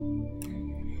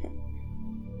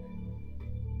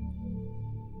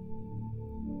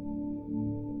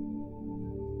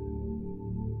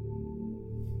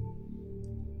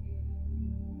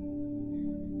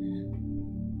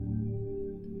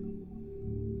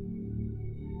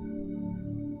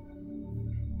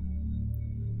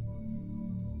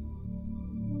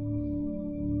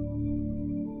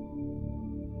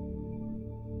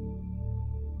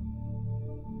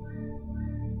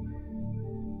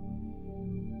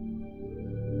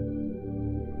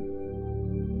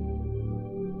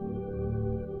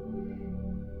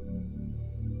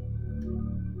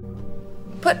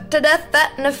put to death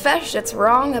that nefesh that's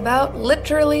wrong about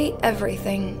literally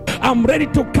everything. I'm ready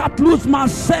to cut loose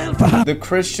myself. The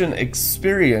Christian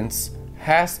experience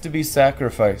has to be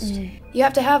sacrificed. You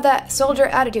have to have that soldier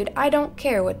attitude. I don't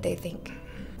care what they think.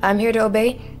 I'm here to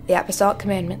obey the apostolic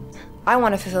commandment. I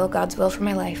want to fulfill God's will for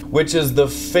my life. Which is the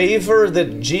favor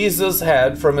that Jesus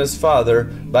had from his Father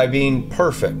by being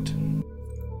perfect.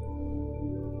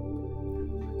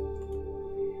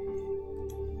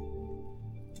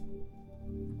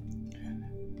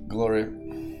 Glory.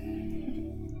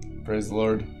 Praise the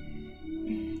Lord.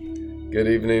 Good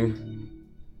evening.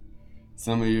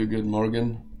 Some of you, good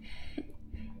morgen.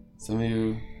 Some of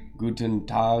you, guten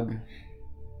Tag,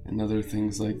 and other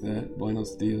things like that.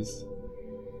 Buenos dias.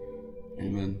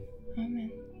 Amen.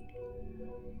 Amen.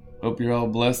 Hope you're all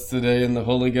blessed today in the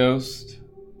Holy Ghost,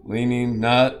 leaning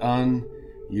not on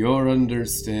your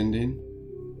understanding,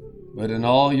 but in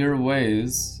all your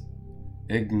ways,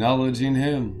 acknowledging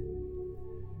Him.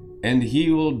 And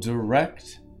He will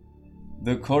direct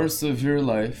the course of your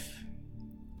life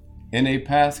in a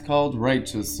path called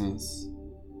righteousness.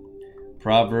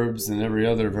 Proverbs and every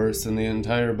other verse in the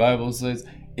entire Bible says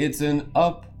it's an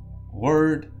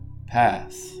upward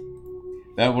path.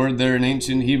 That word there in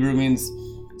ancient Hebrew means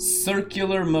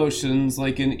circular motions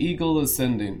like an eagle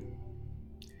ascending.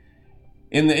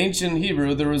 In the ancient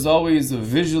Hebrew, there was always a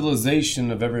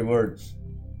visualization of every word.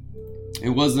 It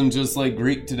wasn't just like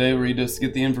Greek today where you just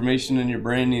get the information in your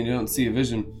brain and you don't see a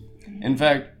vision. In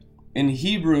fact, in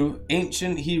Hebrew,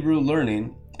 ancient Hebrew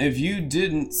learning, if you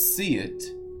didn't see it,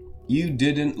 you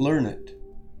didn't learn it.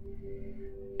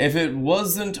 If it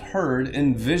wasn't heard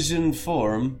in vision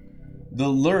form, the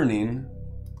learning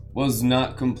was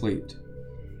not complete.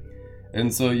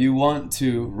 And so you want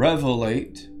to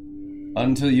revelate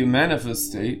until you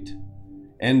manifestate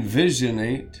and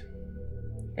visionate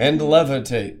and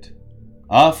levitate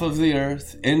off of the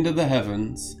earth into the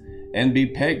heavens and be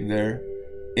pegged there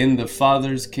in the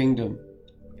Father's kingdom.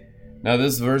 Now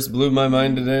this verse blew my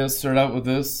mind today. I'll start out with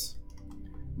this.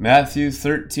 Matthew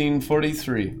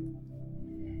 13:43.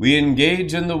 We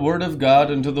engage in the Word of God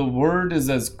until the Word is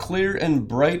as clear and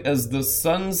bright as the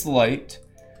sun's light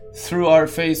through our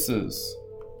faces.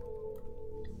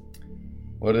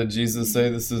 What did Jesus say?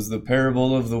 This is the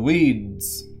parable of the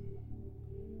weeds.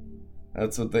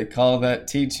 That's what they call that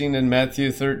teaching in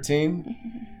Matthew 13.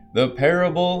 The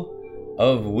parable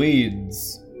of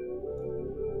weeds.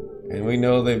 And we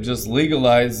know they've just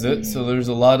legalized it, so there's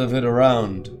a lot of it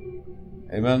around.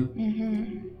 Amen?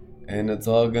 Mm-hmm. And it's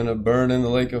all going to burn in the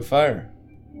lake of fire.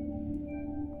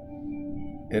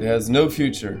 It has no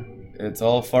future. It's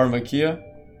all pharmakia.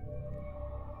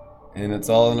 And it's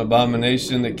all an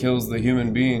abomination that kills the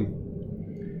human being.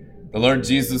 The Lord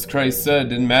Jesus Christ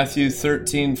said in Matthew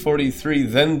 13:43,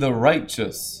 then the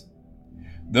righteous,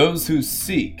 those who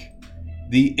seek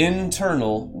the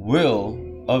internal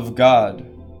will of God,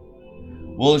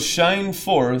 will shine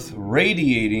forth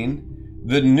radiating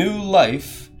the new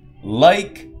life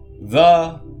like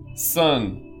the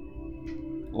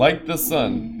sun. Like the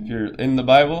sun. If you're in the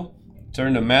Bible,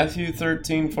 turn to Matthew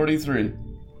 13:43.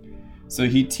 So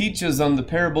he teaches on the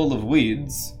parable of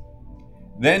weeds.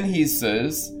 Then he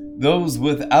says, those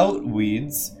without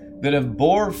weeds that have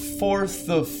bore forth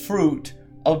the fruit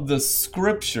of the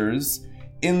scriptures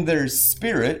in their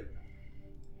spirit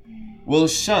will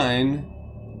shine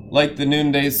like the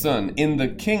noonday sun in the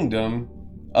kingdom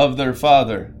of their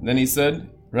Father. Then he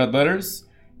said, red letters,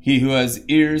 he who has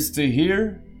ears to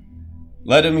hear,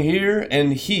 let him hear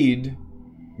and heed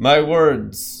my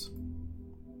words.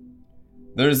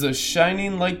 There's a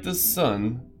shining like the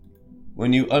sun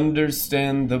when you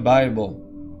understand the Bible.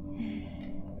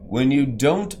 When you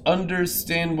don't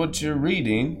understand what you're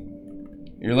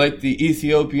reading, you're like the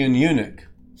Ethiopian eunuch.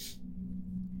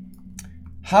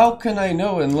 How can I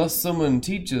know unless someone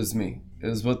teaches me,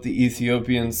 is what the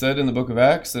Ethiopian said in the book of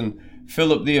Acts. And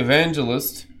Philip the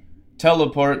evangelist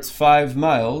teleports 5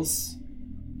 miles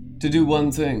to do one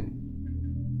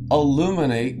thing: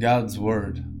 illuminate God's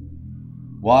word.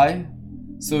 Why?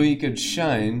 So he could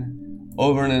shine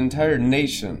over an entire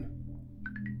nation.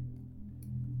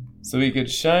 So he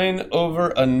could shine over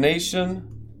a nation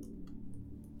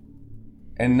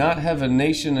and not have a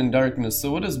nation in darkness.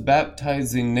 So what is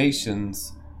baptizing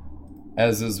nations?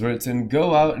 As is written,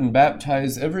 go out and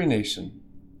baptize every nation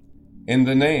in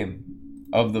the name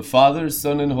of the Father,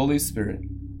 Son, and Holy Spirit.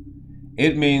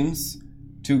 It means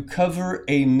to cover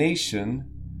a nation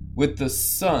with the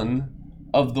sun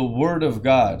of the Word of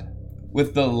God,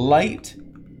 with the light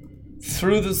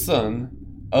through the sun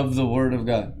of the Word of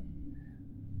God.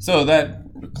 So that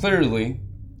clearly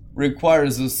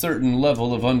requires a certain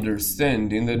level of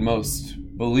understanding that most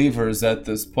believers at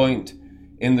this point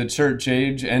in the church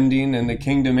age ending and the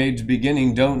kingdom age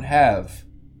beginning don't have.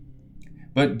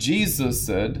 But Jesus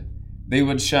said they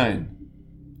would shine.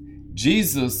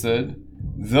 Jesus said,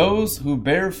 those who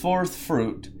bear forth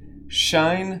fruit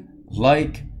shine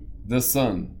like the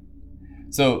sun.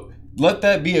 So let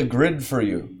that be a grid for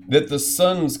you, that the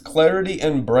sun's clarity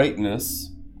and brightness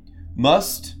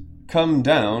must come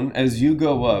down as you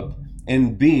go up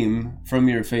and beam from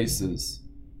your faces.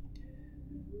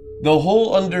 The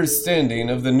whole understanding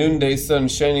of the noonday sun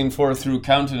shining forth through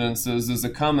countenances is a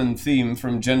common theme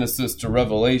from Genesis to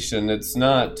Revelation. It's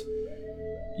not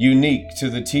unique to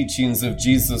the teachings of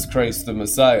Jesus Christ the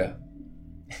Messiah.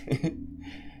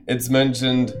 It's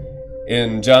mentioned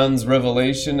in John's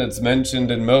Revelation, it's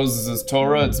mentioned in Moses'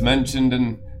 Torah, it's mentioned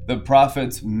in the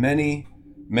prophets many,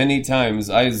 many times.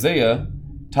 Isaiah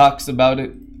talks about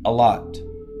it a lot.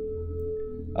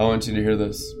 I want you to hear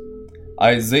this.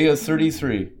 Isaiah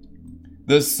 33.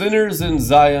 The sinners in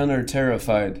Zion are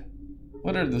terrified.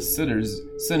 What are the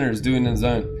sinners doing in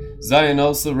Zion? Zion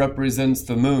also represents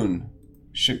the moon,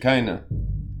 Shekinah.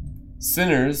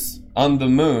 Sinners on the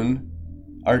moon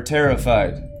are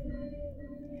terrified.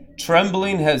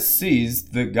 Trembling has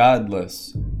seized the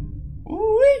godless.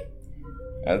 Woo-wee.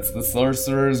 That's the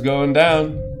sorcerers going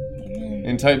down.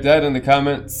 And type that in the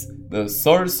comments. The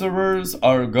sorcerers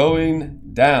are going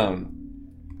down.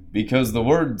 Because the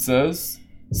word says,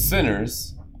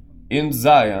 sinners in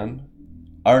Zion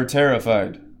are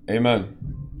terrified. Amen.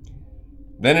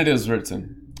 Then it is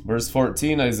written, verse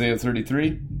 14, Isaiah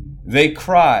 33, they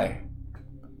cry,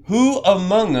 who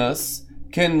among us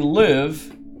can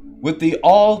live with the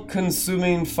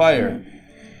all-consuming fire?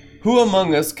 Who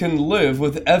among us can live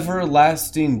with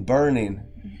everlasting burning?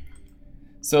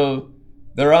 So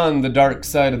they're on the dark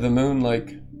side of the moon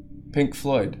like Pink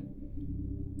Floyd.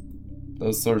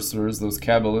 Those sorcerers, those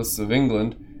Kabbalists of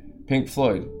England, Pink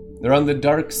Floyd. They're on the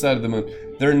dark side of the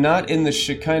moon. They're not in the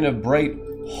Shekinah bright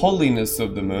holiness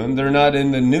of the moon. They're not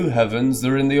in the new heavens.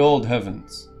 They're in the old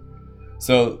heavens.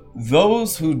 So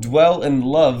those who dwell and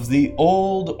love the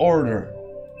old order,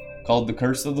 called the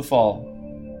curse of the fall,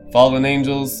 fallen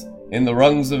angels in the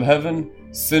rungs of heaven,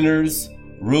 sinners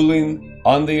ruling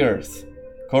on the earth,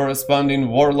 corresponding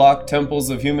warlock temples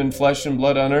of human flesh and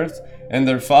blood on earth, and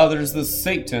their fathers the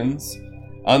Satans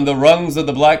on the rungs of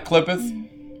the black clippeth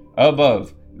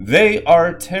above. They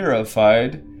are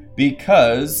terrified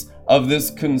because of this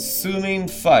consuming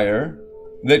fire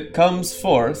that comes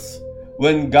forth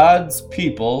when God's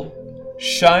people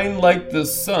shine like the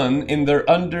sun in their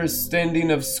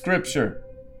understanding of Scripture.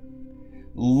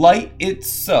 Light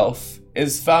itself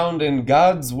is found in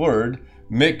God's Word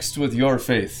mixed with your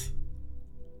faith.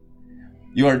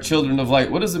 You are children of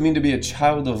light. What does it mean to be a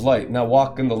child of light? Now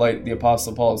walk in the light, the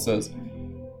Apostle Paul says.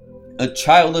 A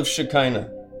child of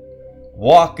Shekinah.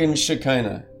 Walk in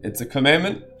Shekinah. It's a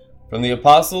commandment from the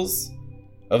apostles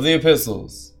of the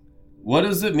epistles. What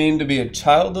does it mean to be a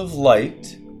child of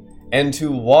light and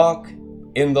to walk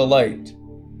in the light?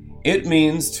 It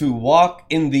means to walk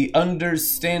in the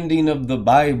understanding of the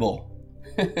Bible.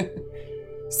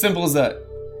 Simple as that.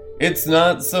 It's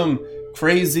not some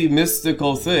crazy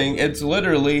mystical thing. It's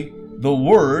literally the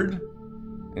Word.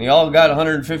 And you all got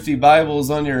 150 Bibles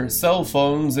on your cell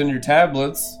phones and your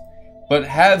tablets. But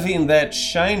having that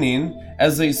shining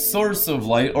as a source of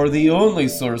light, or the only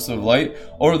source of light,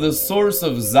 or the source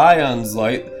of Zion's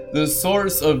light, the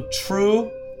source of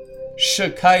true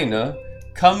Shekinah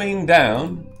coming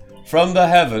down from the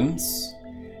heavens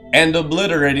and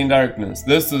obliterating darkness.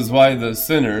 This is why the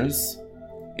sinners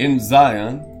in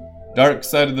Zion, dark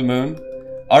side of the moon,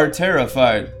 are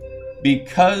terrified,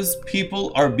 because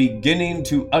people are beginning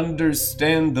to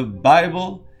understand the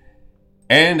Bible,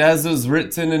 and as is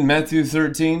written in Matthew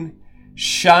 13,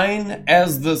 shine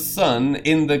as the sun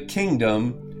in the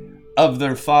kingdom of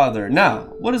their Father. Now,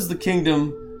 what is the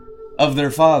kingdom of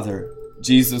their Father?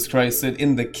 Jesus Christ said,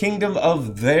 in the kingdom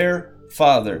of their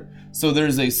Father. So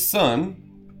there's a son,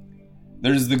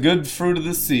 there's the good fruit of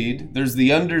the seed, there's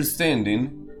the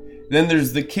understanding, then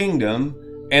there's the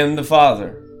kingdom and the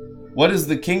Father. What is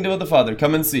the kingdom of the Father?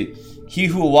 Come and see. He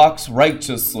who walks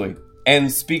righteously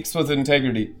and speaks with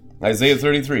integrity. Isaiah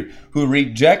 33, who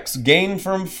rejects gain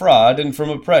from fraud and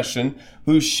from oppression,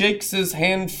 who shakes his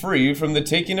hand free from the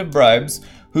taking of bribes,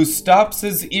 who stops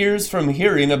his ears from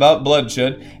hearing about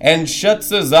bloodshed, and shuts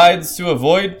his eyes to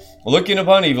avoid looking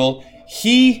upon evil,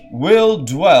 he will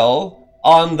dwell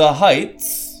on the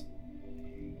heights.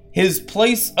 His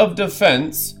place of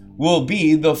defense will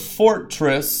be the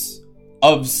fortress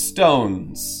of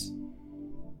stones.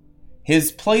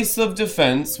 His place of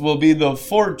defense will be the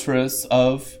fortress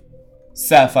of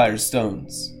sapphire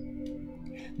stones.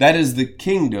 That is the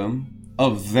kingdom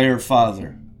of their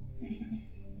Father.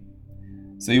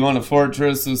 So you want a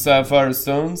fortress of sapphire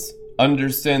stones?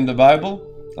 Understand the Bible.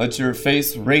 Let your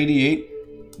face radiate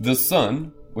the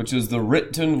sun, which is the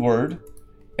written word.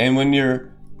 And when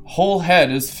your whole head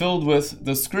is filled with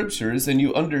the scriptures and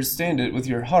you understand it with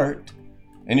your heart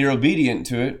and you're obedient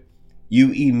to it,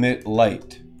 you emit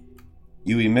light.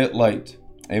 You emit light.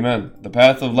 Amen. The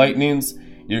path of light means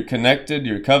you're connected,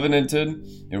 you're covenanted,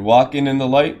 you're walking in the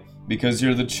light because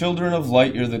you're the children of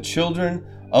light. You're the children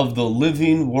of the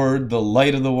living word, the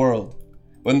light of the world.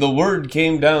 When the word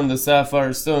came down the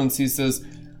sapphire stones, he says,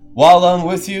 while I'm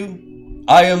with you,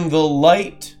 I am the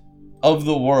light of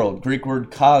the world. Greek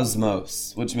word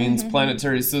cosmos, which means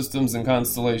planetary systems and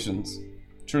constellations.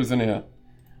 Truth anyhow.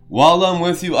 While I'm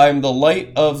with you, I am the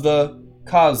light of the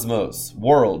cosmos,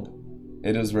 world,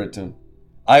 it is written.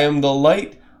 I am the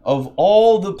light of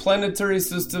all the planetary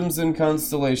systems and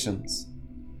constellations.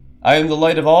 I am the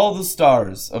light of all the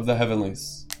stars of the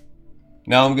heavenlies.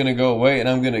 Now I'm going to go away and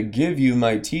I'm going to give you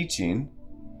my teaching.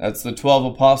 That's the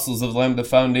 12 apostles of the Lamb, the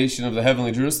foundation of the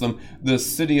heavenly Jerusalem, the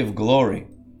city of glory,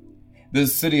 the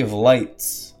city of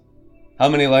lights. How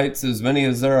many lights? As many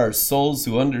as there are souls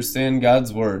who understand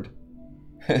God's word.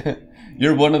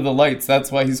 You're one of the lights.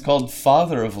 That's why he's called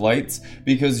Father of Lights,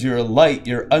 because your light,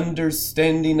 your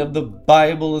understanding of the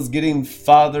Bible is getting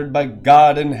fathered by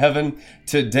God in heaven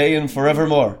today and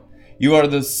forevermore. You are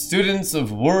the students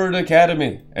of Word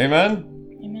Academy.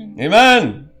 Amen? Amen.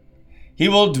 Amen. He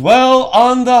will dwell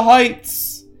on the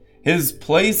heights. His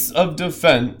place of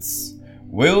defense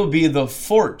will be the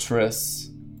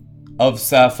fortress of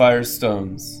sapphire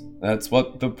stones. That's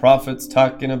what the prophet's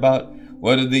talking about.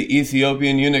 What did the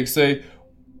Ethiopian eunuch say?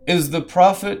 Is the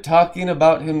prophet talking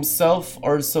about himself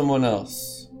or someone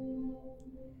else?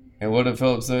 And what did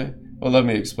Philip say? Well, let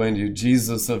me explain to you.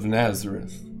 Jesus of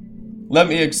Nazareth. Let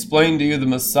me explain to you the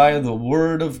Messiah, the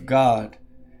Word of God.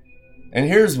 And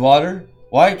here's water.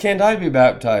 Why can't I be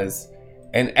baptized?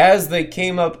 And as they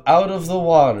came up out of the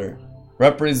water,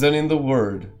 representing the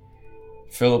Word,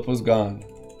 Philip was gone,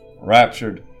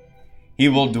 raptured. He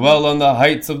will dwell on the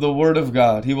heights of the Word of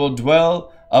God. He will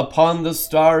dwell upon the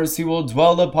stars. He will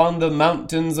dwell upon the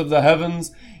mountains of the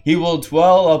heavens. He will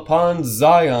dwell upon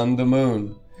Zion, the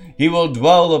moon. He will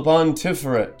dwell upon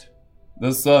Tiferet,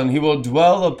 the sun. He will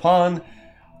dwell upon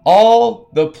all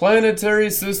the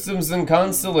planetary systems and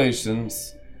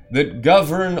constellations that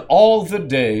govern all the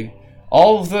day,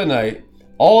 all the night,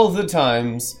 all the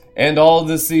times, and all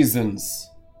the seasons.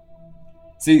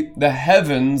 See, the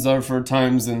heavens are for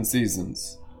times and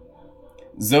seasons.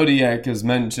 Zodiac is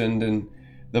mentioned in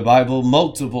the Bible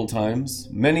multiple times,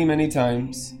 many, many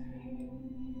times.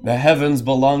 The heavens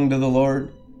belong to the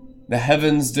Lord. The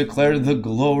heavens declare the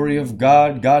glory of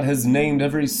God. God has named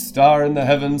every star in the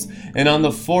heavens. And on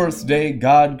the fourth day,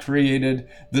 God created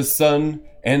the sun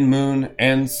and moon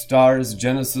and stars.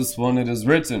 Genesis 1, it is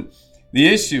written. The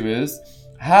issue is,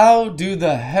 how do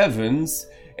the heavens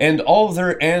and all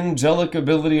their angelic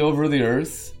ability over the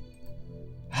earth,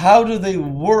 how do they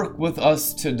work with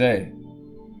us today?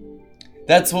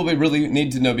 That's what we really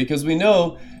need to know, because we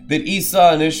know that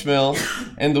Esau and Ishmael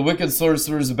and the wicked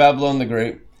sorcerers of Babylon the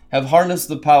Great have harnessed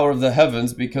the power of the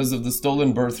heavens because of the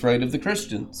stolen birthright of the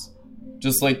Christians.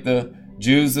 Just like the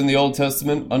Jews in the Old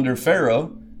Testament under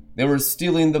Pharaoh, they were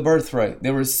stealing the birthright.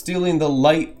 They were stealing the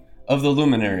light of the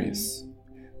luminaries.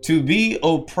 To be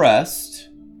oppressed,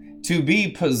 to be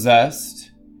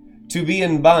possessed, to be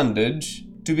in bondage,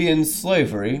 to be in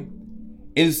slavery,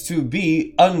 is to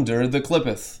be under the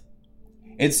clippeth.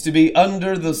 It's to be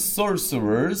under the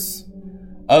sorcerers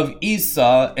of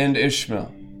Esau and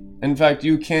Ishmael. In fact,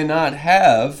 you cannot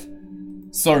have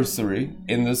sorcery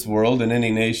in this world, in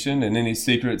any nation, in any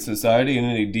secret society, in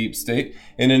any deep state,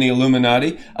 in any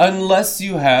Illuminati, unless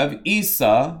you have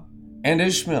Esau and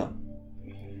Ishmael.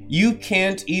 You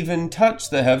can't even touch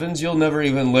the heavens. You'll never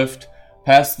even lift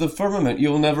past the firmament.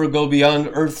 You'll never go beyond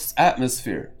Earth's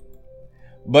atmosphere.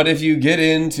 But if you get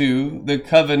into the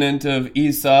covenant of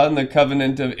Esau and the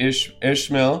covenant of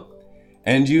Ishmael,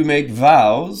 and you make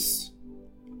vows,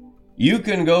 you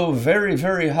can go very,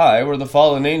 very high where the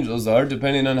fallen angels are,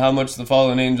 depending on how much the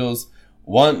fallen angels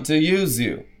want to use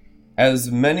you,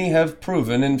 as many have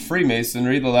proven in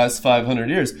Freemasonry the last 500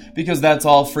 years, because that's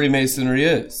all Freemasonry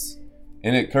is.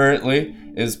 And it currently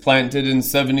is planted in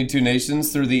 72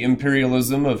 nations through the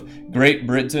imperialism of Great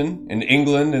Britain and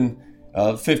England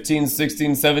and 15,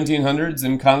 16, 1700s,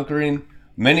 and conquering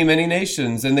many, many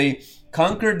nations. And they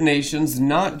conquered nations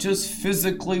not just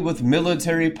physically with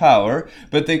military power,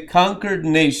 but they conquered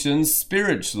nations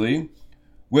spiritually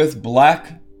with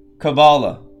black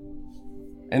Kabbalah.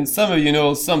 And some of you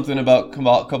know something about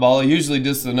Kabbalah, usually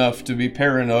just enough to be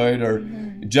paranoid or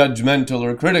judgmental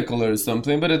or critical or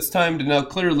something, but it's time to now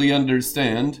clearly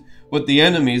understand what the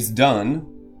enemy's done,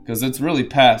 because it's really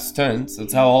past tense.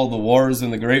 It's how all the wars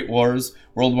and the great wars,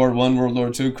 World War I, World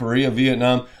War II, Korea,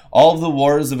 Vietnam, all the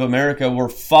wars of America were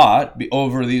fought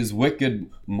over these wicked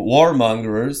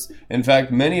warmongers. In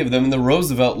fact, many of them in the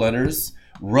Roosevelt letters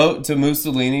wrote to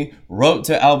Mussolini, wrote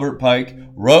to Albert Pike,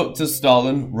 wrote to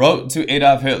Stalin, wrote to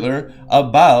Adolf Hitler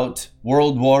about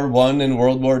World War I and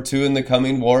World War II and the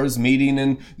coming wars, meeting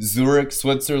in Zurich,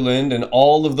 Switzerland, and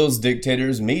all of those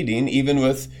dictators meeting, even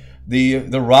with the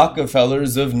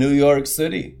Rockefellers of New York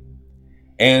City.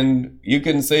 And you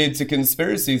can say it's a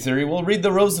conspiracy theory. Well, read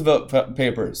the Roosevelt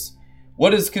papers.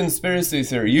 What is conspiracy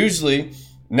theory? Usually,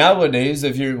 nowadays,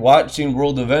 if you're watching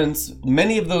world events,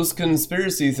 many of those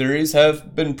conspiracy theories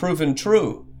have been proven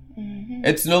true.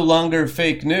 It's no longer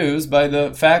fake news by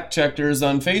the fact checkers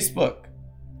on Facebook.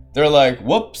 They're like,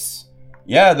 whoops,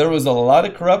 yeah, there was a lot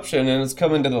of corruption and it's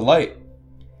coming to the light.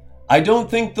 I don't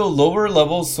think the lower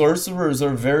level sorcerers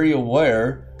are very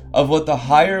aware of what the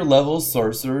higher level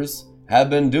sorcerers have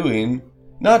been doing,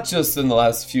 not just in the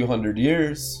last few hundred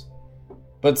years,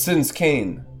 but since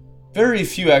Cain. Very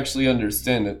few actually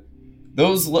understand it.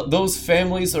 Those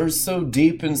families are so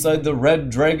deep inside the red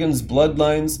dragon's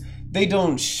bloodlines, they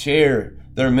don't share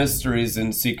their mysteries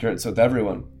and secrets with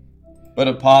everyone. But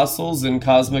apostles and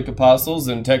cosmic apostles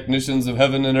and technicians of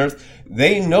heaven and earth,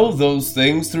 they know those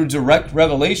things through direct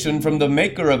revelation from the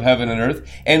maker of heaven and earth,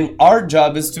 and our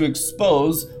job is to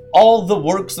expose all the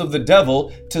works of the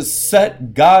devil to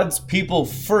set God's people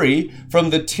free from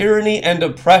the tyranny and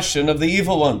oppression of the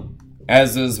evil one.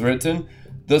 As is written,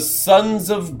 the sons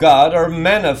of God are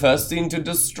manifesting to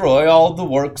destroy all the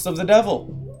works of the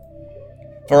devil.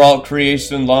 For all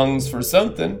creation longs for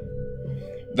something,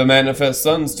 the manifest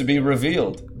sons to be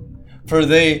revealed. For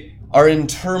they are in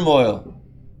turmoil.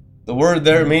 The word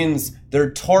there means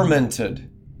they're tormented.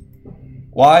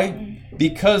 Why?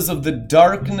 Because of the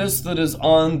darkness that is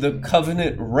on the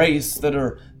covenant race that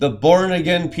are the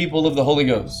born-again people of the Holy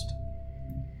Ghost.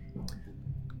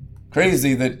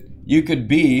 Crazy that you could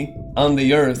be on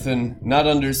the earth and not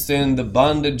understand the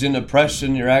bondage and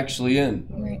oppression you're actually in.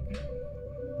 Right.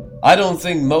 I don't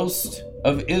think most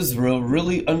of Israel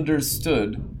really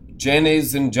understood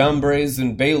Jannes and Jambres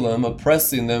and Balaam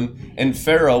oppressing them, and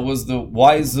Pharaoh was the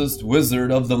wisest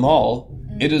wizard of them all.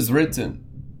 It is written.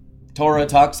 Torah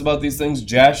talks about these things.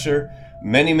 Jasher,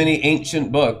 many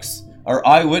ancient books are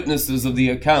eyewitnesses of the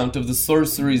account of the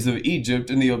sorceries of Egypt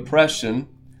and the oppression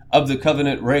of the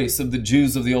covenant race of the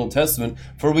Jews of the Old Testament.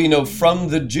 For we know from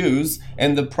the Jews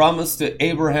and the promise to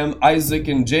Abraham, Isaac,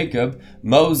 and Jacob,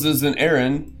 Moses and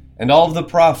Aaron, and all of the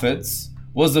prophets,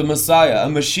 was a Messiah, a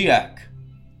Mashiach.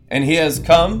 And he has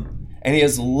come, and he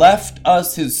has left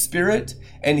us his spirit,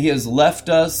 and he has left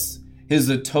us his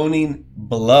atoning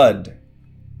blood.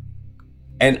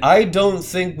 And I don't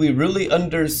think we really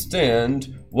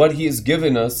understand what he has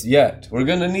given us yet. We're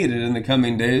going to need it in the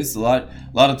coming days. A lot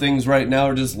of things right now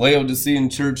are just Laodicean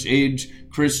church age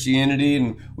Christianity,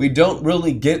 and we don't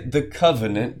really get the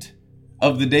covenant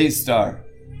of the day star.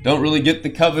 Don't really get the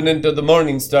covenant of the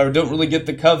morning star. Don't really get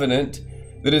the covenant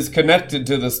that is connected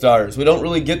to the stars. We don't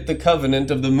really get the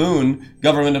covenant of the moon,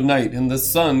 government of night, and the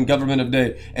sun, government of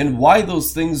day, and why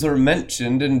those things are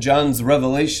mentioned in John's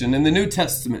revelation in the New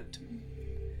Testament.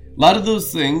 A lot of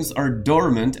those things are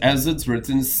dormant, as it's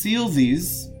written, seal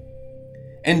these,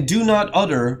 and do not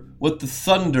utter what the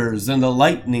thunders and the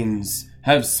lightnings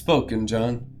have spoken,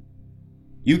 John.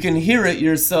 You can hear it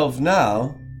yourself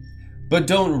now, but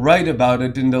don't write about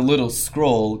it in the little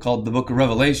scroll called the Book of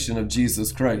Revelation of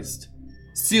Jesus Christ.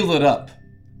 Seal it up.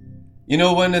 You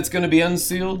know when it's going to be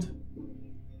unsealed?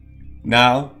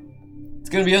 Now. It's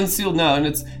going to be unsealed now, and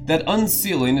it's that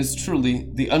unsealing is truly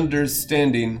the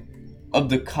understanding of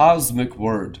the cosmic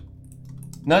word,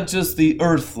 not just the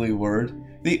earthly word.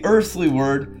 The earthly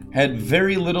word had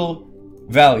very little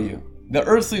value. The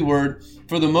earthly word,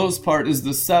 for the most part, is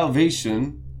the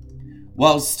salvation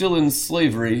while still in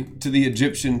slavery to the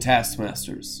Egyptian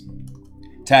taskmasters.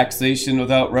 Taxation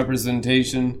without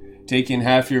representation, taking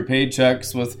half your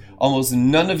paychecks with almost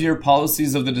none of your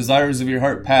policies of the desires of your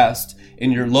heart passed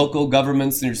in your local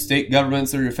governments, in your state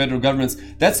governments, or your federal governments.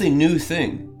 That's a new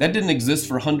thing. That didn't exist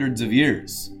for hundreds of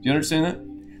years. Do you understand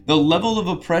that? The level of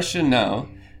oppression now,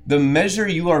 the measure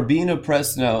you are being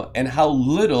oppressed now, and how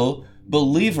little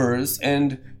believers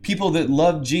and people that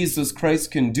love Jesus Christ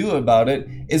can do about it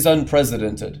is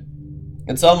unprecedented.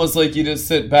 It's almost like you just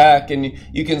sit back and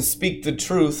you can speak the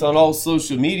truth on all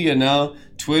social media now.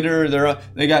 Twitter,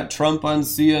 they got Trump on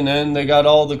CNN. They got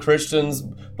all the Christians,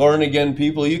 born again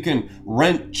people. You can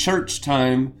rent church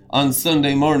time on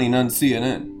Sunday morning on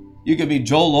CNN. You could be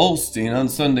Joel Osteen on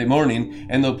Sunday morning,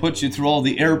 and they'll put you through all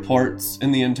the airports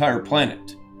in the entire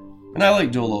planet. And I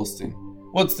like Joel Osteen.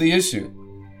 What's the issue?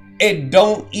 It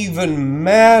don't even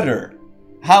matter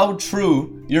how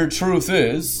true your truth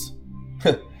is,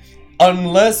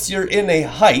 unless you're in a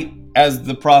height, as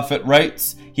the prophet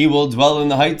writes, he will dwell in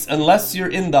the heights. Unless you're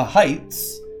in the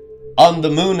heights, on the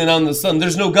moon and on the sun,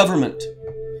 there's no government.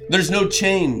 There's no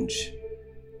change.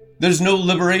 There's no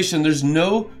liberation. There's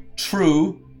no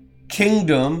true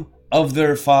kingdom of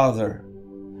their Father.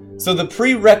 So the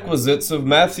prerequisites of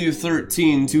Matthew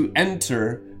 13 to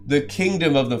enter the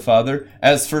kingdom of the Father,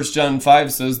 as 1 John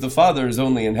 5 says, the Father is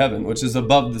only in heaven, which is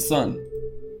above the Son.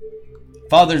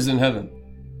 Father's in heaven.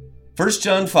 1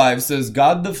 John 5 says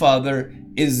God the Father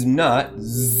is not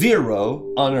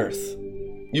zero on earth.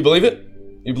 You believe it?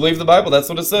 You believe the Bible? That's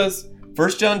what it says. 1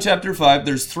 John chapter 5,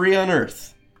 there's 3 on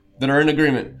earth that are in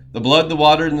agreement. The blood, the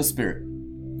water, and the Spirit.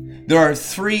 There are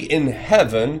 3 in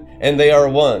heaven, and they are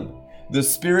one. The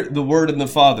Spirit, the Word, and the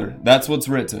Father. That's what's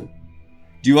written.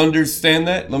 Do you understand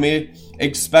that? Let me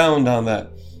expound on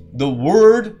that. The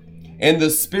Word and the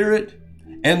Spirit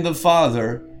and the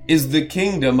Father is the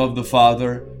kingdom of the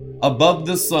Father above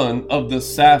the Son of the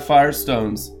sapphire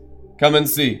stones. Come and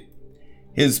see.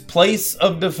 His place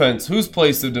of defense. Whose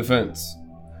place of defense?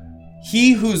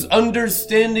 He whose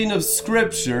understanding of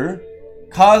Scripture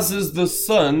causes the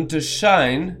sun to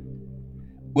shine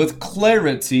with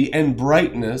clarity and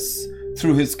brightness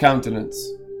through his countenance.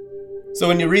 So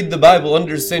when you read the Bible,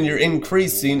 understand you're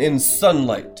increasing in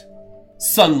sunlight.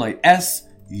 Sunlight.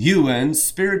 S-U-N,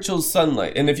 spiritual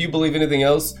sunlight. And if you believe anything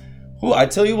else, I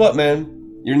tell you what,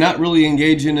 man, you're not really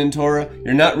engaging in Torah.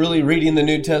 You're not really reading the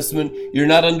New Testament. You're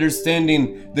not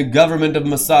understanding the government of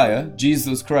Messiah,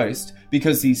 Jesus Christ,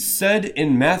 because he said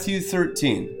in Matthew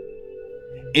 13,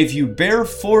 if you bear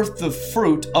forth the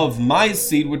fruit of my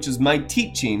seed, which is my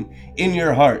teaching, in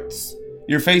your hearts,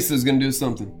 your face is going to do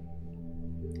something.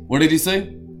 What did he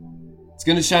say? It's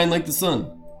going to shine like the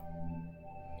sun.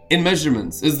 In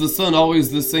measurements, is the sun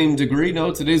always the same degree?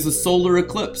 No, today's a solar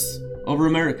eclipse over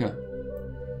America.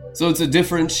 So it's a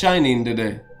different shining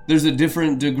today. There's a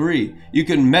different degree. You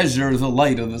can measure the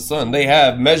light of the sun. They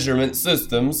have measurement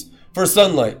systems for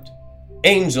sunlight.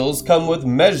 Angels come with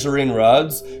measuring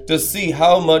rods to see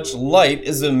how much light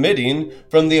is emitting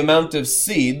from the amount of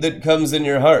seed that comes in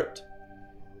your heart.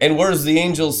 And where's the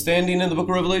angel standing in the book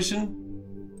of Revelation?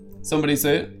 Somebody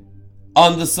say it.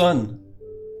 On the sun.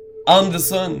 On the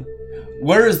sun.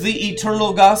 Where is the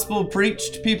eternal gospel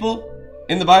preached, people?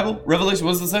 In the Bible? Revelation,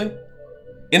 what does it say?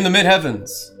 In the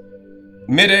mid-heavens.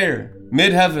 Mid-air.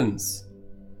 Mid-heavens.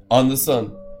 On the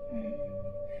sun.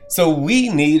 So we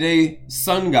need a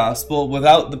sun gospel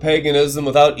without the paganism,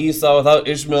 without Esau, without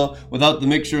Ishmael, without the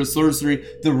mixture of sorcery.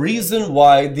 The reason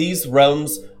why these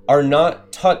realms are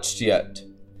not touched yet,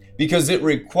 because it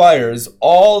requires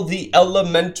all the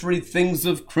elementary things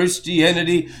of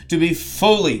Christianity to be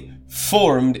fully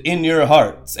formed in your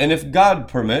hearts. And if God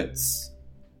permits,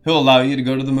 he'll allow you to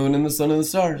go to the moon and the sun and the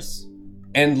stars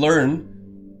and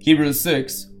learn, Hebrews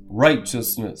 6,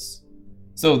 righteousness.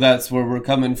 So that's where we're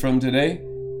coming from today.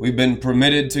 We've been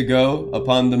permitted to go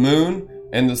upon the moon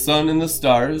and the sun and the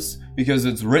stars because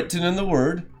it's written in the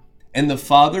Word, and the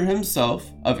Father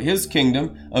himself of his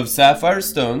kingdom of sapphire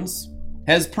stones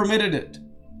has permitted it.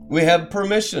 We have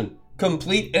permission,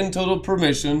 complete and total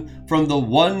permission from the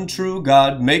one true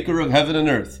God, maker of heaven and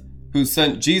earth, who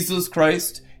sent Jesus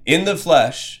Christ in the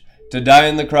flesh to die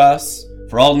on the cross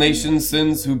for all nations'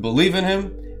 sins who believe in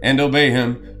him and obey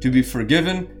him, to be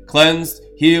forgiven, cleansed,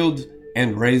 healed,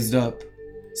 and raised up,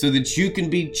 so that you can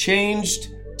be changed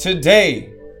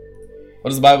today.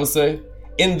 What does the Bible say?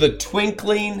 In the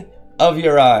twinkling of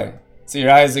your eye. So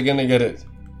your eyes are going to get it.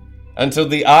 Until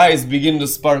the eyes begin to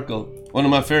sparkle. One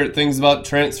of my favorite things about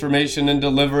transformation and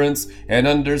deliverance and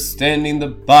understanding the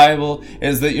Bible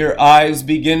is that your eyes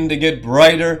begin to get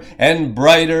brighter and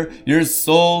brighter. Your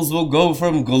souls will go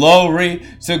from glory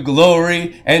to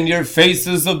glory, and your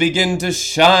faces will begin to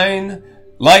shine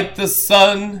like the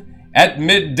sun at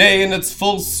midday in its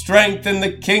full strength in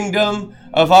the kingdom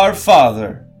of our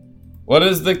Father. What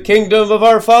is the kingdom of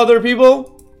our Father,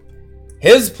 people?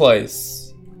 His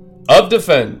place of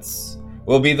defense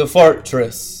will be the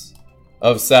fortress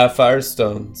of sapphire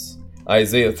stones.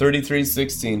 Isaiah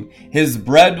 33:16. His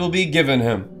bread will be given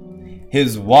him.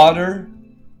 His water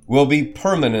will be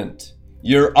permanent.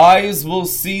 Your eyes will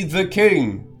see the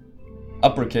King.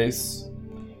 Uppercase.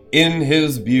 in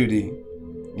his beauty.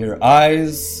 Your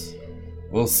eyes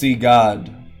will see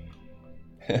God.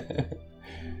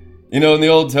 You know, in the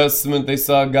Old Testament, they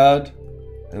saw God,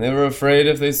 and they were afraid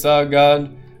if they saw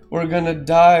God, we're going to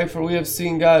die, for we have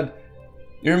seen God.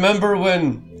 You remember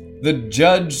when the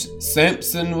judge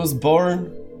Samson was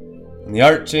born? And the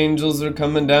archangels are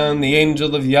coming down. The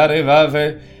angel of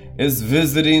Yarevave is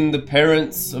visiting the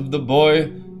parents of the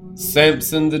boy,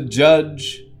 Samson the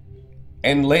judge.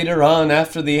 And later on,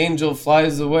 after the angel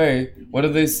flies away, what do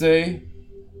they say?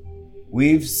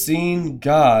 We've seen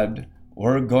God.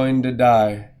 We're going to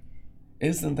die.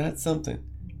 Isn't that something?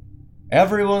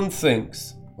 Everyone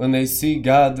thinks when they see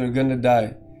God, they're going to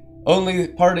die. Only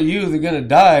part of you that's going to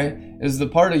die is the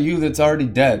part of you that's already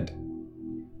dead.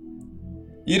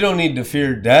 You don't need to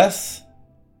fear death.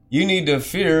 You need to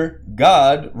fear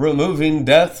God removing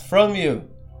death from you.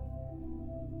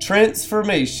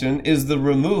 Transformation is the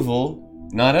removal,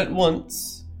 not at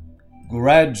once,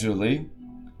 gradually,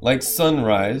 like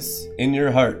sunrise in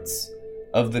your hearts,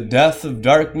 of the death of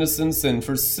darkness and sin.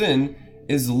 For sin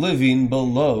is living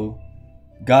below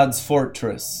God's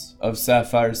fortress of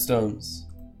sapphire stones.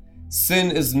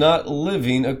 Sin is not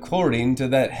living according to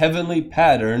that heavenly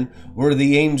pattern where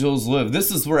the angels live.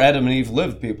 This is where Adam and Eve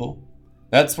lived, people.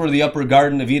 That's where the upper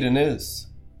Garden of Eden is.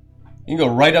 You can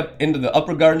go right up into the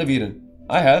upper Garden of Eden.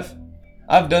 I have.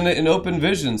 I've done it in open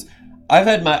visions. I've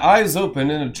had my eyes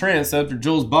open in a trance after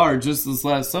Joel's bar just this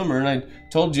last summer, and I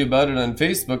told you about it on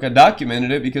Facebook. I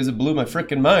documented it because it blew my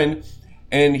frickin' mind.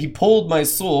 And he pulled my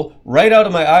soul right out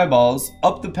of my eyeballs,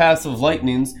 up the path of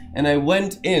lightnings, and I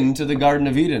went into the Garden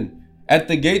of Eden. At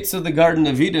the gates of the Garden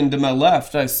of Eden to my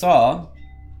left, I saw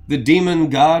the demon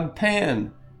god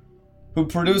Pan, who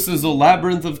produces a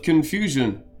labyrinth of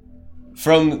confusion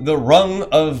from the rung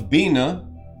of Bina,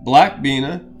 Black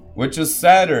Bina, which is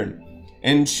Saturn,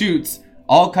 and shoots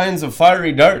all kinds of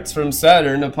fiery darts from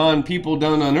Saturn upon people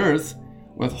down on earth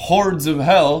with hordes of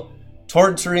hell,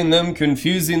 torturing them,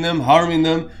 confusing them, harming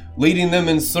them, leading them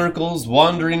in circles,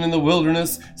 wandering in the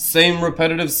wilderness, same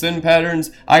repetitive sin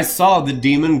patterns. I saw the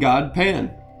demon god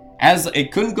Pan. As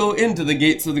it couldn't go into the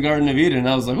gates of the Garden of Eden,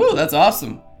 I was like, "Whoa, that's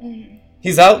awesome."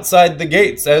 He's outside the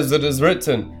gates, as it is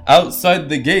written. Outside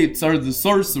the gates are the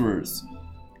sorcerers.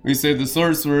 We say the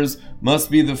sorcerers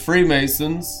must be the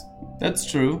Freemasons. That's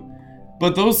true.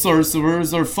 But those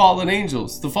sorcerers are fallen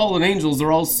angels. The fallen angels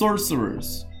are all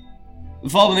sorcerers. The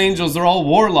fallen angels are all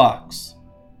warlocks.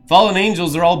 Fallen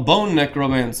angels are all bone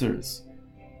necromancers.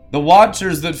 The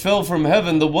watchers that fell from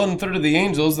heaven, the 1/3 of the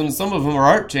angels, and some of them are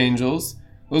archangels,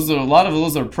 a lot of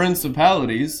those are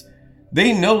principalities.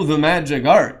 They know the magic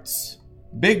arts.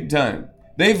 Big time.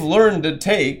 They've learned to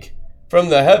take from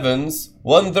the heavens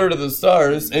 1/3 of the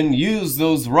stars and use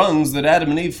those rungs that Adam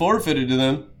and Eve forfeited to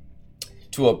them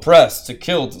to oppress, to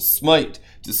kill, to smite,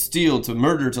 to steal, to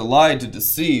murder, to lie, to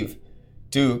deceive,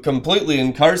 to completely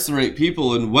incarcerate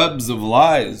people in webs of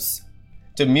lies,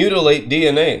 to mutilate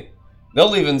DNA.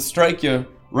 They'll even strike you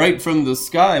right from the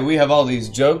sky. We have all these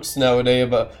jokes nowadays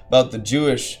about the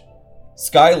Jewish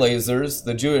sky lasers,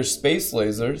 the Jewish space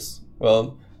lasers.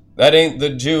 Well, that ain't the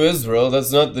Jew Israel.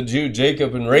 That's not the Jew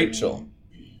Jacob and Rachel.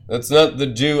 That's not the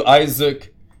Jew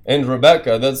Isaac and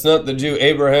Rebekah. That's not the Jew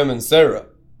Abraham and Sarah.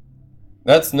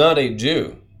 That's not a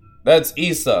Jew. That's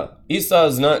Esau. Esau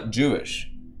is not Jewish.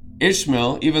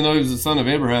 Ishmael, even though he was the son of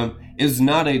Abraham, is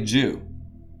not a Jew.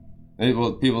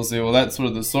 People say, well, that's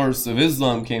where the source of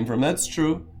Islam came from. That's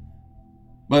true.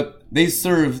 But they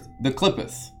served the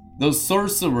Clippith. Those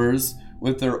sorcerers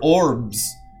with their orbs.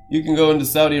 You can go into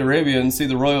Saudi Arabia and see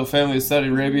the royal family of Saudi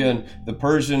Arabia and the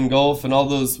Persian Gulf and all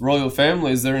those royal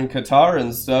families. They're in Qatar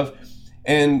and stuff.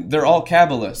 And they're all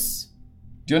Kabbalists.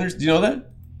 Do you know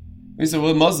that? We say,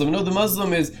 well, Muslim. No, the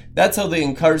Muslim is, that's how they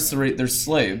incarcerate their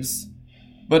slaves.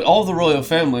 But all the royal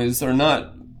families are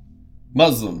not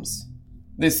Muslims.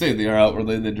 They say they are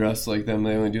outwardly, they dress like them,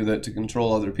 they only do that to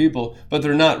control other people, but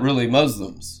they're not really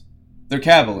Muslims. They're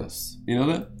Kabbalists. You know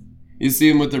that? You see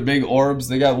them with their big orbs.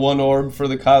 They got one orb for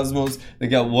the cosmos. They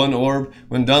got one orb.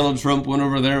 When Donald Trump went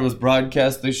over there, it was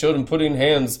broadcast, they showed him putting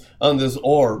hands on this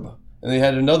orb. And they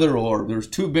had another orb. There's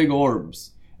two big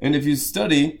orbs. And if you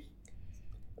study,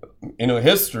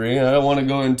 history, and I don't want to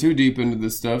go in too deep into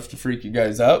this stuff to freak you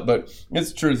guys out, but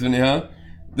it's truth anyhow.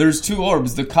 There's two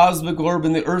orbs, the cosmic orb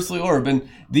and the earthly orb, and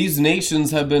these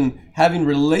nations have been having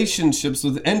relationships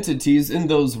with entities in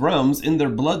those realms, in their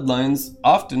bloodlines,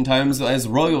 oftentimes as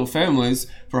royal families,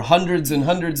 for hundreds and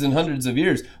hundreds and hundreds of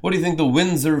years. What do you think the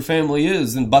Windsor family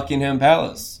is in Buckingham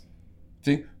Palace?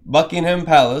 See, Buckingham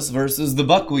Palace versus the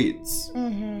Buckwheats.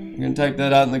 You can type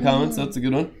that out in the comments. That's a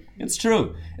good one. It's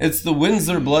true. It's the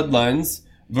Windsor bloodlines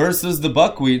versus the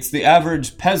buckwheats, the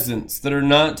average peasants that are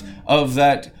not of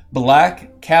that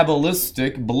black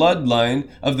Kabbalistic bloodline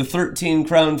of the 13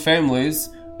 crown families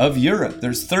of Europe.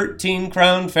 There's 13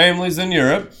 crown families in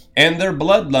Europe, and their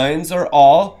bloodlines are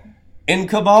all in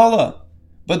Kabbalah.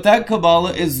 But that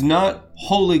Kabbalah is not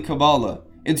holy Kabbalah.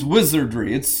 It's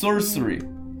wizardry. It's sorcery.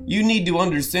 You need to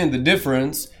understand the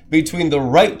difference between the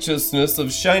righteousness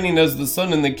of shining as the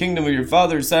sun in the kingdom of your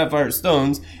father, sapphire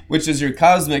stones, which is your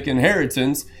cosmic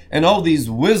inheritance, and all these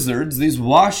wizards, these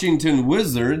Washington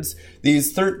wizards,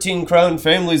 these 13 crown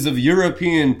families of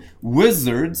European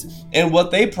wizards, and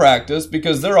what they practice,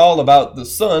 because they're all about the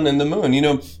sun and the moon. You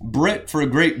know, Brit for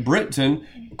Great Britain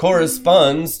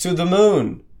corresponds to the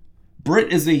moon.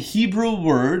 Brit is a Hebrew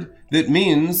word that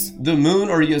means the moon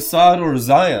or Yesod or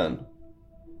Zion.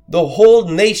 The whole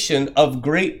nation of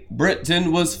Great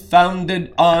Britain was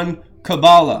founded on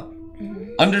Kabbalah.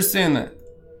 Understand that.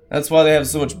 That's why they have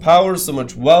so much power, so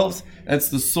much wealth. That's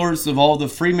the source of all the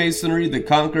Freemasonry that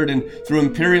conquered and through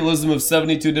imperialism of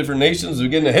 72 different nations. We're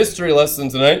getting a history lesson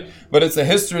tonight, but it's a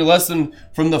history lesson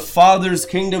from the Father's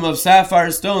kingdom of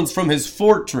sapphire stones, from his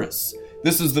fortress.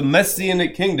 This is the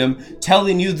Messianic kingdom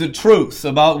telling you the truth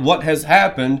about what has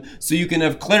happened so you can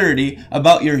have clarity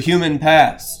about your human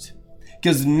past.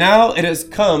 Because now it has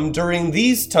come during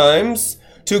these times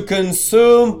to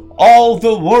consume all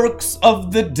the works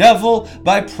of the devil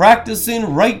by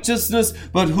practicing righteousness.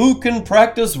 But who can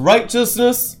practice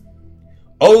righteousness?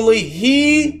 Only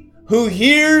he who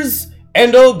hears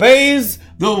and obeys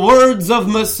the words of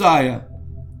Messiah.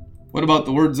 What about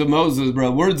the words of Moses, bro?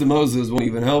 Words of Moses won't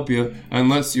even help you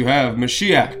unless you have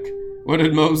Mashiach. What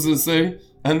did Moses say?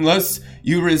 Unless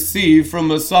you receive from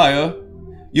Messiah,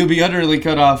 you'll be utterly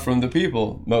cut off from the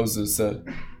people, Moses said.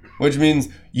 Which means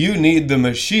you need the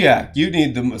Mashiach. You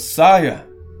need the Messiah.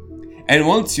 And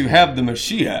once you have the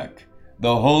Mashiach,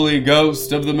 the Holy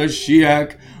Ghost of the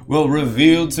Mashiach will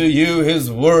reveal to you his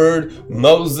word,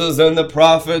 Moses and the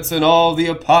prophets and all the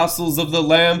apostles of the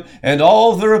Lamb and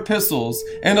all their epistles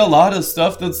and a lot of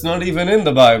stuff that's not even in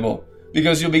the Bible.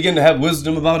 Because you'll begin to have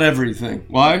wisdom about everything.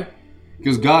 Why?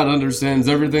 Because God understands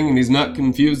everything and he's not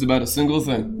confused about a single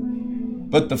thing.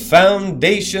 But the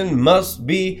foundation must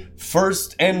be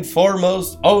first and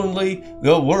foremost only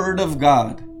the Word of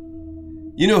God.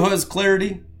 You know who has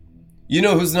clarity? You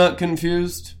know who's not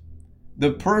confused?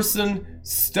 The person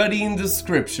studying the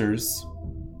Scriptures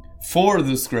for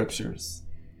the Scriptures.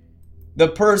 The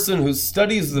person who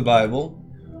studies the Bible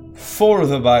for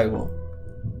the Bible.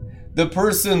 The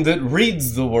person that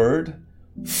reads the Word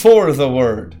for the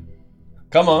Word.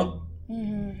 Come on.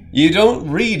 You don't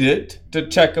read it to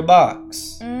check a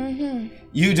box.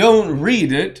 You don't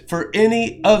read it for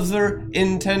any other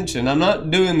intention. I'm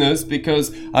not doing this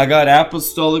because I got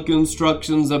apostolic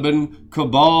instructions. I've been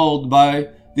caballed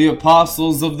by the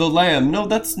apostles of the Lamb. No,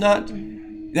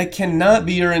 that cannot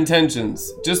be your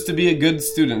intentions. Just to be a good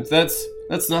student. That's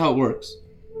not how it works.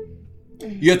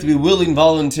 You have to be willing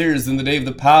volunteers in the day of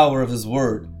the power of his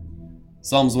word.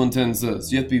 Psalms 110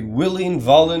 says, you have to be willing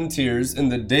volunteers in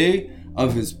the day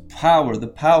of his power. The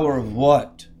power of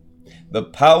what? The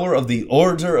power of the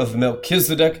order of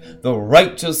Melchizedek, the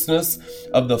righteousness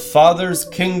of the Father's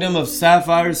kingdom of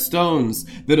sapphire stones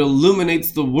that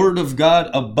illuminates the word of God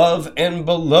above and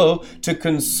below to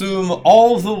consume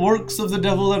all the works of the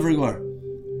devil everywhere.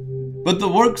 But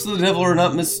the works of the devil are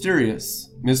not mysterious.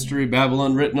 Mystery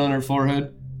Babylon written on her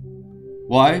forehead.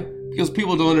 Why? Because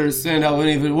people don't understand how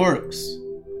any of it works.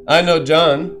 I know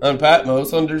John on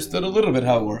Patmos understood a little bit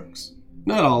how it works.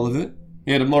 Not all of it.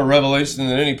 He had more revelation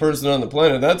than any person on the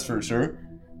planet, that's for sure.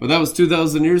 But that was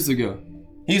 2,000 years ago.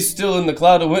 He's still in the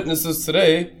cloud of witnesses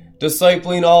today,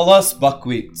 discipling all us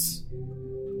buckwheats.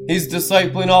 He's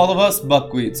discipling all of us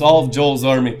buckwheats, all of Joel's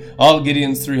army, all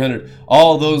Gideon's 300,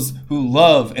 all those who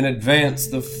love and advance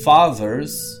the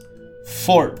Father's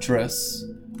fortress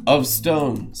of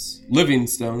stones, living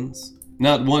stones.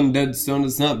 Not one dead stone.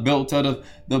 It's not built out of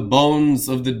the bones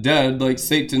of the dead like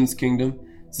Satan's kingdom.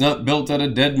 It's not built out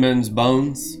of dead men's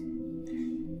bones.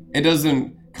 It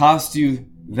doesn't cost you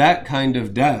that kind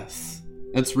of death.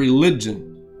 That's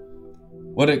religion.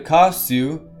 What it costs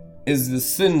you is the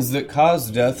sins that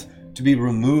cause death to be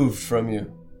removed from you.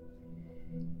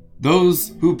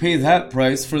 Those who pay that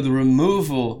price for the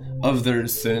removal of their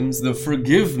sins, the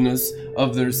forgiveness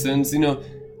of their sins. You know,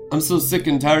 I'm so sick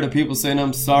and tired of people saying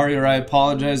I'm sorry or I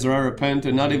apologize or I repent,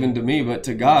 and not even to me, but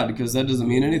to God, because that doesn't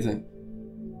mean anything.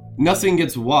 Nothing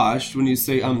gets washed when you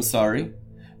say I'm sorry.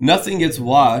 Nothing gets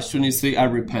washed when you say I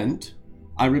repent.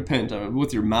 I repent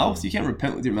with your mouth. You can't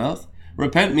repent with your mouth.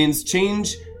 Repent means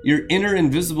change your inner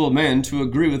invisible man to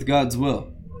agree with God's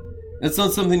will. That's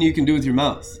not something you can do with your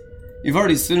mouth. You've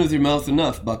already sinned with your mouth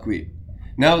enough, buckwheat.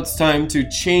 Now it's time to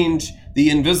change the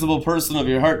invisible person of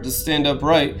your heart to stand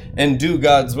upright and do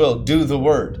God's will, do the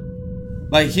word.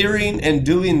 By hearing and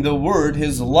doing the word,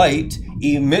 his light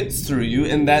emits through you,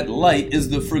 and that light is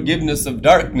the forgiveness of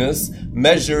darkness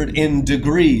measured in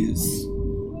degrees.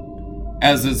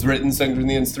 As is written, 2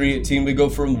 Corinthians 3:18, we go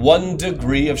from 1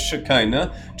 degree of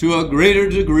Shekinah to a greater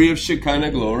degree of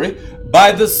Shekinah glory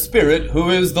by the Spirit who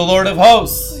is the Lord of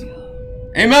hosts.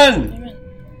 Amen.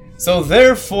 So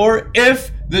therefore,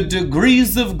 if the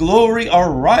degrees of glory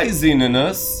are rising in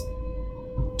us,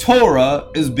 Torah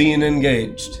is being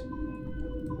engaged.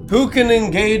 Who can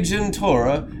engage in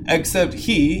Torah except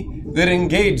he that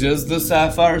engages the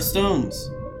sapphire stones?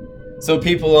 So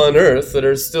people on earth that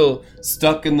are still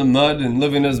stuck in the mud and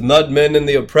living as mudmen in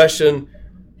the oppression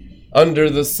under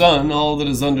the sun, all that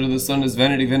is under the sun is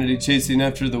vanity, vanity chasing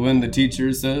after the wind, the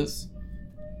teacher says.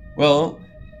 Well,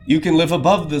 you can live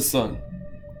above the sun.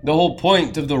 The whole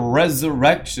point of the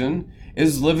resurrection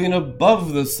is living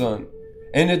above the sun.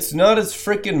 And it's not as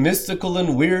frickin' mystical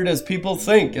and weird as people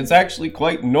think. It's actually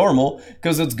quite normal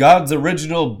because it's God's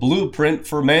original blueprint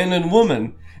for man and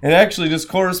woman. It actually just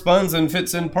corresponds and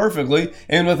fits in perfectly,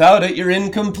 and without it, you're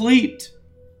incomplete.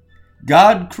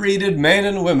 God created man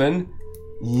and women,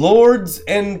 lords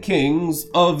and kings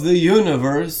of the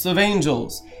universe of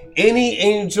angels. Any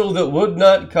angel that would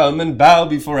not come and bow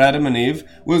before Adam and Eve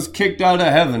was kicked out of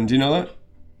heaven. Do you know that?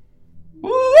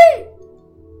 Woo-wee!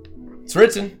 It's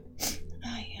written.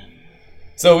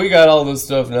 So we got all this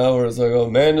stuff now where it's like, oh,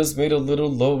 man is made a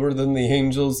little lower than the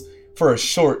angels for a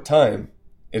short time.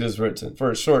 It is written, for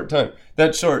a short time.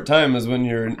 That short time is when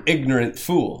you're an ignorant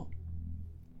fool.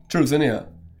 Truth anyhow.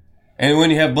 And when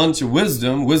you have a bunch of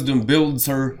wisdom, wisdom builds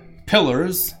her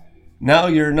pillars. Now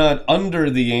you're not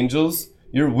under the angels,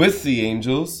 you're with the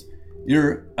angels.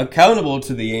 You're accountable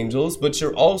to the angels, but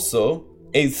you're also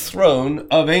a throne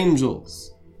of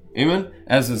angels. Amen?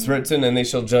 As it's written, and they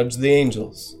shall judge the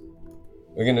angels.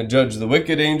 We're going to judge the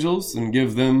wicked angels and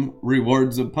give them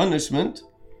rewards of punishment,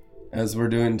 as we're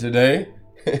doing today.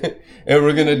 And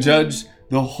we're going to judge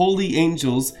the holy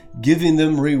angels, giving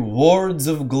them rewards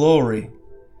of glory,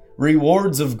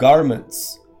 rewards of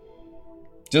garments.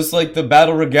 Just like the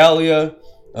battle regalia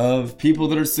of people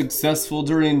that are successful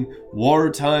during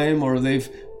wartime, or they've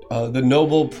the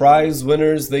Nobel Prize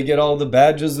winners, they get all the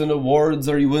badges and awards,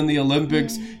 or you win the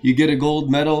Olympics, you get a gold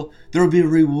medal. There will be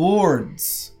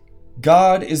rewards.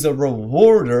 God is a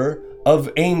rewarder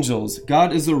of angels.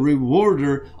 God is a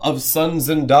rewarder of sons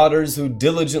and daughters who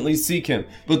diligently seek him.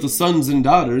 But the sons and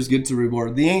daughters get to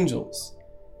reward the angels.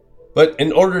 But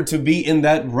in order to be in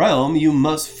that realm, you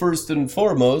must first and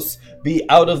foremost be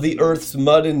out of the earth's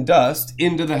mud and dust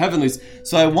into the heavenlies.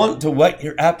 So I want to whet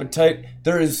your appetite.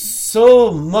 There is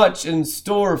so much in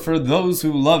store for those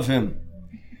who love him.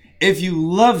 If you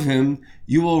love him,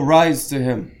 you will rise to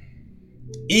him,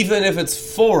 even if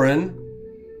it's foreign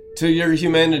to your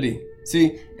humanity.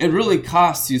 See, it really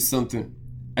costs you something.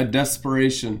 A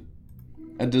desperation,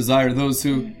 a desire. Those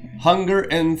who hunger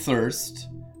and thirst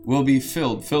will be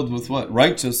filled. Filled with what?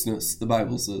 Righteousness, the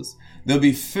Bible says. They'll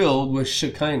be filled with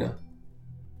Shekinah.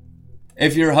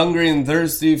 If you're hungry and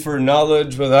thirsty for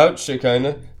knowledge without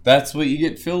Shekinah, that's what you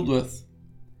get filled with.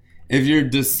 If you're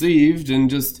deceived and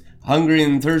just hungry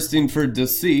and thirsting for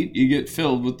deceit, you get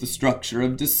filled with the structure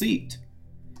of deceit.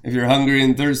 If you're hungry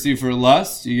and thirsty for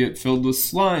lust, you get filled with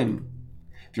slime.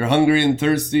 If you're hungry and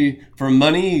thirsty for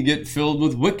money, you get filled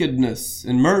with wickedness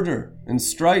and murder and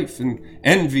strife and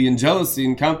envy and jealousy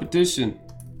and competition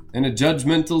and a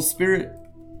judgmental spirit.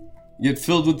 You get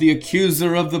filled with the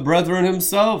accuser of the brethren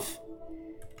himself.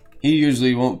 He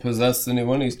usually won't possess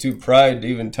anyone. He's too proud to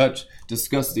even touch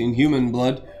disgusting human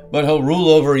blood. But he'll rule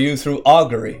over you through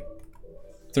augury,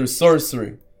 through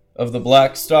sorcery of the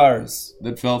black stars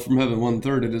that fell from heaven.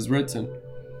 1/3 it is written.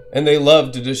 And they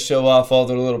love to just show off all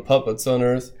their little puppets on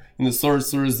earth. And the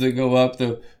sorcerers that go up,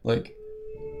 the like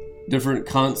different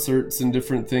concerts and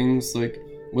different things. Like,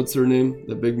 what's her name?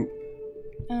 The big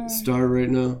star right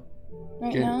now.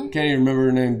 Can't even remember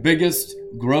her name. Biggest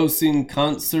grossing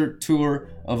concert tour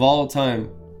of all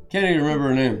time. Can't even remember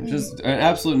her name. Just an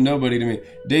absolute nobody to me.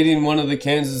 Dating one of the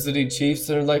Kansas City Chiefs.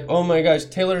 They're like, oh my gosh,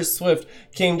 Taylor Swift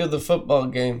came to the football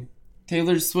game.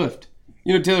 Taylor Swift.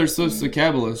 You know Taylor Swift's a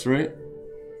Kabbalist, right?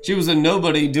 She was a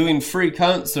nobody doing free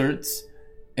concerts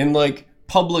in like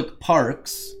public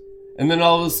parks. And then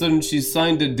all of a sudden she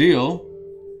signed a deal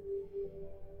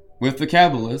with the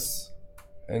Kabbalists.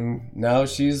 And now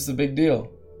she's the big deal.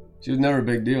 She was never a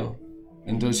big deal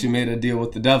until she made a deal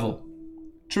with the devil.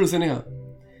 Truth anyhow.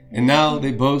 And now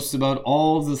they boast about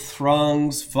all the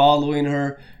throngs following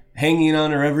her, hanging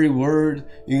on her every word.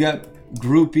 You got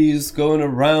groupies going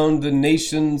around the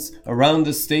nations, around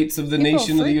the states of the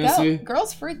nation of the USA.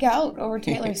 Girls freak out over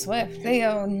Taylor Swift. They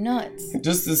go nuts.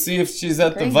 Just to see if she's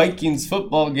at the Vikings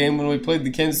football game when we played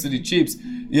the Kansas City Chiefs.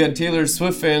 You had Taylor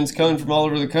Swift fans coming from all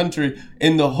over the country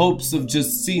in the hopes of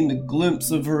just seeing a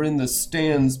glimpse of her in the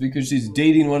stands because she's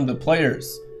dating one of the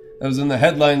players. That was in the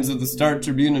headlines of the Star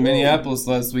Tribune in Minneapolis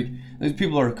last week. These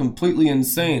people are completely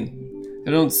insane.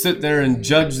 They don't sit there and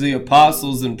judge the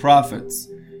apostles and prophets.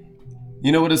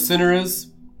 You know what a sinner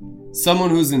is? Someone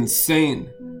who's insane.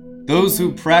 Those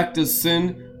who practice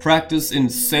sin practice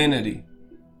insanity.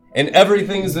 And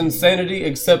everything is insanity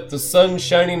except the sun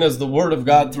shining as the word of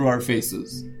God through our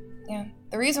faces. Yeah.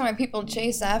 The reason why people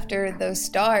chase after those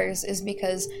stars is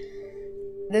because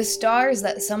the stars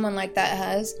that someone like that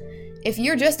has, if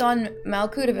you're just on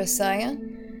Malkut of Messiah,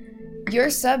 you're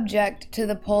subject to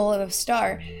the pull of a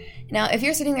star. Now, if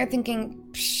you're sitting there thinking,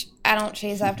 Psh, I don't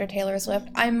chase after Taylor Swift,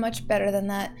 I'm much better than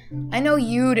that. I know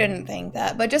you didn't think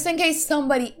that, but just in case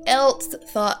somebody else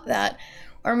thought that,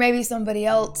 or maybe somebody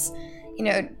else,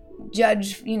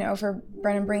 judge, for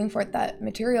Brennan bringing forth that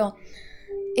material,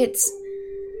 it's,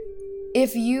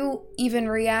 if you even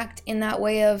react in that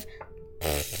way of,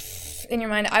 in your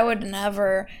mind, I would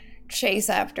never chase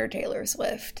after Taylor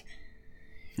Swift.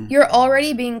 You're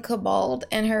already being caballed,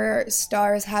 and her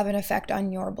stars have an effect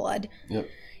on your blood. Yep.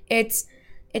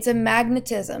 It's a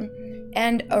magnetism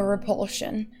and a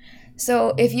repulsion.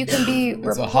 So if you can be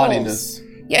repulsed, a haughtiness.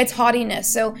 Yeah, it's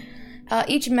haughtiness. So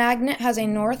each magnet has a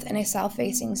north and a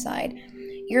south-facing side.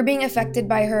 You're being affected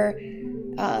by her.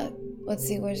 Let's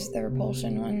see, which is the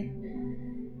repulsion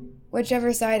one?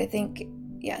 Whichever side, I think.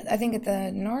 Yeah, I think at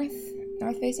the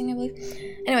north-facing, I believe.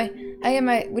 Anyway, I am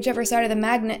whichever side of the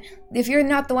magnet. If you're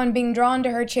not the one being drawn to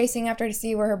her, chasing after to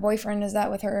see where her boyfriend is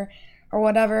at with her, or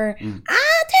whatever. Taylor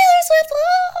Swift,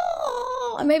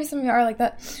 oh! And maybe some of you are like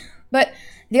that. But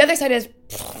the other side is,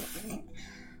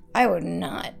 I would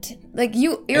not. Like,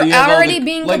 you're already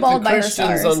being caballed by her stars. Like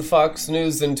the Christians on Fox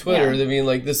News and Twitter, they mean,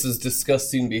 like, this is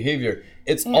disgusting behavior.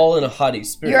 It's all in a haughty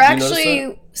spirit. You're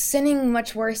actually sinning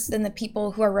much worse than the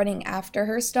people who are running after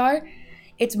her star.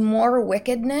 It's more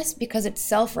wickedness because it's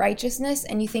self-righteousness,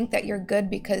 and you think that you're good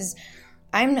because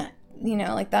I'm not,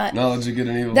 like that. Knowledge of good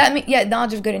and evil.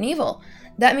 Knowledge of good and evil.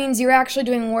 That means you're actually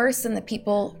doing worse than the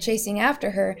people chasing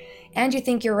after her, and you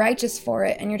think you're righteous for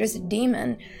it, and you're just a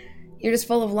demon. You're just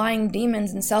full of lying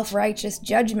demons and self-righteous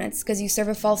judgments because you serve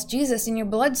a false Jesus in your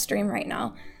bloodstream right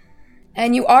now.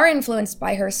 And you are influenced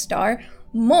by her star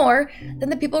more than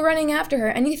the people running after her,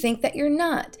 and you think that you're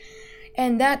not.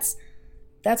 And that's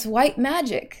white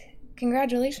magic.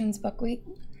 Congratulations, Buckwheat.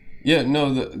 Yeah,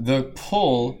 no, the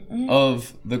pull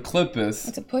of the clippeth.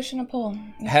 It's a push and a pull.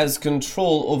 Has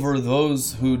control over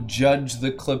those who judge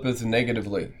the clippeth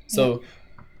negatively. So,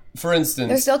 for instance,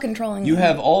 they're still controlling you.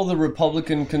 Have all the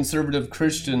Republican conservative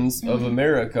Christians of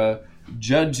America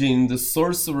judging the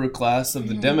sorcerer class of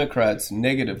the Democrats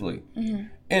negatively.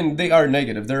 And they are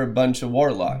negative. They're a bunch of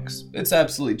warlocks. It's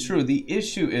absolutely true. The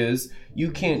issue is you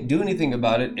can't do anything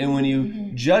about it. And when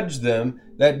you judge them,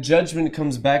 that judgment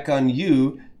comes back on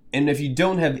you. And if you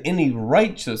don't have any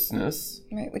righteousness...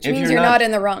 Right, which means you're not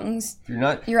in the rungs.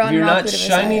 If you're not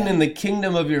shining in the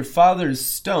kingdom of your father's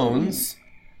stones...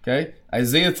 Okay?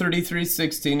 Isaiah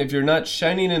 33:16. If you're not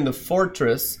shining in the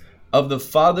fortress of the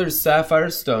father's sapphire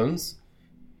stones...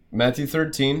 Matthew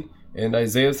 13... and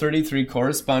Isaiah 33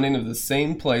 corresponding of the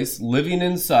same place, living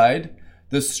inside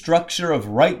the structure of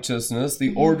righteousness,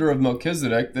 the order of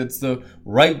Melchizedek, that's the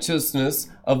righteousness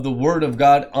of the word of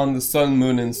God on the sun,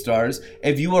 moon, and stars.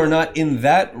 If you are not in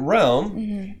that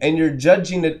realm and you're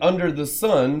judging it under the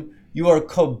sun, you are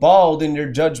caballed in your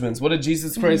judgments. What did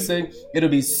Jesus Christ say? It'll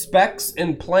be specks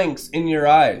and planks in your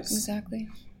eyes. Exactly.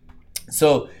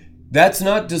 So that's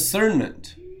not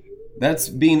discernment. That's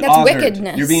being augured.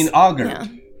 Wickedness. You're being augured. Yeah.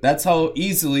 That's how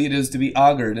easily it is to be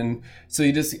augured. And so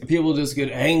people just get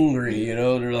angry,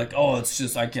 they're like, oh, it's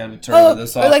just, I can't turn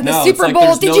this off. Or like now. The Super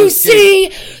Bowl. Did you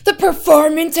see the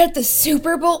performance at the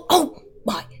Super Bowl? Oh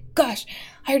my gosh.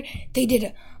 I heard they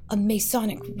did a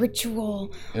Masonic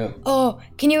ritual. Yeah. Oh,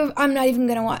 I'm not even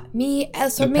going to watch. Me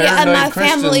and Christians my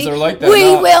family, are like that. we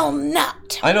will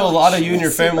not. I know a lot of you and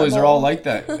your families are all like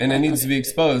that. And it needs to be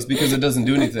exposed because it doesn't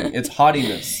do anything. It's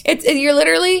haughtiness. You're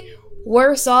literally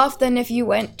worse off than if you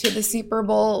went to the Super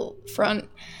Bowl front.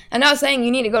 I'm not saying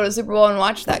you need to go to the Super Bowl and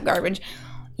watch that garbage.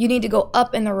 You need to go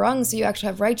up in the rungs so you actually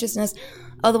have righteousness.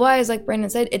 Otherwise, like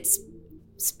Brandon said, it's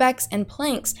specks and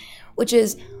planks, which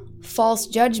is false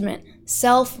judgment,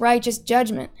 self-righteous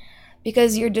judgment.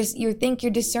 Because you think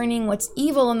you're discerning what's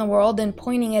evil in the world and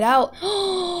pointing it out.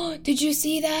 Oh, did you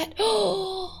see that?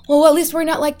 Oh, well, at least we're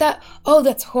not like that. Oh,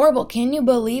 that's horrible. Can you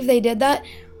believe they did that?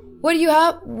 What do you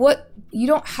have? You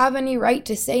don't have any right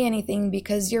to say anything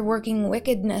because you're working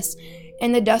wickedness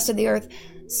in the dust of the earth,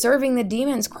 serving the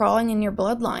demons crawling in your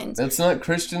bloodlines. That's not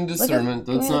Christian discernment.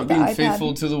 That's not the being iPad.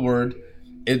 faithful to the word.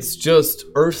 It's just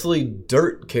earthly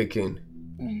dirt kicking.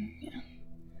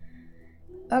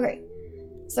 Okay,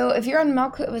 so if you're on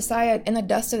Malkut Messiah in the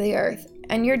dust of the earth,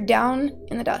 and you're down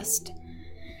in the dust,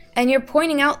 and you're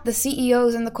pointing out the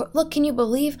CEOs and look, can you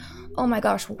believe? Oh my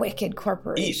gosh, wicked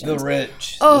corporations. Eat the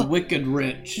rich. Oh, the wicked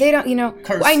rich. They don't,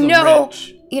 Curse I the know,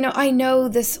 rich. I know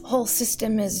this whole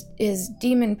system is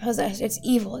demon possessed. It's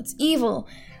evil. It's evil.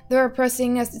 They're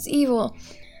oppressing us. It's evil.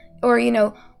 Or,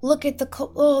 look at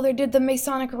they did the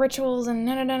Masonic rituals and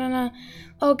na.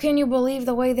 Oh, can you believe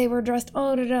the way they were dressed?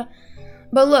 Oh, da.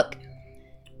 But look,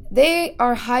 they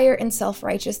are higher in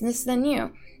self-righteousness than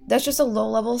you. That's just a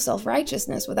low-level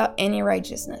self-righteousness without any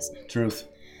righteousness. Truth.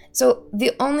 So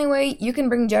the only way you can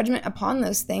bring judgment upon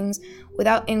those things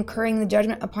without incurring the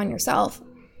judgment upon yourself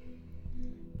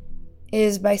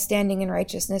is by standing in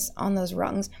righteousness on those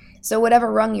rungs. So whatever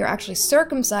rung you're actually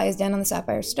circumcised in on the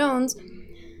sapphire stones,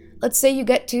 let's say you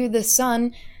get to the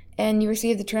sun and you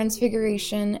receive the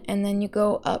transfiguration, and then you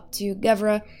go up to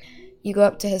Gevra, you go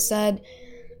up to Hesed,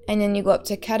 and then you go up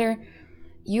to Keter.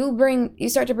 You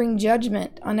start to bring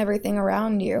judgment on everything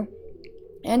around you,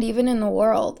 and even in the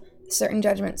world, certain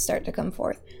judgments start to come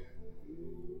forth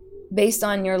based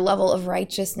on your level of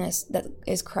righteousness that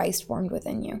is Christ formed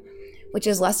within you, which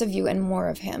is less of you and more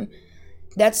of him.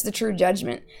 That's the true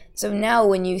judgment. So now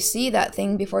when you see that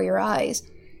thing before your eyes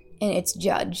and it's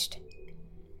judged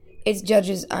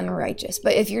as unrighteous.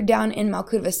 But if you're down in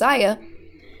Malkut Messiah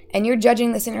and you're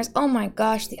judging the sinners, oh my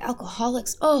gosh, the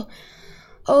alcoholics, the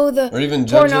or even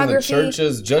judging the pornography church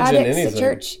as judging addicts, anything. the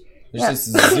church. There's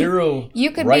just zero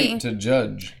right to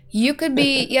judge. You could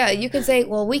say,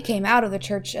 well, we came out of the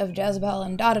church of Jezebel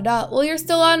and da-da-da. Well, you're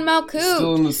still on Malkut.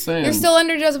 Still in the same. You're still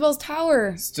under Jezebel's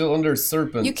tower. Still under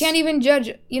serpents. You can't even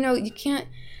judge, you can't,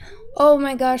 oh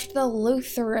my gosh, the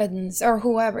Lutherans or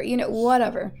whoever,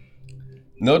 whatever.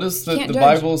 Notice that the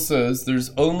Bible says there's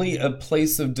only a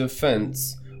place of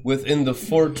defense within the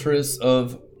fortress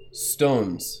of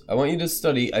stones. I want you to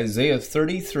study Isaiah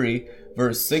 33,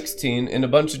 verse 16, in a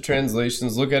bunch of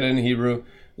translations. Look at it in Hebrew.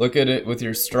 Look at it with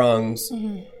your Strongs.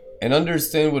 And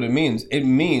understand what it means. It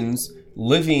means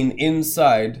living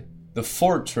inside the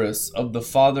fortress of the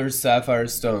Father's sapphire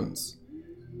stones.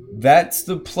 That's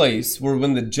the place where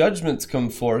when the judgments come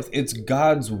forth, it's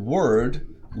God's word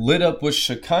lit up with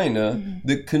Shekinah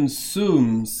that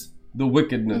consumes the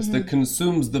wickedness, that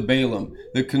consumes the Balaam,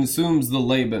 that consumes the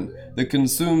Laban, that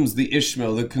consumes the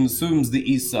Ishmael, that consumes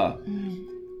the Esau.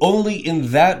 Only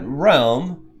in that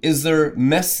realm is there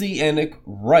messianic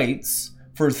rights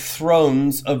for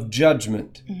thrones of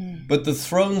judgment. But the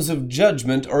thrones of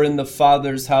judgment are in the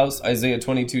Father's house, Isaiah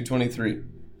 22:23.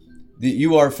 That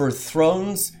you are for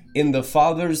thrones in the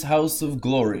Father's house of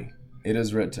glory, it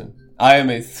is written. I am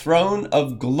a throne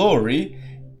of glory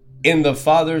in the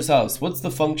Father's house. What's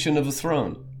the function of a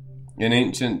throne? In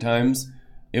ancient times,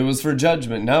 it was for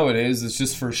judgment. Nowadays, it's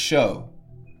just for show.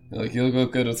 Like, you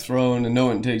look at a throne and no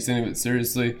one takes any of it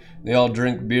seriously. They all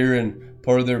drink beer and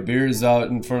pour their beers out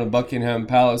in front of Buckingham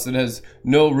Palace. It has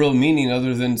no real meaning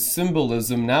other than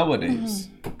symbolism nowadays.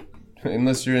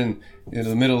 Unless you're in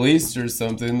the Middle East or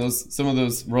something. Some of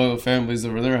those royal families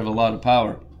over there have a lot of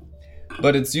power.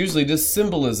 But it's usually just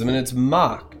symbolism, and it's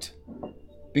mocked.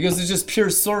 Because it's just pure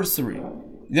sorcery.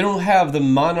 They don't have the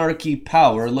monarchy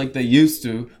power like they used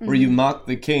to, where you mock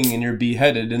the king and you're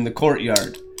beheaded in the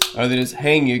courtyard. Or they just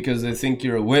hang you because they think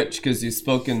you're a witch because you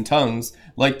spoke in tongues,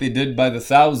 like they did by the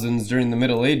thousands during the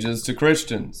Middle Ages to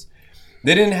Christians.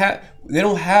 They don't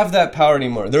have that power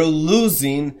anymore. They're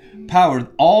losing power.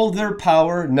 All their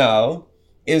power now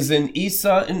is in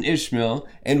Esau and Ishmael,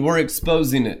 and we're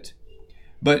exposing it.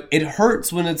 But it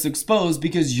hurts when it's exposed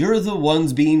because you're the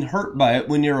ones being hurt by it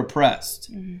when you're oppressed.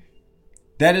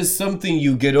 That is something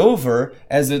you get over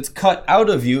as it's cut out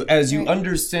of you, as you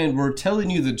understand we're telling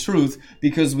you the truth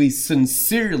because we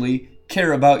sincerely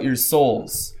care about your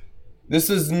souls.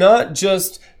 This is not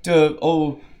just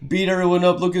to, beat everyone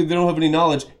up, look, they don't have any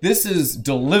knowledge. This is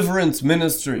deliverance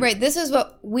ministry. Right, this is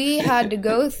what we had to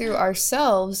go through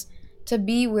ourselves to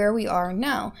be where we are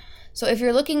now. So if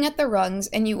you're looking at the rungs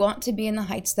and you want to be in the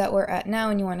heights that we're at now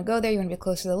and you want to go there, you want to be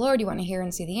close to the Lord, you want to hear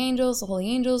and see the angels, the holy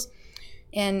angels,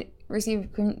 and receive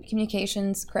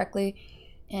communications correctly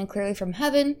and clearly from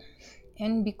heaven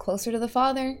and be closer to the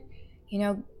Father,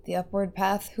 the upward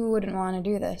path, who wouldn't want to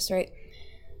do this, right?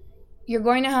 You're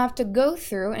going to have to go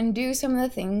through and do some of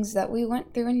the things that we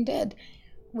went through and did,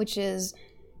 which is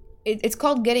it's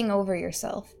called getting over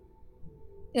yourself.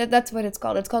 That's what it's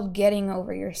called. It's called getting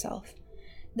over yourself.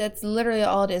 That's literally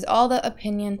all it is. All the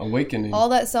opinion, awakening, all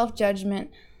that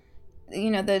self-judgment,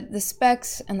 the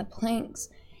specks and the planks.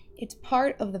 It's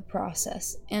part of the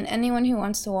process. And anyone who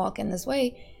wants to walk in this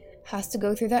way has to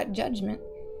go through that judgment.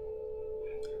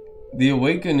 The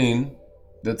awakening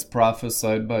that's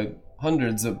prophesied by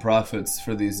hundreds of prophets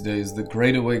for these days, the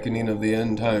great awakening of the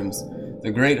end times,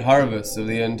 the great harvest of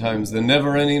the end times, the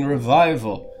never-ending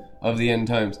revival of the end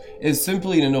times, is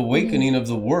simply an awakening of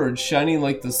the Word shining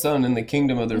like the sun in the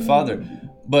kingdom of their Father.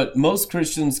 But most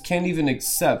Christians can't even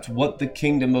accept what the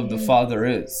kingdom of the Father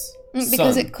is.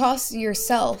 Because it costs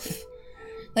yourself.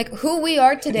 Like, who we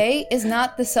are today is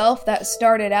not the self that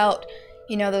started out,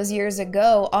 those years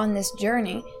ago on this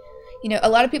journey. A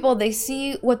lot of people, they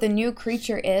see what the new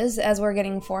creature is as we're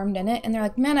getting formed in it, and they're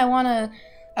like, man, I want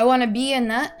to be in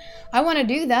that. I want to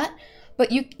do that.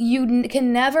 But you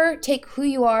can never take who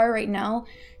you are right now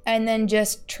and then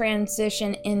just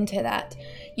transition into that.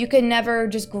 You can never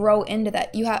just grow into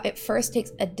that. It first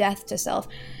takes a death to self.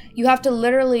 You have to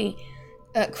literally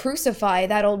crucify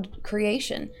that old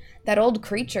creation, that old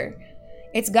creature.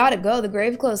 It's got to go. The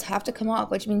grave clothes have to come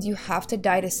off, which means you have to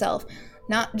die to self.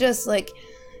 Not just an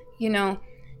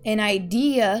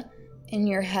idea in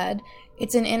your head.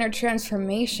 It's an inner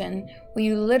transformation where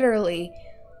you literally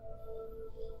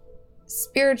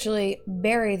spiritually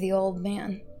bury the old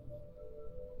man.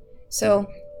 So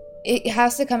it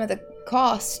has to come at the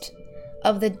cost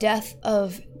of the death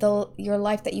of your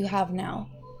life that you have now.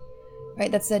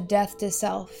 Right? That's the death to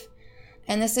self.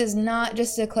 And this is not,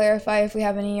 just to clarify if we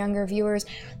have any younger viewers,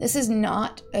 this is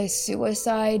not a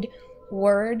suicide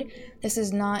word. This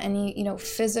is not any,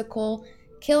 physical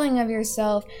killing of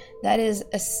yourself. That is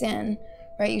a sin,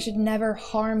 right? You should never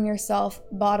harm yourself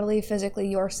bodily, physically,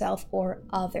 yourself, or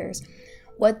others.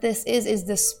 What this is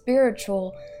the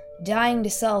spiritual dying to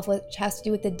self, which has to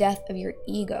do with the death of your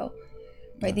ego,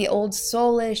 right? The old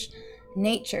soulish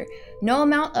nature. No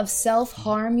amount of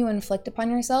self-harm you inflict upon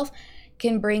yourself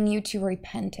can bring you to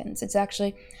repentance. It's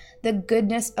actually the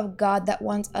goodness of God that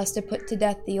wants us to put to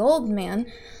death the old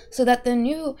man so that the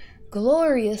new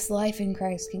glorious life in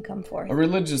Christ can come forth. A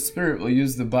religious spirit will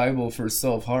use the Bible for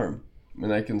self-harm,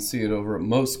 and I can see it over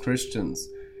most Christians.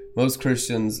 Most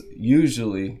Christians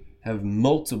usually have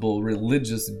multiple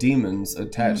religious demons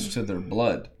attached to their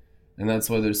blood, and that's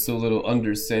why there's so little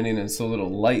understanding and so little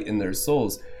light in their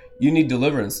souls. You need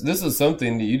deliverance. This is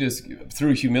something that you just,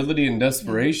 through humility and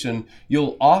desperation,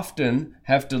 you'll often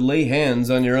have to lay hands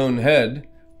on your own head.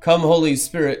 Come, Holy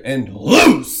Spirit, and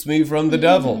loose me from the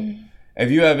devil.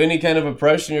 If you have any kind of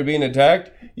oppression, you're being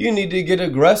attacked, you need to get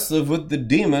aggressive with the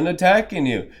demon attacking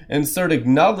you and start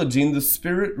acknowledging the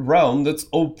spirit realm that's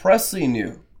oppressing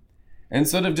you.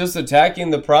 Instead of just attacking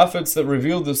the prophets that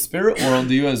reveal the spirit world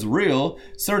to you as real,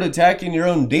 start attacking your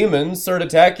own demons, start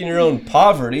attacking your own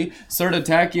poverty, start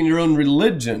attacking your own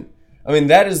religion. I mean,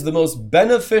 that is the most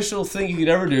beneficial thing you could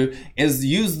ever do, is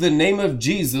use the name of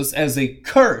Jesus as a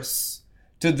curse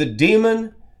to the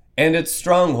demon and its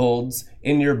strongholds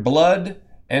in your blood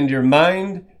and your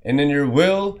mind and in your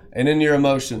will and in your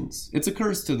emotions. It's a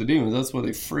curse to the demons. That's why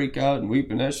they freak out and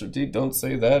weep and gnash their teeth. Don't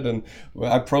say that, and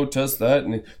I protest that,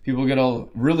 and people get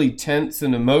all really tense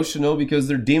and emotional because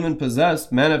they're demon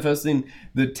possessed, manifesting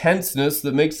the tenseness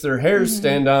that makes their hair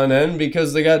stand on end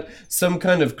because they got some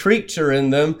kind of creature in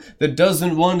them that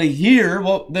doesn't want to hear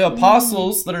what the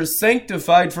apostles that are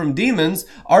sanctified from demons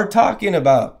are talking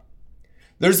about.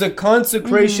 There's a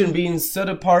consecration being set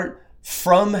apart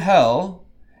from hell,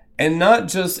 and not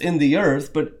just in the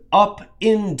earth, but up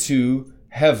into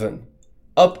heaven,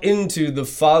 up into the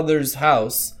Father's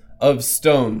house of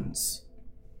stones.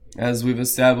 As we've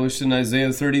established in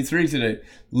Isaiah 33 today,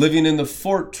 living in the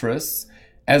fortress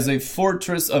as a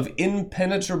fortress of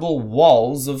impenetrable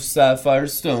walls of sapphire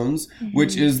stones,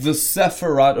 which is the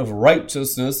Sephiroth of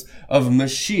righteousness of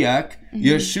Mashiach,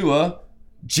 Yeshua,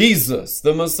 Jesus,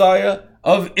 the Messiah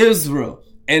of Israel.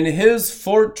 And his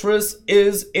fortress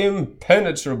is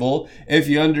impenetrable if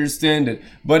you understand it.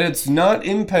 But it's not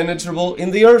impenetrable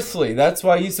in the earthly. That's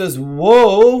why he says,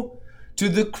 woe to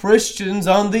the Christians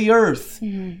on the earth.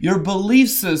 Your belief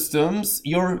systems,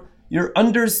 your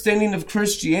understanding of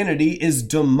Christianity is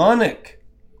demonic.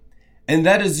 And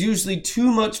that is usually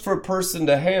too much for a person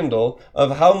to handle,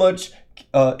 of how much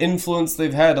influence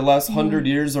they've had the last 100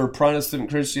 years, or Protestant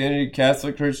Christianity,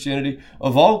 Catholic Christianity,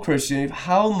 of all Christianity,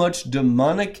 how much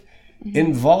demonic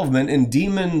involvement and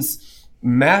demons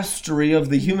mastery of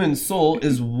the human soul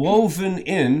is woven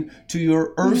in to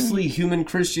your earthly human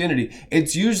Christianity.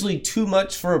 It's usually too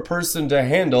much for a person to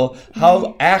handle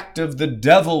how active the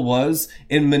devil was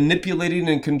in manipulating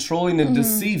and controlling and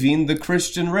deceiving the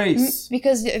Christian race.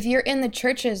 Because if you're in the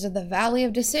churches of the Valley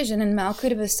of Decision and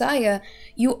Malkut of Messiah,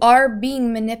 you are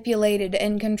being manipulated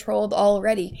and controlled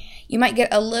already. You might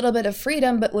get a little bit of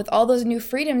freedom, but with all those new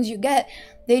freedoms you get,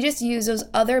 they just use those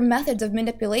other methods of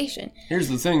manipulation. Here's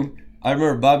the thing. I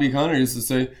remember Bobby Conner used to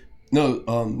say,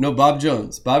 Bob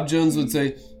Jones. Bob Jones would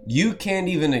say, you can't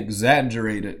even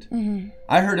exaggerate it.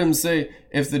 I heard him say,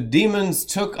 if the demons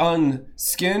took on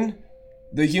skin,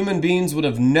 the human beings would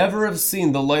have never have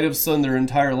seen the light of sun their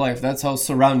entire life. That's how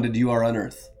surrounded you are on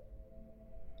earth.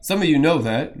 Some of you know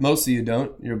that. Most of you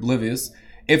don't. You're oblivious.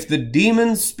 If the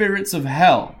demon spirits of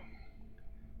hell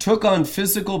took on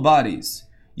physical bodies,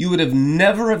 you would have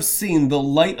never have seen the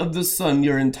light of the sun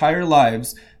your entire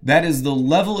lives. That is the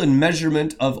level and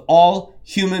measurement of all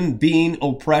human being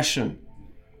oppression.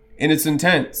 And it's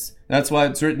intense. That's why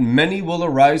it's written, many will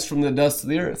arise from the dust of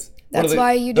the earth. That's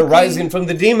why you They're decree, rising from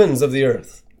the demons of the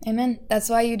earth. Amen. That's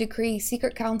why you decree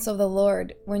secret counsel of the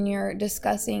Lord when you're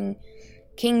discussing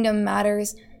kingdom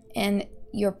matters and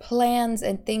your plans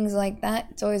and things like that.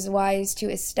 It's always wise to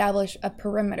establish a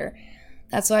perimeter.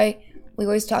 That's why we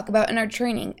always talk about in our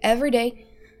training, every day,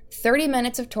 30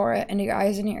 minutes of Torah into your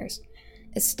eyes and ears.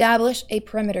 Establish a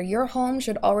perimeter. Your home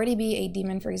should already be a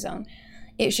demon-free zone.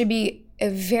 It should be a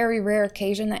very rare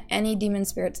occasion that any demon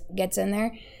spirit gets in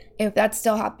there. If that's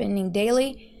still happening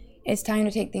daily, it's time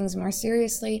to take things more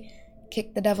seriously.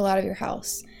 Kick the devil out of your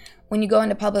house. When you go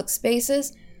into public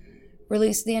spaces,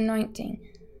 release the anointing.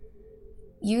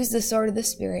 Use the sword of the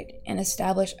Spirit and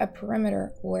establish a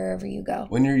perimeter wherever you go.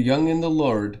 When you're young in the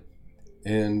Lord,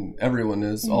 and everyone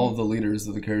is, all of the leaders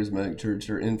of the charismatic church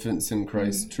are infants in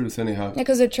Christ, truth anyhow. Yeah,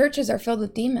 because the churches are filled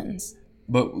with demons.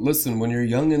 But listen, when you're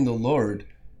young in the Lord,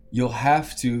 you'll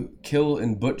have to kill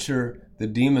and butcher the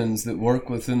demons that work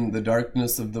within the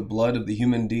darkness of the blood of the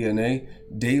human DNA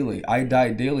daily. I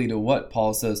die daily to what,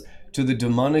 Paul says? To the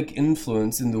demonic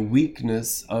influence in the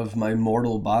weakness of my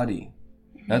mortal body.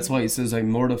 That's why he says, I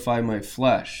mortify my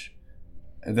flesh,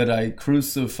 that I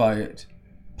crucify it,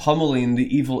 pummeling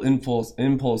the evil impulse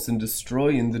and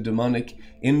destroying the demonic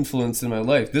influence in my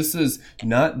life. This is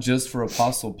not just for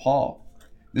Apostle Paul.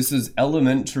 This is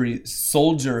elementary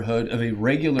soldierhood of a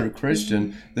regular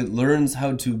Christian that learns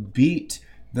how to beat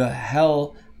the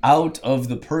hell out of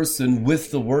the person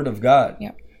with the Word of God.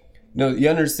 Yep. Now, you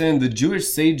understand, the Jewish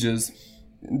sages,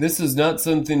 this is not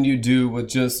something you do with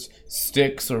just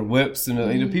sticks or whips.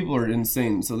 And people are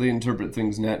insane, so they interpret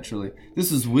things naturally.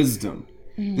 This is wisdom.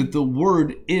 That the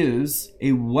Word is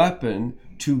a weapon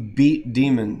to beat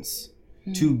demons,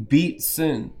 to beat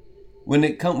sin. When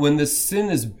the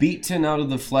sin is beaten out of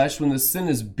the flesh, when the sin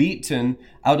is beaten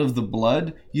out of the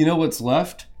blood, you know what's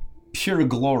left? Pure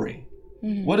glory.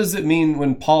 What does it mean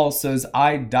when Paul says,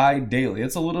 I die daily?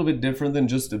 It's a little bit different than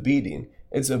just a beating.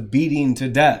 It's a beating to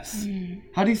death.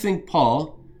 How do you think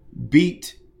Paul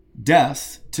beat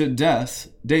death to death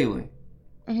daily?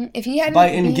 If he hadn't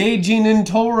By engaging in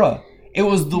Torah. It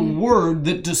was the Word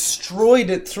that destroyed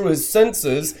it through his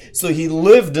senses, so he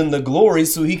lived in the glory,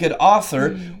 so he could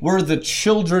author, we're the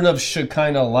children of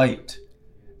Shekinah light.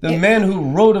 The man who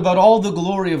wrote about all the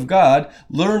glory of God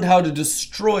learned how to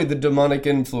destroy the demonic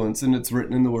influence, and it's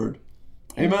written in the Word.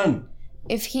 Amen.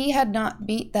 If he had not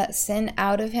beat that sin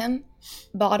out of him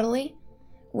bodily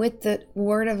with the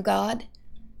Word of God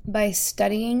by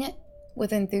studying it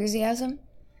with enthusiasm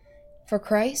for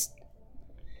Christ,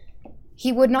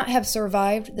 he would not have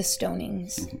survived the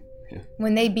stonings.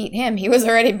 When they beat him, he was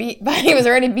already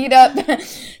beat up.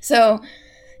 So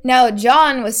now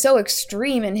John was so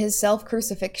extreme in his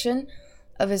self-crucifixion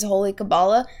of his holy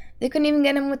Kabbalah, they couldn't even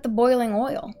get him with the boiling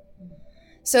oil.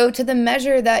 So to the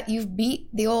measure that you've beat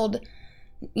the old,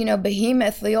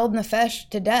 behemoth, the old nefesh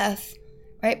to death,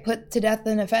 right? Put to death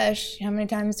the nefesh. How many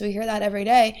times do we hear that every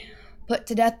day? Put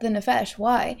to death the nefesh.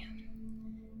 Why?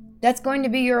 That's going to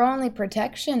be your only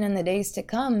protection in the days to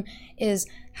come, is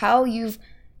how you've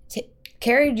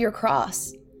carried your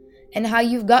cross and how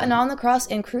you've gotten on the cross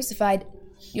and crucified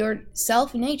your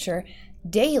self-nature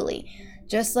daily.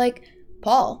 Just like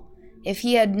Paul, if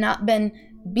he had not been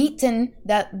beaten,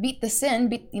 beat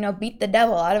the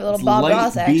devil out of a little Bob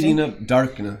Ross action. Beating up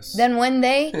darkness. Then when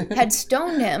they had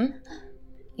stoned him,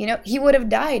 he would have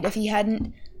died if he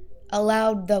hadn't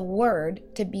allowed the Word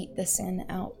to beat the sin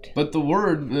out. But the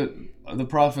word that the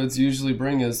prophets usually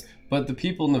bring is, but the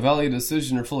people in the Valley of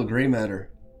Decision are full of gray matter.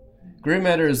 Gray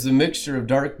matter is the mixture of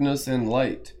darkness and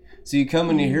light. So you come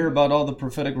and you hear about all the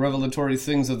prophetic revelatory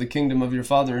things of the kingdom of your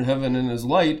Father in heaven and his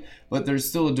light, but there's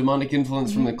still a demonic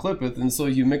influence from the clippeth, and so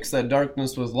you mix that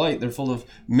darkness with light. They're full of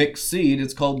mixed seed.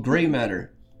 It's called gray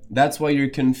matter. That's why you're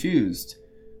confused.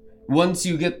 Once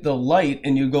you get the light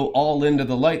and you go all into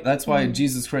the light, that's why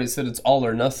Jesus Christ said it's all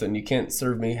or nothing. You can't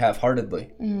serve me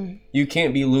half-heartedly. You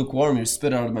can't be lukewarm. You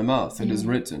spit out of my mouth. It is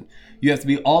written. You have to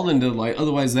be all into the light.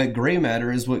 Otherwise, that gray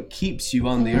matter is what keeps you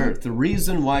on the earth. The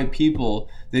reason why people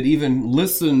that even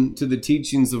listen to the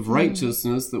teachings of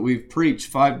righteousness that we've preached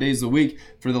 5 days a week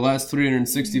for the last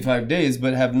 365 days,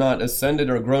 but have not ascended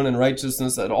or grown in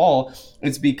righteousness at all,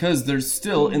 it's because they're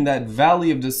still in that valley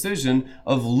of decision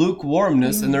of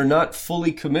lukewarmness, and they're not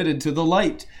fully committed to the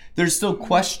light. They're still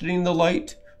questioning the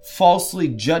light, falsely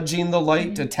judging the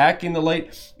light, attacking the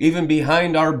light, even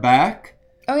behind our back.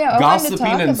 Oh yeah,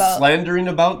 gossiping and slandering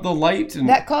about the light, and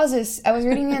that causes. I was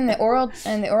reading in the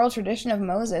oral tradition of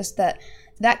Moses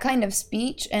that kind of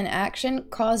speech and action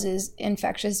causes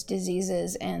infectious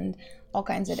diseases and all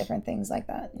kinds of different things like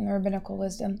that in the rabbinical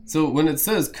wisdom. So when it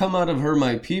says "come out of her,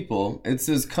 my people," it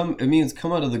says come. It means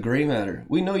come out of the gray matter.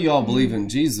 We know you all believe in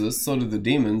Jesus, so do the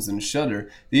demons and shudder.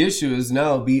 The issue is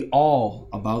now be all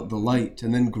about the light,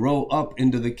 and then grow up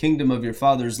into the kingdom of your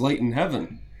Father's light in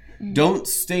heaven. Don't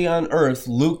stay on earth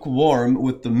lukewarm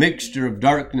with the mixture of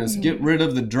darkness. Get rid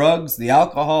of the drugs, the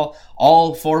alcohol,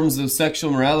 all forms of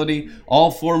sexual morality, all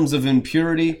forms of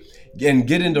impurity, and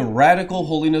get into radical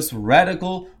holiness,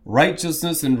 radical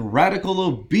righteousness, and radical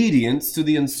obedience to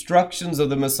the instructions of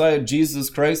the Messiah,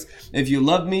 Jesus Christ. If you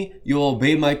love me, you will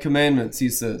obey my commandments, he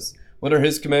says. What are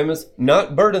his commandments?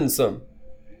 Not burdensome.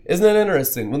 Isn't that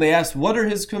interesting? When they asked, what are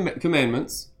his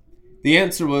commandments? The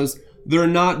answer was, they're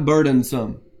not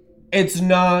burdensome. It's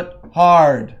not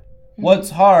hard. What's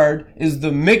hard is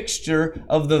the mixture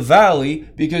of the valley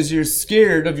because you're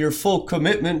scared of your full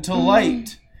commitment to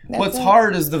light. What's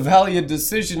hard is the valley of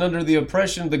decision under the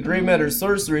oppression of the gray matter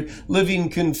sorcery, living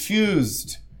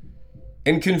confused.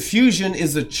 And confusion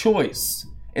is a choice.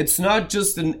 It's not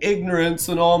just an ignorance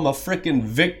and I'm a freaking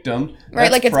victim. Right,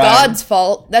 That's like it's pride. God's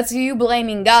fault. That's you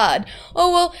blaming God.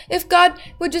 Oh, well, if God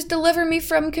would just deliver me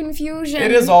from confusion.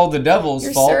 It is all the devil's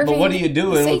You're fault, but what are serving you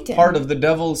doing with Satan. part of the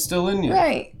devil still in you?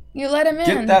 Right. You let him in.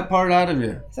 Get that part out of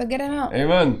you. So get him out.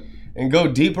 Amen. And go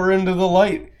deeper into the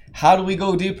light. How do we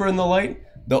go deeper in the light?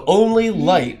 The only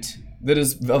light that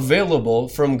is available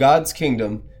from God's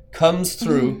kingdom comes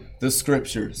through the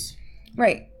scriptures.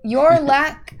 Right. Your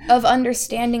lack of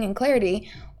understanding and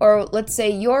clarity, or let's say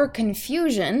your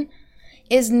confusion,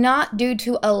 is not due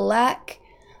to a lack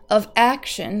of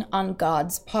action on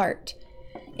God's part.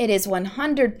 It is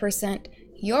 100%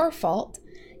 your fault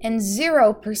and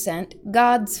 0%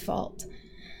 God's fault.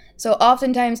 So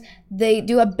oftentimes they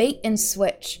do a bait and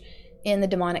switch in the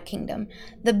demonic kingdom.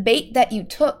 The bait that you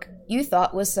took, you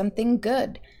thought was something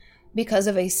good because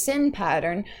of a sin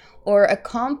pattern or a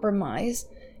compromise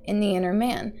in the inner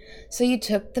man. So you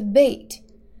took the bait,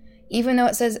 even though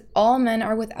it says all men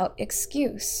are without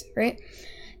excuse, right?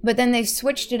 But then they've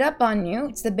switched it up on you.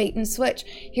 It's the bait and switch.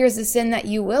 Here's the sin that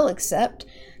you will accept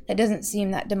that doesn't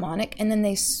seem that demonic. And then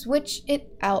they switch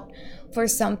it out for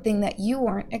something that you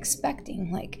weren't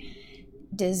expecting, like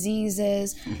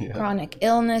diseases, chronic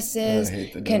illnesses,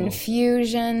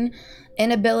 confusion,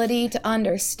 inability to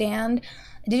understand.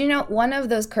 Did you know one of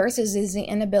those curses is the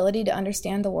inability to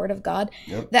understand the word of God?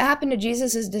 Yep. That happened to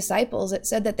Jesus' disciples. It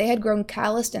said that they had grown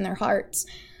calloused in their hearts.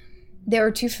 They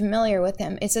were too familiar with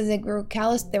him. It says they were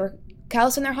callous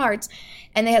in their hearts,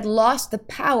 and they had lost the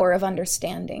power of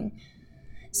understanding.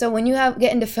 So when you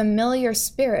get into familiar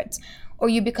spirits, or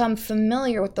you become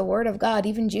familiar with the word of God,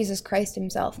 even Jesus Christ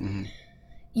himself,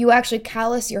 you actually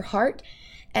callous your heart,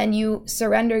 and you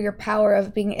surrender your power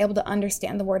of being able to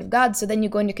understand the word of God. So then you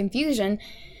go into confusion,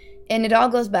 and it all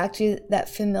goes back to that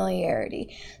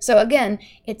familiarity. So again,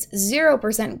 it's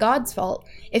 0% God's fault.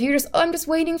 If you're I'm just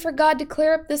waiting for God to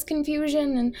clear up this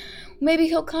confusion, and maybe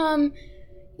he'll come.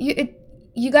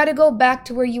 You got to go back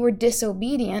to where you were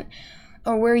disobedient,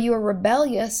 or where you were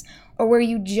rebellious, or where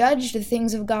you judged the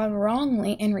things of God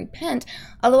wrongly, and repent.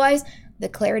 Otherwise, the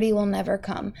clarity will never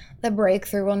come. The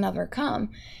breakthrough will never come.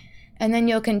 And then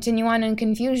you'll continue on in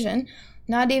confusion,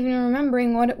 not even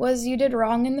remembering what it was you did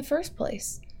wrong in the first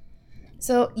place.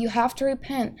 So you have to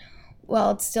repent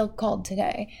while it's still called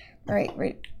today, right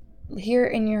here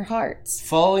in your hearts.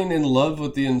 Falling in love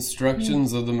with the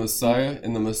instructions of the Messiah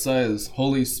and the Messiah's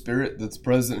Holy Spirit that's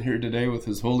present here today with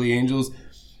his holy angels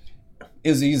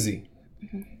is easy.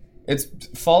 It's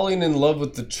falling in love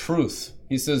with the truth.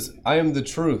 He says, I am the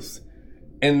truth.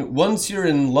 And once you're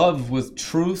in love with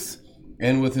truth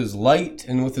and with his light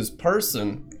and with his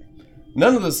person,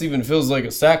 None of this even feels like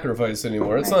a sacrifice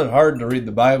anymore. It's not hard to read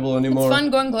the Bible anymore. It's fun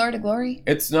going glory to glory.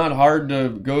 It's not hard to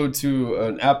go to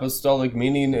an apostolic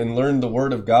meeting and learn the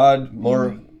Word of God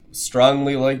more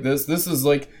strongly like this. This is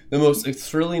like the most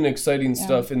thrilling, exciting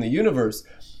stuff in the universe.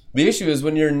 The issue is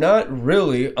when you're not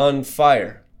really on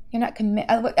fire. You're not committed.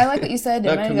 I like what you said.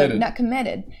 Not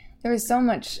committed. There is so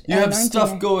much. You have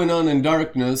stuff going on in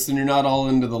darkness and you're not all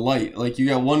into the light. Like you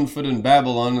got 1 foot in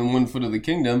Babylon and 1 foot of the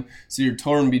kingdom, so you're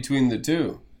torn between the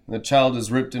two. The child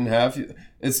is ripped in half.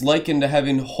 It's likened to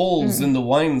having holes in the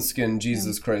wineskin,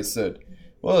 Jesus Christ said.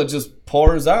 Well, it just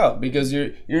pours out because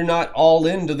you're not all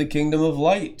into the kingdom of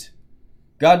light.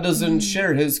 God doesn't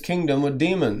share his kingdom with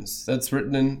demons. That's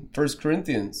written in 1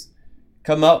 Corinthians.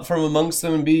 Come out from amongst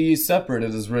them and be ye separate,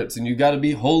 it is written. You got to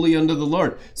be holy unto the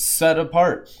Lord, set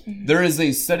apart. There is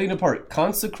a setting apart,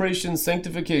 consecration,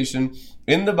 sanctification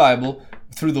in the Bible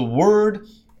through the Word,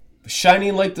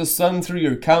 shining like the sun through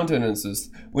your countenances.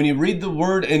 When you read the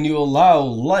Word and you allow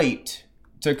light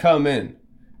to come in,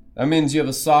 that means you have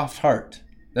a soft heart.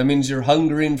 That means you're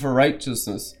hungering for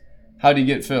righteousness. How do you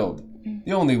get filled?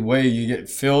 The only way you get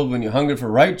filled when you hunger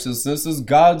for righteousness is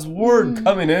God's Word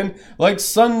coming in like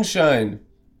sunshine.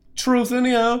 Truth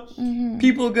anyhow.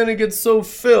 People are going to get so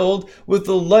filled with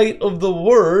the light of the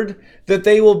Word that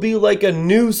they will be like a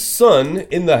new sun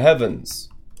in the heavens.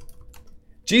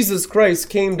 Jesus Christ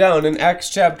came down in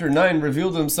Acts chapter 9,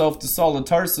 revealed himself to Saul of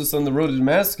Tarsus on the road to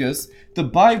Damascus. The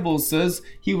Bible says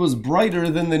he was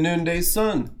brighter than the noonday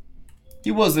sun.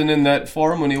 He wasn't in that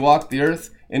form when he walked the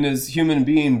earth in his human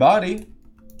being body.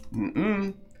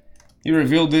 He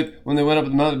revealed it when they went up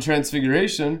the Mount of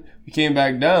Transfiguration. He came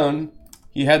back down.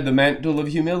 He had the mantle of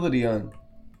humility on.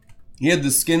 He had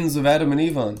the skins of Adam and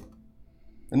Eve on.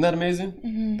 Isn't that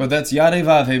amazing? But that's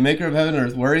Yahweh, maker of heaven and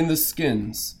earth, wearing the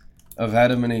skins of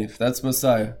Adam and Eve. That's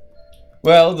Messiah.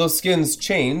 Well, those skins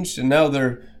changed, and now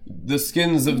they're the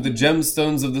skins of the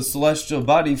gemstones of the celestial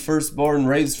body, firstborn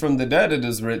raised from the dead, it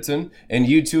is written. And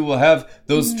you too will have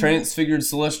those transfigured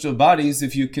celestial bodies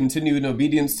if you continue in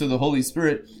obedience to the Holy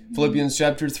Spirit. Philippians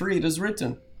chapter 3, it is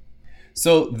written.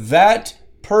 So that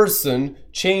person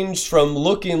changed from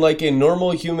looking like a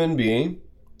normal human being.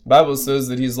 The Bible says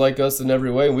that he's like us in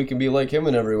every way, and we can be like him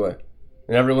in every way.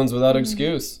 And everyone's without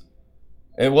excuse.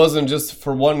 It wasn't just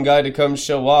for one guy to come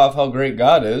show off how great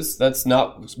God is. That's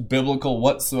not biblical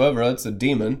whatsoever. That's a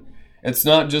demon. It's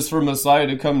not just for Messiah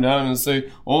to come down and say,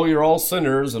 oh, you're all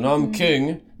sinners and I'm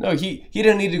king. No, he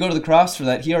didn't need to go to the cross for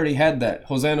that. He already had that.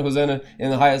 Hosanna, Hosanna,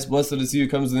 in the highest, blessed is he who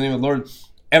comes in the name of the Lord.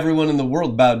 Everyone in the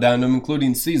world bowed down to him,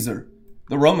 including Caesar.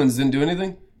 The Romans didn't do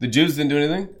anything. The Jews didn't do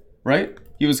anything, right?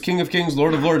 He was King of kings,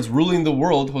 Lord of lords, ruling the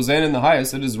world. Hosanna in the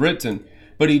highest, it is written.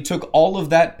 But he took all of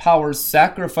that power,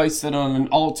 sacrificed it on an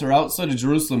altar outside of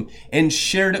Jerusalem, and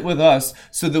shared it with us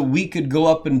so that we could go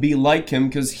up and be like him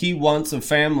because he wants a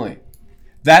family.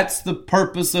 That's the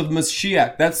purpose of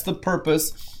Mashiach. That's the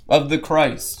purpose of the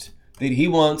Christ. That he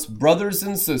wants brothers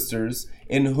and sisters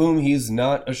in whom he's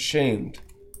not ashamed,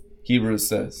 Hebrews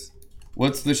says.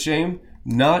 What's the shame?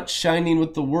 Not shining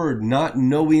with the Word, not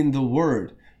knowing the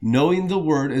Word. Knowing the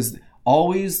Word is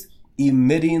always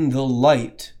emitting the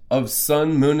light of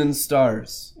sun, moon, and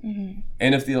stars.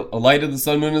 And if the light of the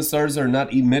sun, moon, and stars are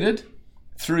not emitted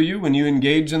through you when you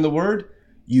engage in the Word,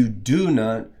 you do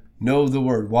not know the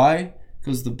Word. Why?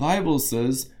 Because the Bible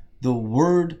says the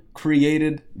Word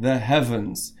created the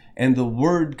heavens, and the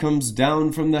Word comes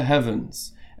down from the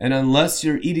heavens. And unless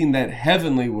you're eating that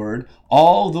heavenly Word,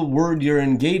 all the Word you're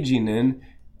engaging in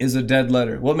is a dead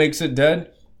letter. What makes it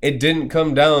dead? It didn't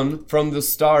come down from the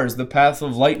stars, the path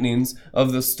of lightnings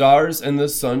of the stars and the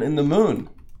sun and the moon.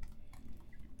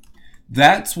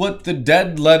 That's what the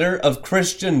dead letter of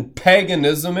Christian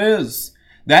paganism is.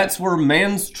 That's where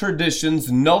man's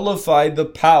traditions nullify the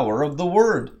power of the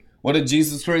Word. What did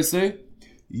Jesus Christ say?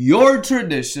 Your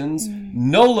traditions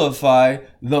nullify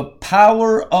the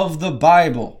power of the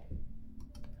Bible.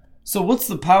 So what's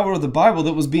the power of the Bible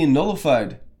that was being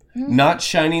nullified? Not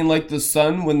shining like the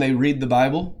sun when they read the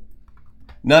Bible.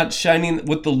 Not shining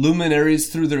with the luminaries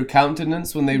through their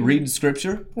countenance when they read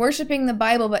Scripture. Worshipping the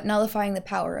Bible but nullifying the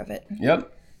power of it.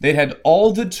 Yep. They had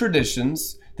all the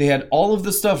traditions. They had all of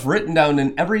the stuff written down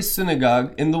in every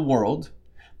synagogue in the world,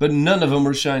 but none of them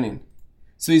were shining.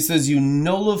 So he says you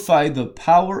nullify the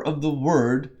power of the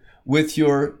Word with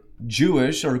your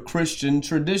Jewish or Christian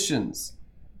traditions.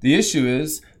 The issue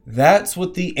is, that's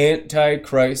what the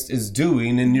Antichrist is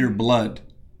doing in your blood.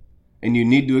 And you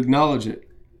need to acknowledge it.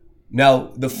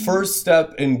 Now, the first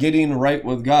step in getting right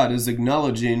with God is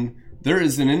acknowledging there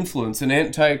is an influence, an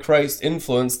Antichrist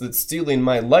influence that's stealing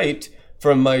my light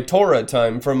from my Torah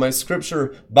time, from my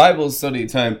scripture Bible study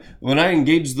time. When I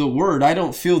engage the word, I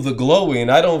don't feel the glowing.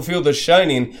 I don't feel the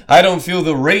shining. I don't feel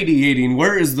the radiating.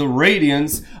 Where is the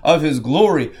radiance of his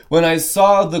glory? When I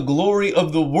saw the glory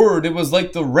of the word, it was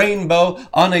like the rainbow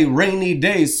on a rainy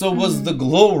day. So was the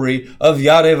glory of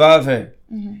Yarevave.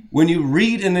 When you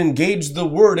read and engage the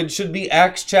word, it should be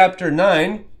Acts chapter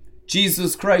 9.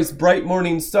 Jesus Christ, bright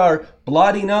morning star,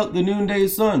 blotting out the noonday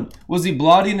sun. Was he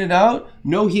blotting it out?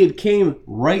 No, he had came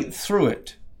right through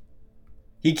it.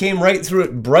 He came right through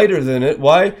it, brighter than it.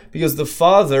 Why? Because the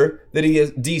Father that he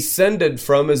has descended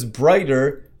from is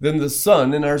brighter than the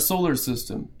sun in our solar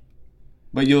system.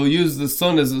 But you'll use the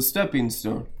sun as a stepping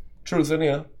stone. Truth,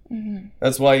 anyhow.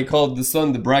 That's why he called the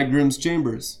sun the bridegroom's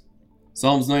chambers.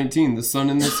 Psalms 19, the sun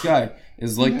in the sky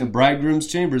is like the bridegroom's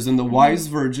chambers. And the wise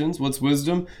virgins, what's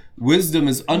wisdom? Wisdom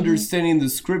is understanding the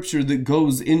scripture that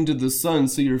goes into the sun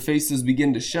so your faces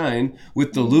begin to shine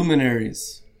with the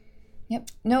luminaries. Yep.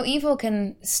 No evil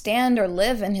can stand or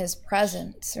live in his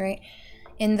presence, right?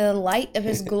 In the light of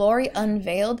his glory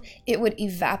unveiled, it would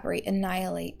evaporate,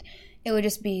 annihilate. It would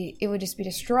just be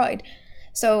destroyed.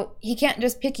 So he can't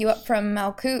just pick you up from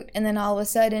Malkut and then all of a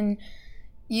sudden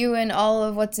you and all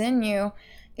of what's in you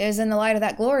is in the light of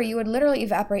that glory. You would literally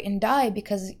evaporate and die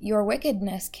because your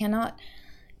wickedness cannot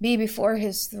be before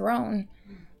his throne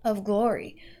of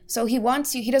glory. So he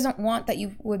wants you, he doesn't want that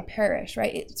you would perish,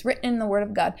 right? It's written in the word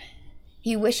of God.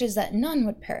 He wishes that none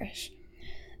would perish.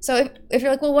 So if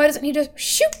you're like, well, why doesn't he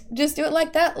just do it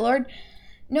like that, Lord?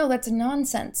 No, that's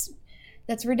nonsense.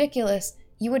 That's ridiculous.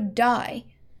 You would die.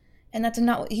 And that's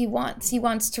not what he wants. He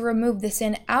wants to remove the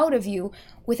sin out of you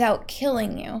without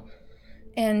killing you.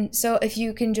 And so if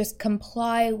you can just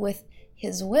comply with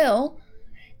his will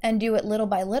and do it little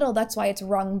by little, that's why it's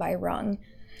rung by rung.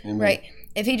 Amen. Right?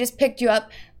 If he just picked you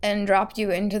up and dropped you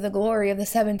into the glory of the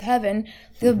seventh heaven,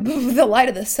 the light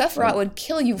of the Sapphire would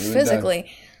kill you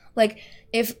physically. Like,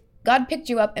 if God picked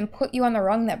you up and put you on the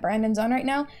rung that Brandon's on right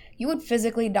now, you would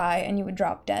physically die and you would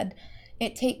drop dead.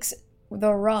 It takes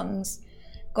the rungs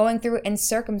going through and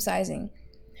circumcising.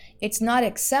 It's not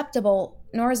acceptable,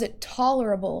 nor is it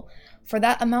tolerable for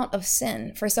that amount of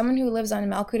sin. For someone who lives on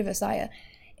Malkut Messiah,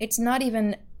 it's not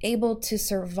even able to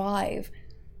survive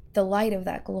the light of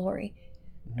that glory.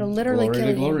 It'll literally kill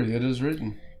you. Glory, it is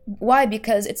written. Why?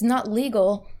 Because it's not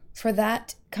legal for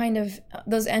that kind of,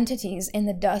 those entities in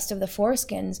the dust of the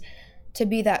foreskins to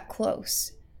be that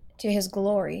close to his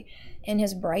glory and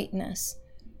his brightness.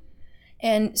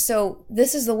 And so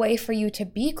this is the way for you to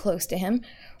be close to him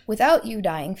without you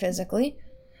dying physically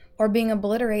or being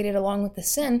obliterated along with the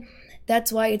sin.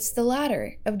 That's why it's the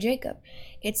ladder of Jacob.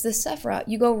 It's the Sapphire.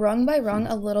 You go rung by rung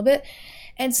a little bit,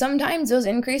 and sometimes those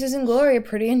increases in glory are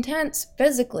pretty intense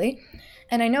physically.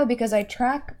 And I know because I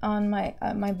track on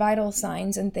my vital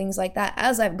signs and things like that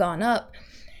as I've gone up,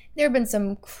 there have been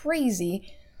some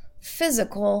crazy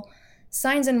physical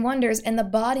signs and wonders, and the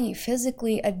body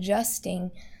physically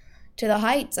adjusting to the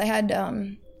heights. I had,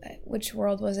 which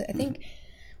world was it? I think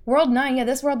World 9, yeah,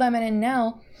 this world I'm in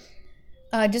now,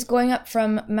 just going up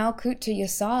from Malkut to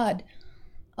Yesod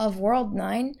of World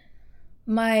 9,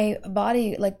 my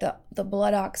body, like the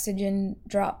blood oxygen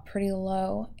dropped pretty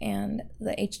low, and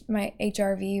my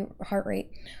HRV heart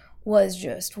rate was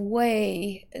just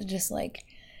way, just like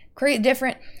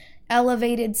different,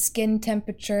 elevated skin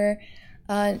temperature,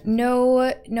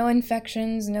 no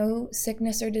infections, no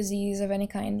sickness or disease of any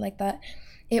kind like that.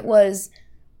 It was,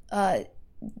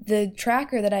 the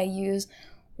tracker that I use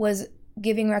was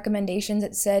giving recommendations.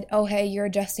 It said, oh, hey, you're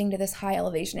adjusting to this high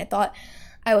elevation. It thought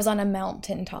I was on a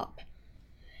mountaintop.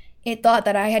 It thought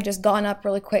that I had just gone up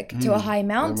really quick to a high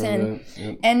mountain,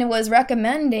 and it was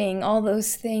recommending all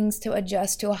those things to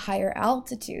adjust to a higher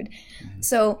altitude.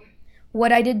 So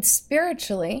what I did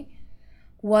spiritually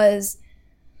was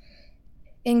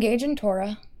engage in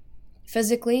Torah,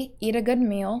 physically eat a good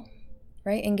meal,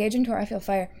 right? Engage in Torah, I feel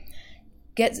fire.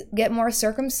 Get more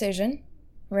circumcision,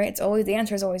 right? It's always, the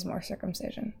answer is always more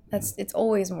circumcision. It's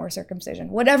always more circumcision.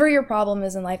 Whatever your problem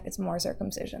is in life, it's more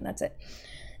circumcision. That's it.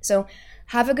 So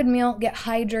have a good meal, get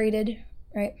hydrated,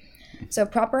 right? So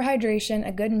proper hydration,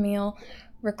 a good meal,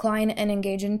 recline and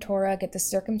engage in Torah, get the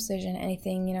circumcision,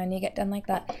 anything, and you get done like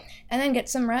that. And then get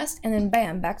some rest, and then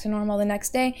bam, back to normal the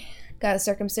next day. Got a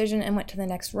circumcision and went to the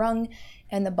next rung,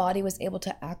 and the body was able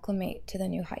to acclimate to the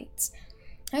new heights.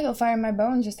 I feel fire in my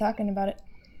bones just talking about it.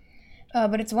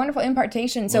 But it's a wonderful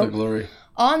impartation. What a glory.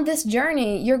 On this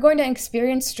journey, you're going to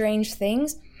experience strange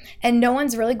things, and no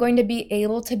one's really going to be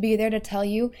able to be there to tell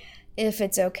you if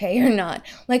it's okay or not.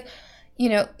 Like,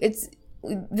 it's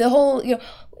the whole,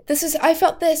 I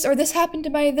felt this, or this happened to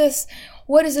my this.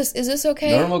 What is this? Is this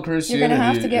okay? Normal Christianity You're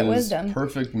gonna have to get is wisdom.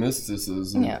 Perfect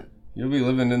mysticism. Yeah. You'll be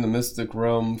living in the mystic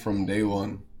realm from day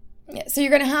one. Yeah, so you're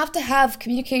going to have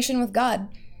communication with God,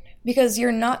 because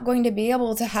you're not going to be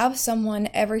able to have someone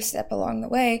every step along the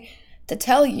way to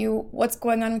tell you what's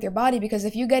going on with your body, because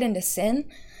if you get into sin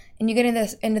and you get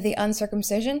into the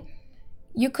uncircumcision,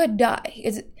 you could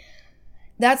die.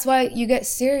 That's why you get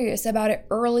serious about it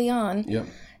early on. Yep.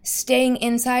 Staying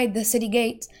inside the city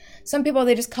gates. Some people,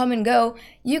 they just come and go.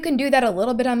 You can do that a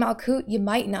little bit on Malkut. You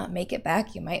might not make it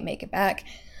back. You might make it back.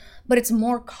 But it's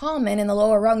more common in the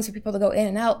lower rungs for people to go in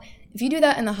and out. If you do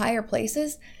that in the higher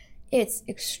places, it's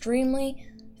extremely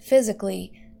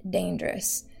physically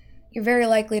dangerous. You're very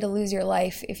likely to lose your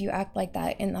life if you act like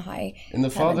that in the high And the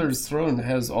heavens. Father's throne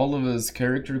has all of his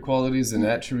character qualities and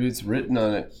attributes written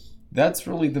on it. That's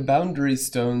really the boundary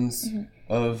stones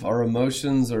of our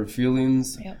emotions, our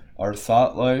feelings, our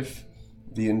thought life,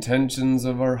 the intentions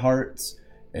of our hearts,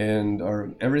 and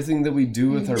everything that we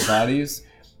do with our bodies.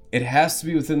 It has to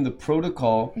be within the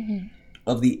protocol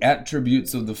of the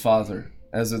attributes of the Father,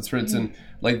 as it's written,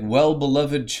 like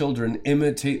well-beloved children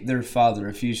imitate their Father,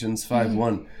 Ephesians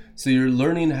 5:1. So you're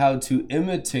learning how to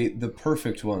imitate the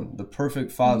perfect one, the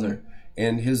perfect Father,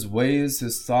 and his ways,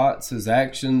 his thoughts, his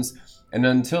actions, and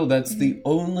until that's the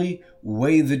only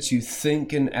way that you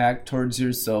think and act towards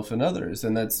yourself and others,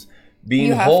 and that's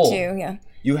being whole. You have to, yeah.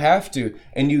 You have to,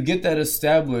 and you get that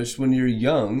established when you're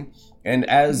young. And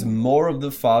as more of the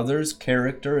Father's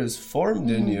character is formed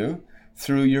in you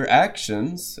through your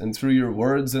actions and through your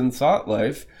words and thought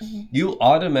life, you'll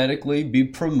automatically be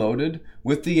promoted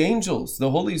with the angels. The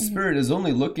Holy Spirit is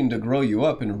only looking to grow you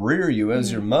up and rear you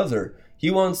as your mother. He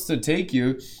wants to take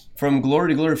you from glory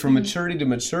to glory, from maturity to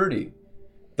maturity.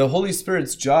 The Holy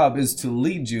Spirit's job is to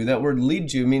lead you. That word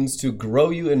lead you means to grow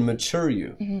you and mature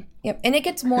you. Yep, and it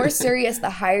gets more serious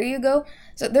the higher you go.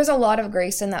 So there's a lot of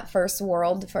grace in that first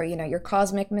world for, your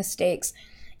cosmic mistakes,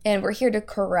 and we're here to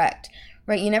correct,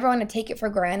 right? You never want to take it for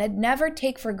granted. Never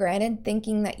take for granted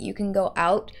thinking that you can go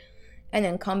out and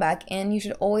then come back in. You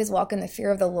should always walk in the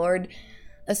fear of the Lord,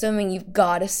 assuming you've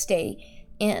got to stay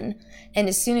in. And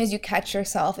as soon as you catch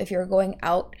yourself, if you're going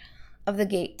out of the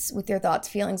gates with your thoughts,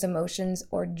 feelings, emotions,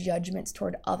 or judgments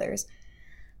toward others,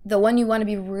 the one you want to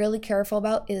be really careful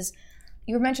about is,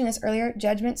 you were mentioning this earlier,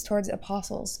 judgments towards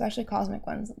apostles, especially cosmic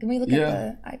ones. Can we look at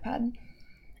the iPad?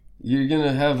 You're going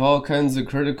to have all kinds of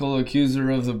critical accuser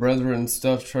of the brethren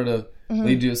stuff try to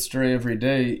lead you astray every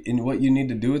day. And what you need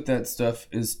to do with that stuff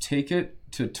is take it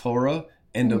to Torah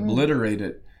and obliterate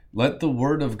it. Let the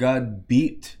word of God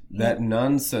beat that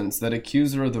nonsense, that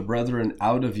accuser of the brethren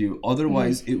out of you.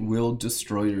 Otherwise, it will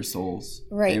destroy your souls.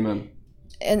 Right. Amen.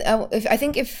 And I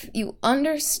think if you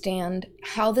understand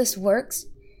how this works,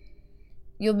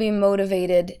 you'll be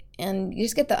motivated, and you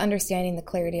just get the understanding, the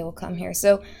clarity will come here.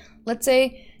 So let's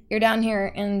say you're down here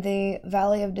in the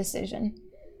Valley of Decision.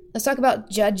 Let's talk about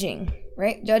judging,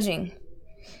 right? Judging.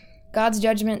 God's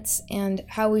judgments and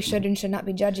how we should and should not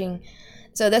be judging.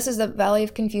 So this is the Valley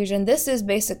of Confusion. This is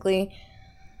basically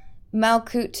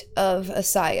Malkut of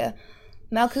Asaya.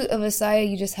 Malkut of Asaya,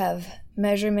 you just have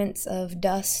measurements of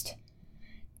dust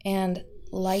and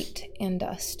light and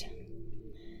dust.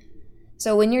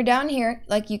 So when you're down here,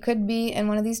 like you could be in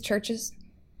one of these churches,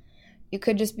 you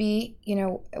could just be,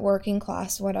 working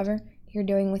class, whatever you're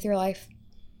doing with your life.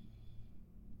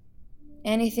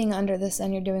 Anything under the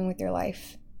sun you're doing with your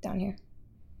life down here.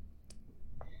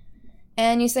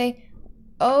 And you say,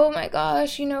 oh my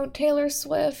gosh, Taylor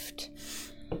Swift.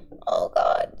 Oh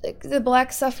God, the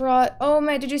Black Sephiroth. Oh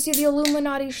man, did you see the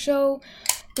Illuminati show?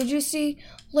 Did you see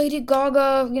Lady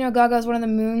Gaga? Gaga's one of the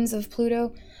moons of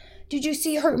Pluto. Did you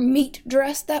see her meat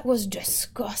dress? That was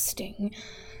disgusting.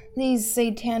 These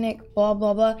satanic blah,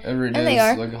 blah, blah. Every day and they is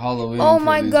are. like Halloween. Oh for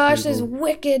my these gosh, people. this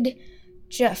wicked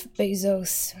Jeff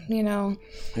Bezos,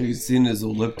 Have you seen his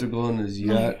elliptical and his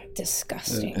yacht?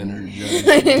 Disgusting. That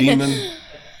energized demon.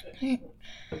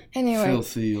 Anyway.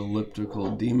 Filthy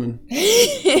elliptical demon.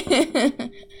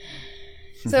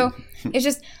 So, it's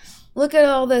just, look at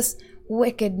all this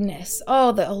wickedness.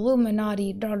 Oh, the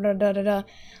Illuminati, da da da da da.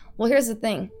 Well, here's the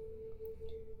thing.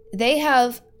 They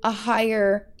have a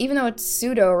higher, even though it's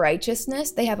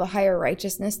pseudo-righteousness, they have a higher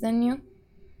righteousness than you.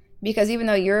 Because even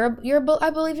though I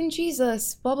believe in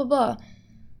Jesus, blah, blah, blah.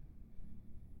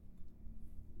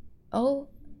 Oh,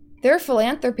 their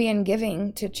philanthropy and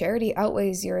giving to charity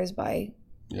outweighs yours by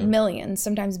millions,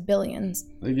 sometimes billions.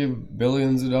 They give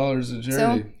billions of dollars to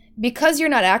charity. So, because you're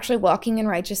not actually walking in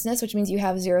righteousness, which means you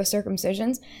have zero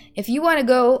circumcisions, if you want to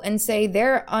go and say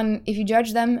if you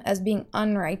judge them as being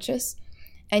unrighteous,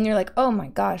 and you're like, oh my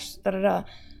gosh, da da da.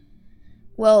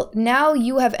 Well, now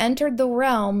you have entered the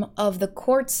realm of the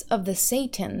courts of the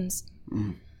Satans.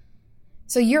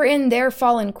 So you're in their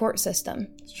fallen court system.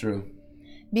 It's true.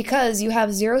 Because you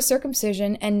have zero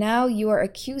circumcision, and now you are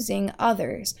accusing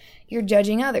others. You're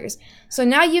judging others. So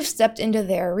now you've stepped into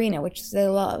their arena, which they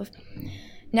love.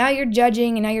 Now you're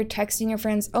judging, and now you're texting your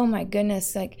friends, oh my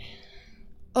goodness, like,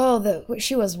 oh, what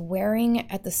she was wearing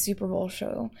at the Super Bowl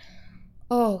show.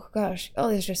 Oh gosh, oh,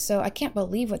 it's just so, I can't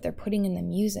believe what they're putting in the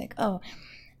music. Oh,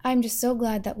 I'm just so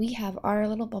glad that we have our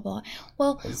little blah blah.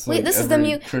 Well, like this is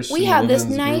the we have this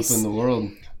nice group in the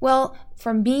world. Well,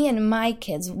 for me and my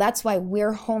kids, that's why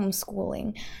we're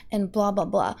homeschooling and blah blah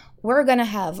blah. We're gonna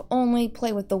have only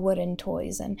play with the wooden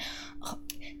toys, and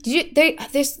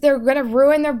they're gonna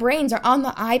ruin their brains. They're on the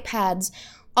iPads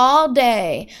all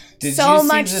day. Did so you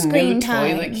much see the screen new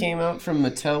time. toy that came out from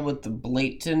Mattel with the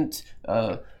blatant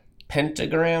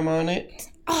pentagram on it?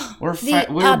 We're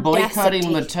boycotting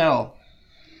Mattel.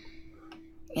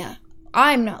 Yeah,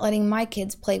 I'm not letting my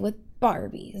kids play with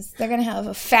Barbies. They're gonna have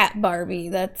a fat Barbie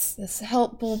that's this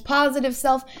helpful, positive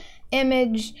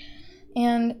self-image,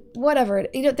 and whatever.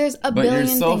 There's a billion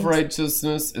things. But your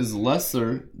self-righteousness is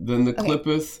lesser than the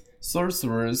Clippeth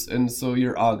sorcerers, and so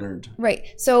you're augured. Right.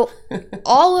 So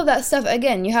all of that stuff,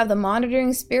 again, you have the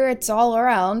monitoring spirits all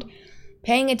around,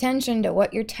 paying attention to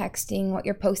what you're texting, what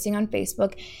you're posting on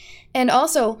Facebook, and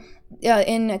also.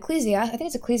 In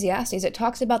Ecclesiastes, it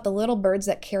talks about the little birds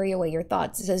that carry away your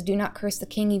thoughts. It says, do not curse the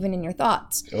king even in your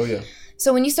thoughts. Oh, yeah.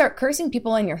 So when you start cursing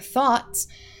people in your thoughts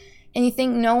and you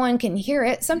think no one can hear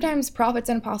it, sometimes prophets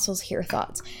and apostles hear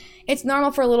thoughts. It's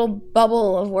normal for a little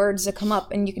bubble of words to come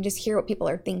up and you can just hear what people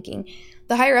are thinking.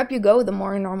 The higher up you go, the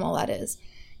more normal that is.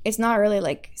 It's not really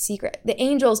like secret. The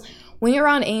angels, when you're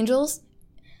around angels,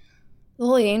 the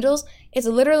holy angels, it's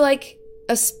literally like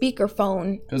a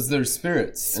speakerphone. Because they're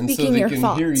spirits. And Speaking so they your can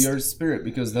thoughts. hear your spirit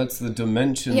because that's the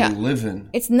dimension you live in.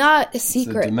 It's not a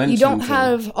secret. You don't thing.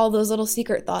 have all those little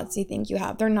secret thoughts you think you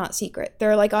have. They're not secret.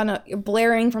 They're like you're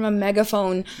blaring from a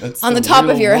megaphone on the top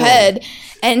of your head,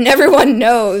 and everyone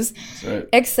knows. That's right.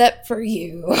 Except for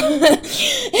you.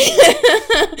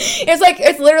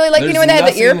 It's literally like, There's when they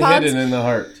had the ear pods. hidden in the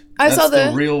heart. That's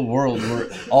the real world where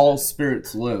all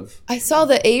spirits live. I saw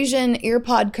the Asian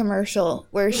earpod commercial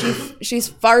where she's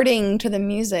farting to the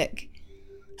music.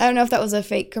 I don't know if that was a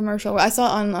fake commercial. I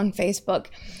saw it on Facebook.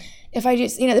 If I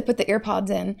just, they put the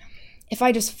earpods in. If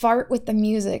I just fart with the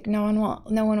music, no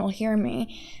one will hear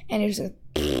me. And it's just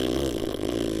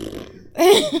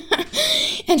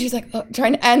and she's like, oh,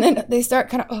 and then they start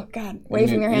kind of, oh God,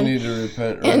 waving their hand. You need to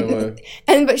repent right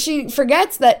away. But she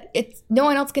forgets that no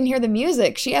one else can hear the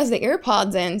music. She has the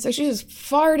earpods in, so she's just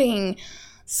farting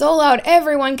so loud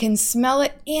everyone can smell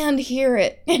it and hear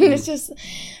it. And it's just,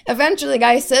 eventually the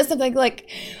guy says something like,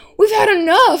 we've had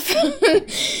enough.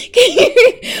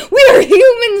 We are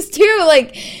humans too.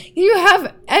 Like, you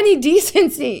have any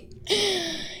decency,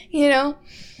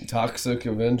 Toxic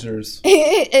Avengers.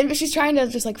 And she's trying to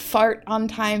just fart on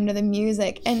time to the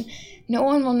music, and no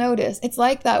one will notice. It's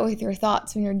like that with your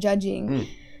thoughts when you're judging.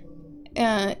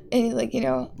 And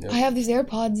yep. I have these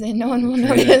AirPods in, no one will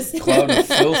notice. A cloud of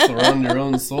filth around your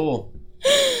own soul.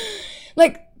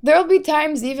 There'll be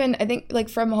times, even I think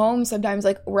from home, sometimes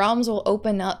realms will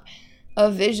open up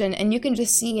a vision, and you can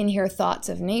just see and hear thoughts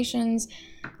of nations,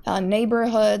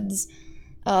 neighborhoods.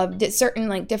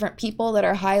 Certain different people that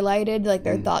are highlighted,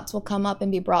 their thoughts will come up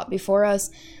and be brought before us.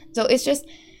 So it's just,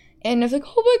 and it's oh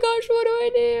my gosh, what do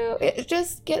I do? It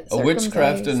just gets a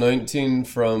witchcraft anointing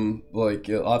from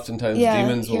oftentimes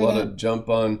demons will let it jump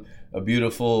on a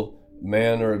beautiful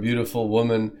man or a beautiful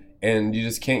woman, and you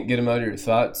just can't get them out of your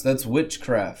thoughts. That's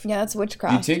witchcraft. Yeah, that's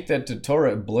witchcraft. You take that to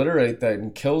Torah, obliterate that,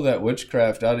 and kill that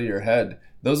witchcraft out of your head.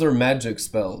 Those are magic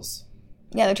spells.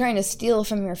 Yeah, they're trying to steal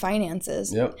from your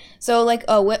finances. Yep. So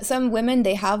some women,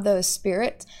 they have those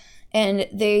spirits, and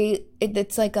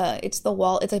it's the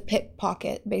wall. It's a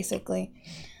pickpocket basically.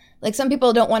 Some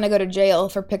people don't want to go to jail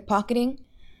for pickpocketing,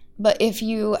 but if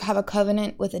you have a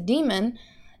covenant with a demon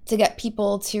to get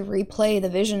people to replay the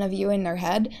vision of you in their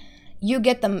head, you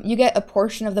get a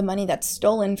portion of the money that's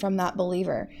stolen from that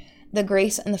believer, the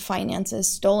grace and the finances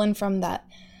stolen from that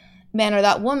man or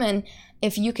that woman.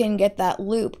 If you can get that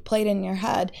loop played in your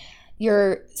head,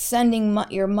 you're sending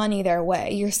your money their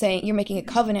way. You're making a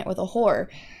covenant with a whore,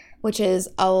 which is,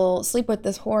 I'll sleep with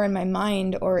this whore in my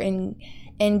mind, or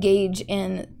engage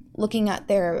in looking at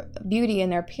their beauty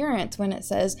and their appearance, when it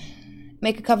says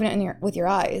make a covenant with your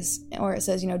eyes, or it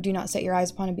says, do not set your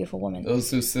eyes upon a beautiful woman. Those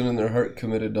who sin in their heart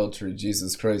commit adultery.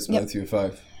 Jesus Christ, yep. Matthew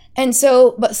 5. And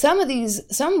so, but some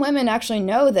women actually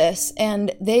know this,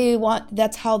 and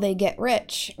that's how they get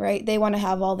rich, right? They want to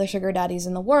have all the sugar daddies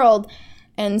in the world,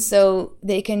 And so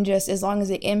they can just, as long as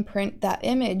they imprint that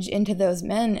image into those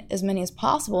men, as many as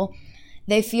possible,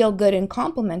 they feel good and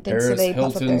complimented. Paris so they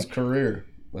Hilton's career.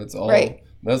 That's all. Right.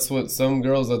 That's what some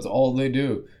girls, that's all they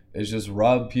do, is just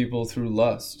rob people through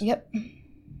lust. Yep.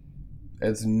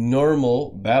 It's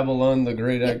normal Babylon the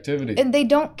Great activity. And they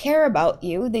don't care about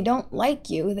you. They don't like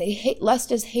you. They hate,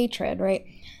 lust is hatred, right?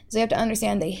 So you have to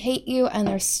understand they hate you and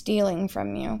they're stealing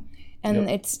from you.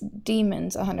 And it's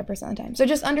demons 100% of the time. So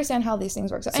just understand how these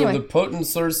things work. So anyway. The potent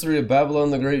sorcery of Babylon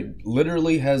the Great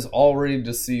literally has already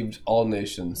deceived all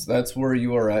nations. That's where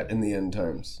you are at in the end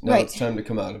times. Now it's time to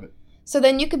come out of it. So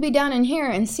then you could be down in here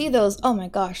and see those, oh my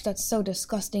gosh, that's so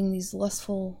disgusting, these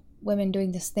lustful women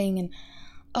doing this thing, and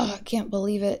oh, I can't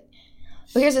believe it.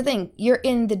 But here's the thing, you're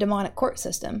in the demonic court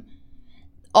system.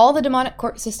 All the demonic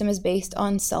court system is based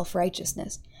on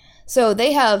self-righteousness. So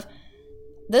they have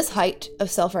this height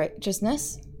of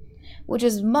self-righteousness, which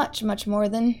is much, much more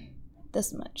than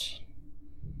this much.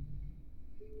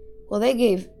 Well, they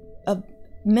gave $1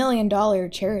 million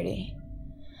charity.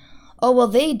 Oh, well,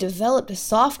 they developed a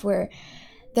software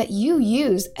that you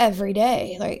use every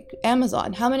day, like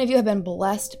Amazon. How many of you have been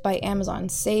blessed by Amazon,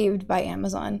 saved by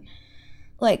Amazon?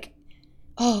 Like,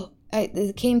 oh,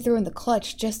 it came through in the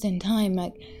clutch just in time.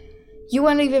 Like, you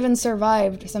wouldn't have even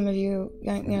survived, some of you,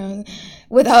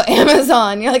 without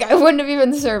Amazon. You're like, I wouldn't have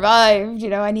even survived.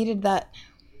 I needed that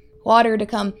water to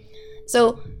come.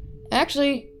 So,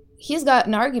 actually, he's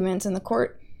gotten arguments in the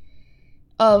court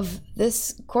of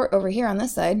this court over here on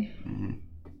this side. Mm-hmm.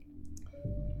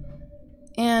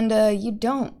 And you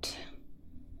don't.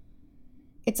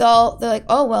 It's all, they're like,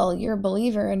 oh, well, you're a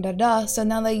believer and da-da. So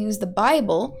now they use the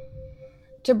Bible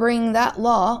to bring that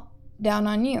law down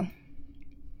on you,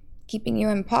 keeping you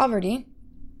in poverty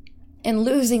and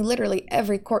losing literally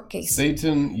every court case.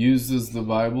 Satan uses the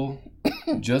Bible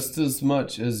just as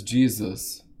much as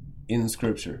Jesus in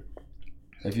Scripture.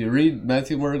 If you read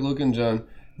Matthew, Mark, Luke, and John,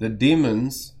 the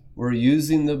demons were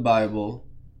using the Bible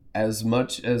as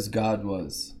much as God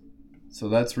was. So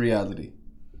that's reality.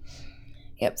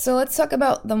 Yep, so let's talk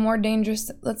about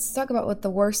let's talk about what the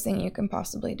worst thing you can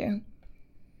possibly do,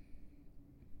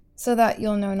 so that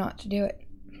you'll know not to do it,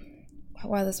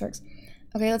 why this works.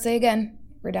 Okay, let's say again,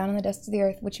 we're down in the dust of the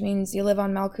earth, which means you live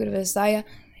on Malkut of Isaiah,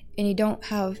 and you don't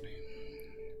have,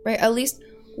 at least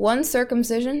one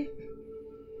circumcision.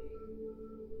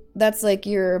 That's like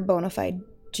you're a bona fide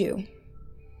Jew.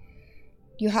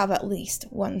 You have at least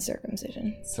one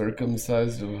circumcision.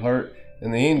 Circumcised of heart,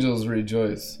 and the angels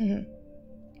rejoice. Mm-hmm.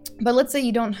 But let's say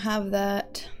you don't have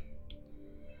that.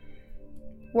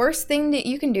 Worst thing that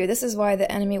you can do, this is why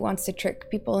the enemy wants to trick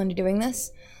people into doing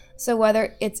this. So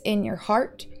whether it's in your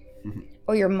heart,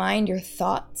 or your mind, your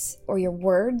thoughts, or your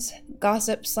words,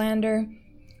 gossip, slander,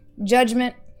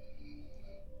 judgment.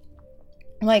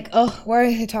 Like, oh, why are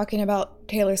you talking about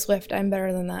Taylor Swift? I'm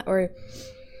better than that. Or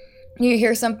you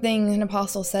hear something an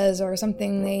apostle says, or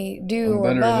something they do, or buy.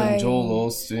 I'm better than Joel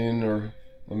Osteen, or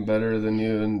I'm better than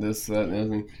you, and this, that, and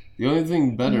everything. The only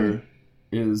thing better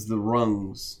is the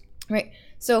rungs. Right.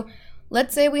 So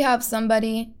let's say we have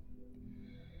somebody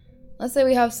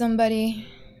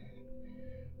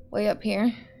way up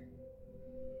here.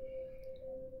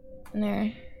 And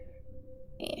there.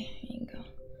 Yeah, you can go.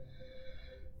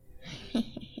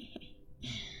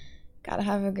 Gotta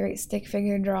have a great stick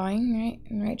figure drawing, right?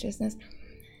 In righteousness.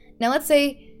 Now let's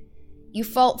say you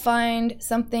fault find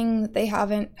something that they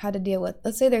haven't had to deal with.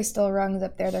 Let's say there's still rungs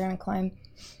up there they're gonna climb.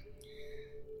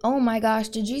 Oh my gosh,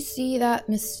 did you see that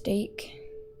mistake?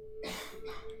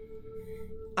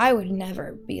 I would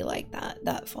never be like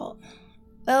that fault.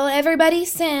 Well, everybody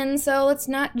sins, so let's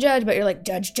not judge. But you're like,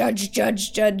 judge.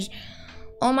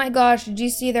 Oh my gosh, did you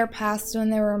see their past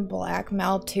when they were in black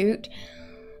maltoot?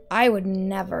 I would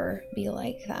never be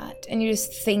like that. And you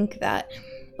just think that.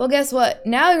 Well, guess what?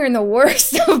 Now you're in the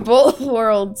worst of both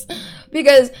worlds.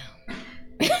 Because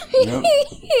Yep.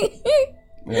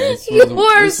 Yeah, you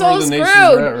are so screwed.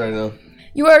 Right now.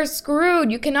 You are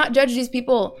screwed. You cannot judge these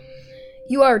people.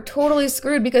 You are totally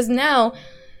screwed, because now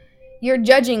you're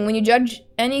judging. When you judge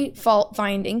any fault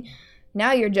finding,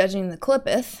 now you're judging the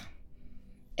clippeth.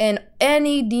 And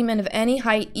any demon of any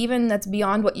height, even that's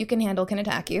beyond what you can handle, can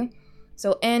attack you.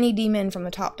 So any demon from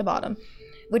the top to bottom.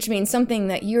 Which means something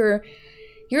that you're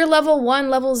level 1,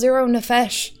 level 0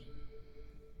 nefesh.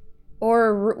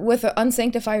 Or with an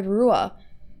unsanctified ruah.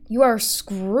 You are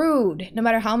screwed, no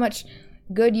matter how much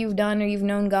good you've done or you've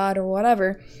known God or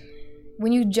whatever.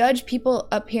 When you judge people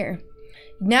up here,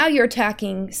 now you're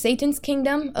attacking Satan's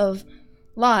kingdom of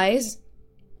lies,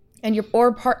 and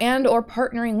or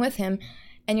partnering with him,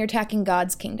 and you're attacking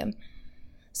God's kingdom.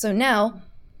 So now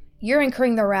you're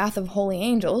incurring the wrath of holy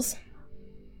angels,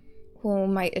 who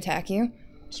might attack you.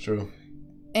 It's true.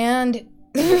 And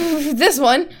this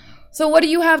one. So what do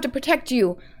you have to protect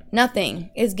you?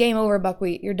 Nothing. It's game over,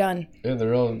 Buckwheat. You're done. Yeah,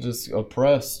 they're all just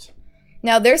oppressed.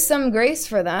 Now, there's some grace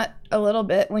for that a little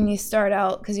bit when you start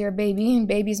out, because you're a baby, and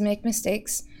babies make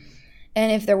mistakes.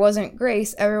 And if there wasn't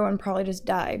grace, everyone probably just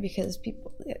die, because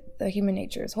the human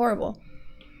nature is horrible.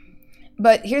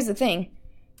 But here's the thing.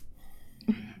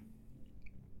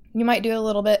 You might do a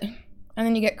little bit, and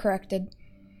then you get corrected.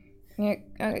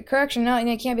 Correction, no,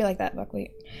 it can't be like that,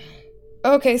 Buckwheat.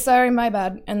 Okay, sorry, my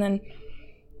bad. And then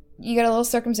you get a little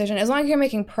circumcision. As long as you're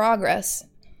making progress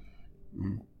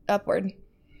upward.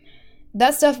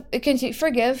 That stuff, it can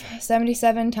forgive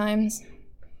 77 times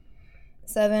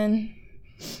 7.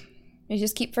 You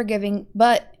just keep forgiving.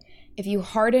 But if you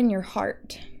harden your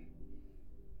heart,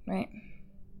 right?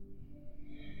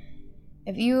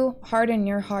 If you harden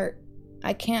your heart,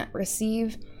 I can't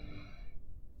receive.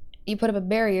 You put up a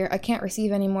barrier. I can't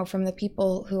receive anymore from the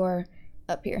people who are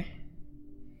up here.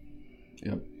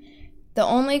 Yep. The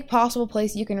only possible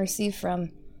place you can receive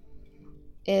from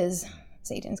is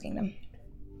Satan's kingdom.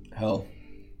 Hell.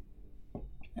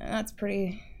 And that's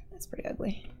pretty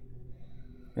ugly.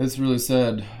 It's really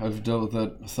sad. I've dealt with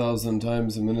that 1,000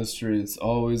 times in ministry. It's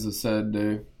always a sad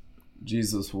day.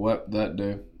 Jesus wept that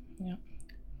day. Yeah.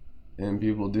 And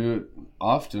people do it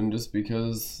often just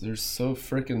because they're so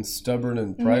freaking stubborn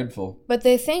and prideful. But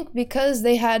they think because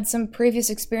they had some previous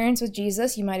experience with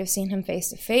Jesus, you might have seen him face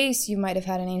to face, you might have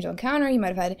had an angel encounter, you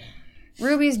might have had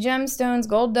rubies, gemstones,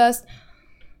 gold dust,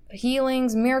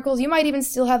 healings, miracles. You might even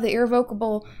still have the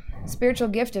irrevocable spiritual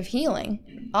gift of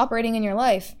healing operating in your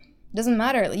life. Doesn't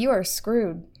matter. You are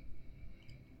screwed.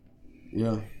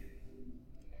 Yeah.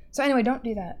 So anyway, don't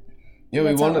do that. Yeah,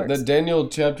 That's we how it want works. that Daniel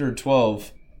chapter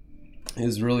 12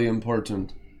 is really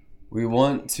important. We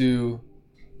want to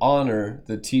honor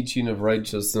the teaching of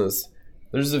righteousness.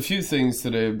 There's a few things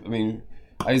today. I mean,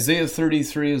 Isaiah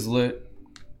 33 is lit.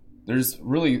 There's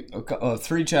really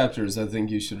 3 chapters I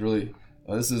think you should really...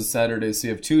 this is Saturday, so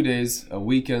you have 2 days, a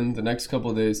weekend, the next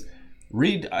couple of days.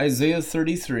 Read Isaiah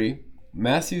 33,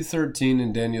 Matthew 13,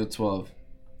 and Daniel 12.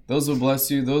 Those will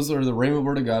bless you. Those are the rhema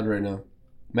word of God right now.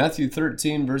 Matthew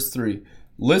 13, verse 3.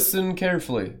 Listen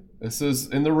carefully. This is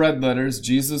in the red letters,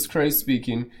 Jesus Christ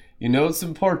speaking. You know it's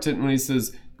important when he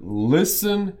says,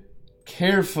 listen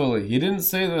carefully. He didn't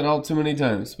say that all too many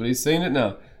times, but he's saying it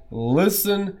now.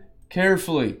 Listen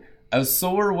carefully. A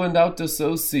sower went out to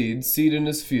sow seed in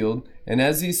his field, and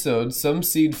as he sowed, some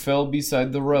seed fell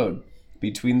beside the road,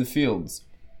 between the fields.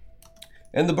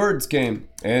 And the birds came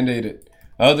and ate it.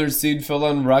 Other seed fell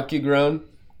on rocky ground,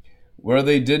 where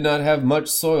they did not have much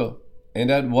soil, and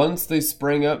at once they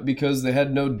sprang up because they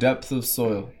had no depth of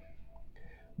soil.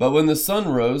 But when the sun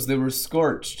rose, they were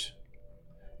scorched,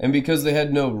 and because they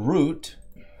had no root,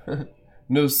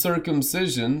 no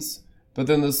circumcisions, but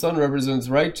then the sun represents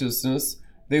righteousness,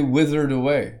 they withered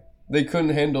away. They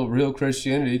couldn't handle real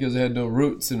Christianity because they had no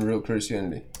roots in real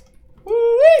Christianity.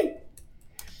 Woo-wee!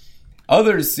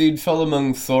 Other seed fell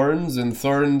among thorns, and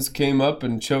thorns came up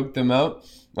and choked them out.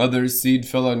 Other seed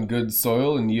fell on good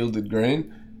soil and yielded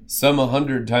grain. Some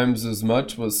 100 times as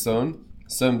much was sown,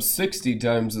 some 60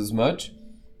 times as much,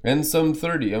 and some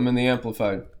 30. I'm in the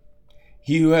Amplified.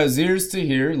 He who has ears to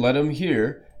hear, let him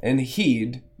hear, and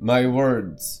heed my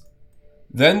words.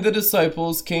 Then the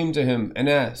disciples came to him and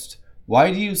asked,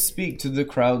 why do you speak to the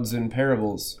crowds in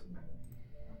parables?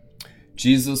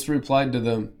 Jesus replied to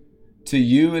them, to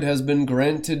you it has been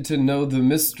granted to know the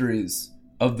mysteries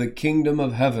of the kingdom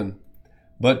of heaven,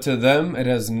 but to them it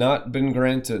has not been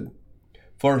granted.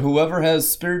 For whoever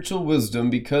has spiritual wisdom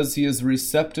because he is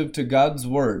receptive to God's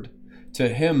word, to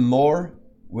him more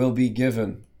will be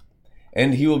given,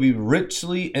 and he will be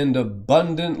richly and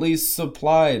abundantly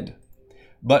supplied.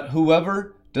 But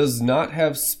whoever does not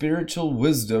have spiritual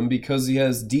wisdom because he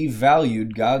has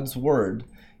devalued God's word,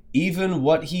 even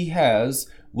what he has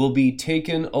will be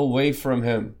taken away from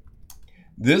him.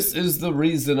 This is the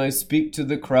reason I speak to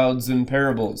the crowds in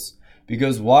parables,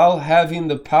 because while having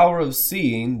the power of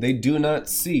seeing, they do not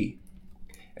see,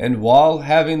 and while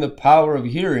having the power of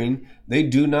hearing, they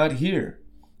do not hear,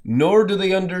 nor do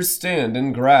they understand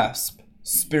and grasp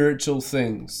spiritual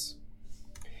things.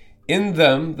 In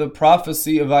them the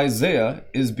prophecy of Isaiah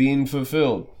is being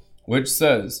fulfilled, which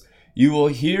says, you will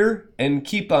hear and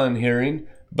keep on hearing,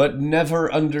 but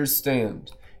never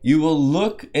understand. You will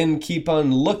look and keep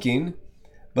on looking,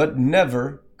 but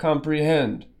never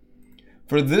comprehend.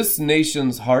 For this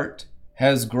nation's heart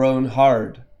has grown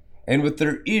hard, and with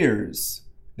their ears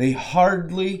they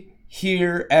hardly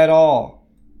hear at all,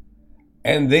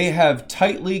 and they have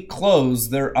tightly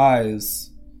closed their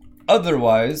eyes.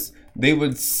 Otherwise they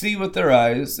would see with their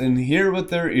eyes and hear with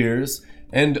their ears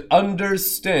and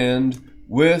understand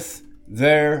with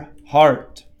their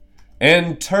heart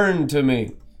and turn to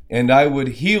me, and I would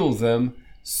heal them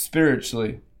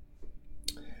spiritually.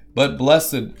 But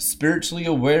blessed, spiritually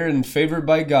aware and favored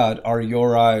by God are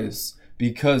your eyes,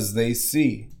 because they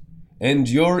see, and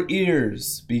your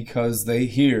ears, because they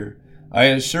hear. I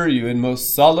assure you and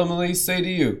most solemnly say to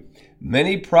you,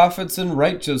 many prophets and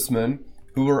righteous men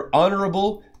who were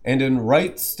honorable and in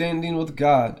right standing with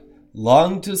God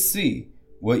longed to see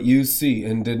what you see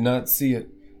and did not see it,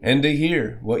 and to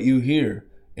hear what you hear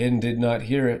and did not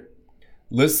hear it.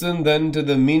 Listen then to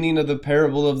the meaning of the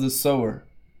parable of the sower.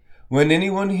 When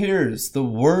anyone hears the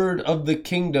word of the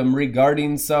kingdom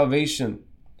regarding salvation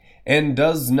and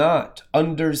does not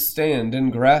understand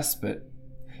and grasp it,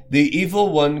 the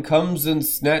evil one comes and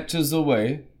snatches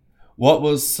away what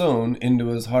was sown into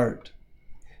his heart.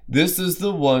 This is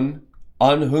the one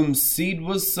on whom seed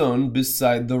was sown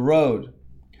beside the road.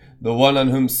 The one on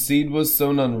whom seed was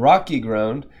sown on rocky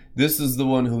ground, this is the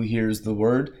one who hears the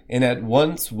word and at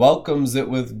once welcomes it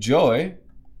with joy,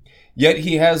 yet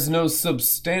he has no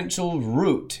substantial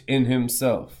root in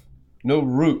himself. No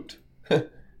root.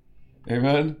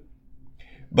 Amen?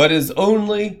 But is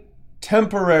only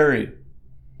temporary.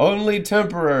 Only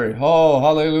temporary. Oh,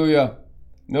 hallelujah.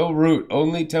 No root,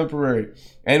 only temporary.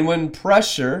 And when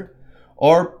pressure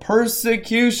or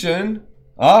persecution,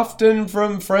 often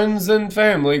from friends and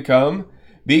family, come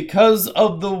because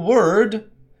of the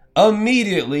word,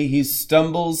 immediately he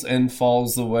stumbles and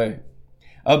falls away,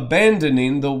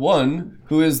 abandoning the one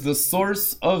who is the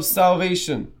source of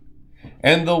salvation.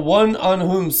 And the one on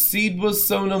whom seed was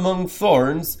sown among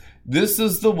thorns, this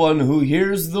is the one who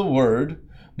hears the word,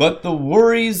 but the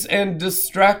worries and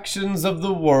distractions of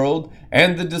the world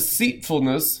and the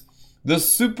deceitfulness, the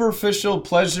superficial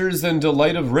pleasures and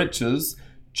delight of riches,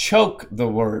 choke the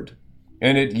word,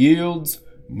 and it yields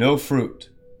no fruit.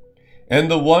 And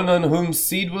the one on whom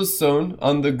seed was sown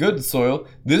on the good soil,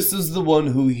 this is the one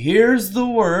who hears the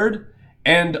word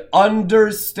and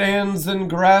understands and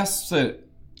grasps it.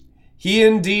 He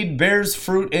indeed bears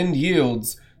fruit and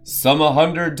yields, some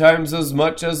 100 times as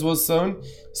much as was sown,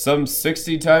 some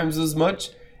 60 times as much,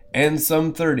 and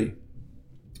some 30.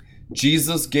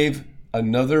 Jesus gave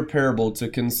another parable to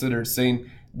consider, saying,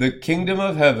 the kingdom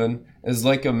of heaven is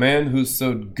like a man who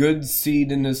sowed good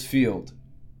seed in his field.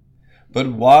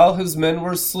 But while his men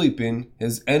were sleeping,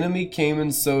 his enemy came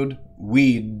and sowed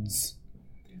weeds,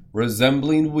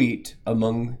 resembling wheat,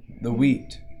 among the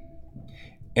wheat.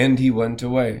 And he went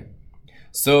away.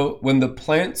 So when the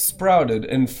plant sprouted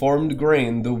and formed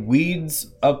grain, the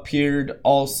weeds appeared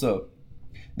also.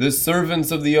 The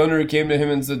servants of the owner came to him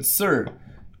and said, Sir,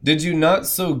 did you not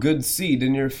sow good seed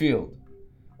in your field?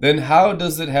 Then how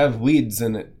does it have weeds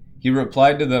in it? He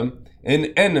replied to them, An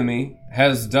enemy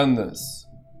has done this.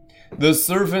 The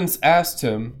servants asked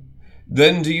him,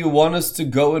 Then do you want us to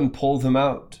go and pull them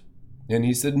out? And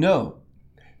he said, No,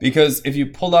 because if you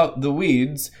pull out the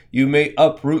weeds, you may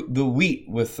uproot the wheat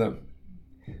with them.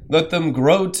 Let them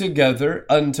grow together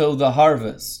until the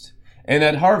harvest. And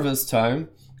at harvest time,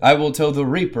 I will tell the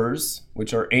reapers,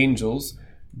 which are angels,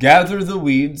 gather the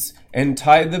weeds and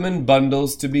tie them in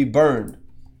bundles to be burned.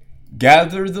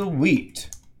 Gather the wheat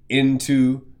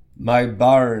into my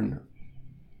barn.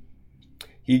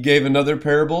 He gave another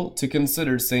parable to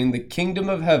consider, saying, The kingdom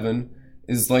of heaven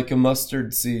is like a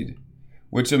mustard seed,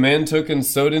 which a man took and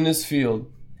sowed in his field.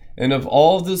 And of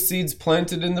all the seeds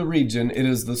planted in the region, it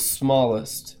is the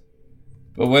smallest.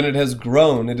 But when it has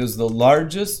grown, it is the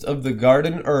largest of the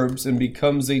garden herbs and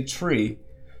becomes a tree,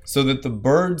 so that the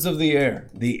birds of the air,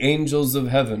 the angels of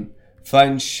heaven,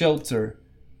 find shelter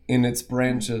in its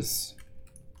branches.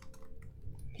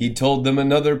 He told them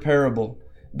another parable.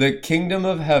 The kingdom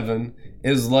of heaven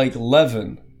is like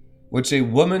leaven, which a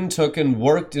woman took and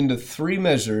worked into 3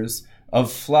 measures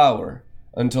of flour,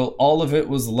 until all of it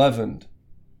was leavened.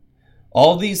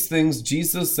 All these things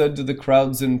Jesus said to the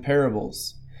crowds in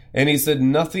parables, and he said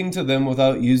nothing to them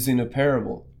without using a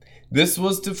parable. This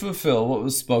was to fulfill what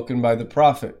was spoken by the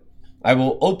prophet. I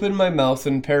will open my mouth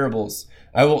in parables.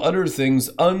 I will utter things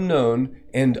unknown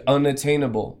and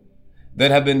unattainable,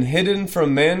 that have been hidden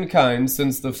from mankind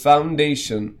since the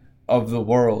foundation of the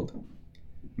world.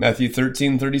 Matthew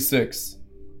 13:36.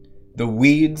 The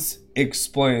weeds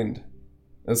explained.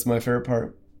 That's my favorite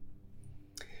part.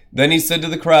 Then he said to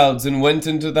the crowds and went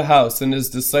into the house, and his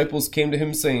disciples came to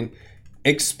him, saying,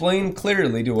 Explain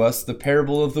clearly to us the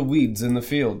parable of the weeds in the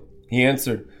field. He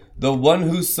answered, The one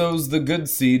who sows the good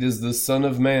seed is the Son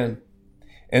of Man,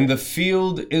 and the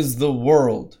field is the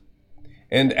world.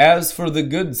 And as for the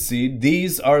good seed,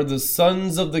 these are the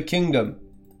sons of the kingdom.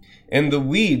 and the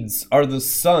weeds are the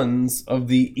sons of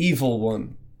the evil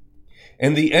one.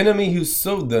 And the enemy who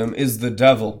sowed them is the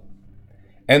devil.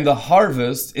 And the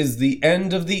harvest is the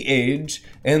end of the age,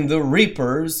 and the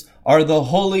reapers are the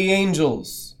holy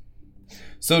angels.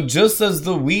 So just as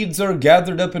the weeds are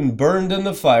gathered up and burned in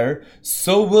the fire,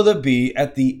 so will it be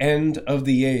at the end of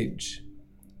the age.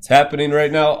 It's happening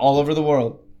right now all over the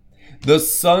world. The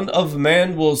Son of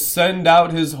Man will send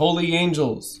out his holy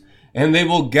angels, and they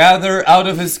will gather out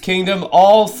of his kingdom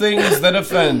all things that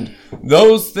offend,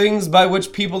 those things by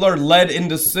which people are led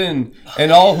into sin,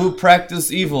 and all who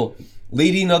practice evil,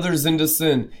 leading others into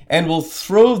sin, and will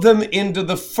throw them into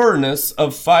the furnace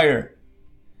of fire.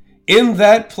 In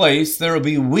that place there will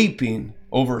be weeping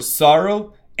over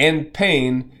sorrow and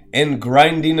pain and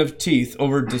grinding of teeth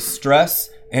over distress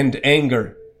and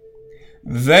anger.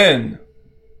 Then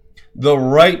the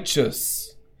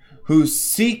righteous who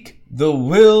seek the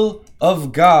will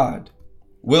of God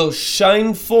will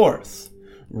shine forth,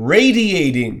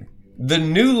 radiating the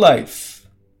new life,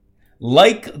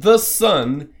 like the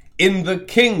sun in the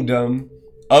kingdom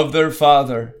of their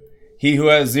Father. He who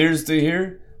has ears to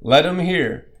hear, let him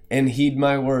hear and heed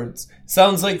my words.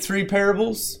 Sounds like three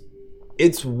parables?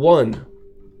 It's one.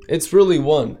 It's really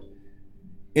one.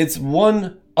 It's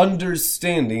one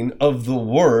understanding of the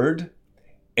word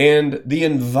and the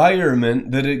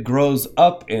environment that it grows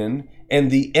up in, and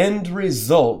the end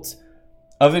result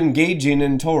of engaging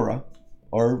in Torah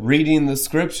or reading the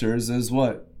scriptures is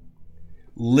what?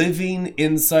 Living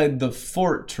inside the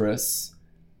fortress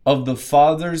of the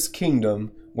Father's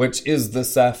kingdom, which is the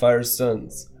sapphire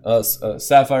stones.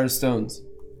 Sapphire stones.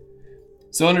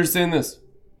 So understand this.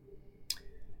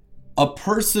 A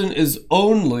person is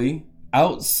only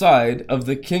outside of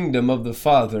the kingdom of the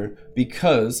Father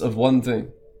because of one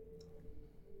thing.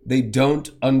 They don't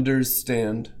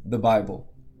understand the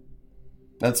Bible.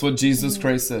 That's what Jesus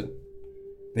Christ said.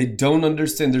 They don't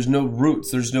understand. There's no roots.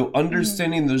 There's no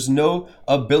understanding. There's no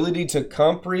ability to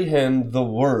comprehend the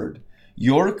word.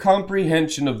 Your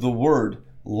comprehension of the word,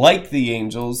 like the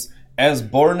angels, as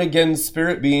born-again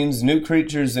spirit beings, new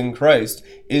creatures in Christ,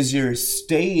 is your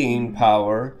staying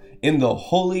power in the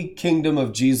holy kingdom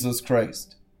of Jesus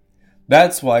Christ.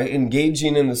 That's why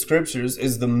engaging in the scriptures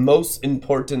is the most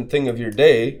important thing of your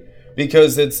day,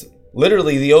 because it's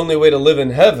literally the only way to live in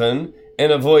heaven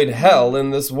and avoid hell in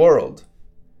this world.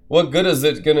 What good is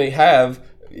it going to have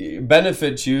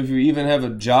benefit you if you even have a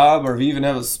job or if you even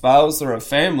have a spouse or a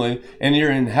family and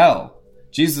you're in hell?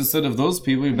 Jesus said of those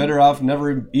people, you're better off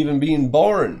never even being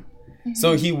born.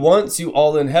 So he wants you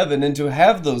all in heaven, and to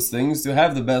have those things, to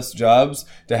have the best jobs,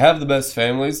 to have the best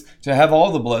families, to have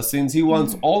all the blessings. He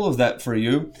wants all of that for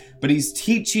you, but he's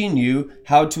teaching you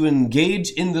how to engage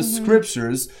in the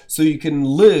scriptures so you can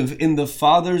live in the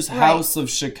Father's house of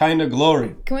Shekinah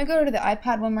glory. Can we go to the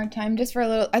iPad one more time just for a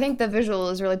little? I think the visual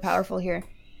is really powerful here.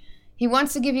 He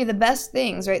wants to give you the best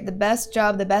things, right? The best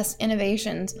job, the best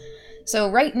innovations. So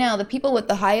right now, the people with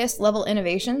the highest level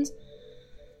innovations,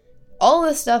 all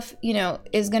this stuff,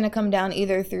 is going to come down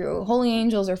either through holy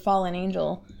angels or fallen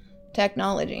angel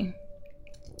technology.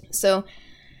 So,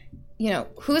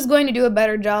 who's going to do a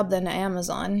better job than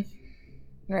Amazon,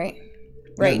 right?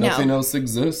 Right now. Nothing else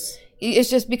exists.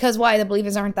 It's just because why? The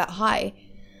believers aren't that high.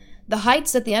 The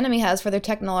heights that the enemy has for their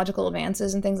technological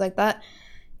advances and things like that,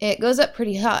 it goes up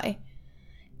pretty high.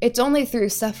 It's only through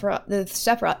Sapphire.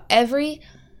 Every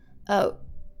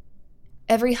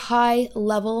high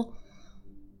level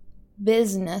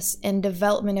business and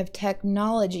development of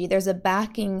technology, there's a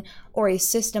backing or a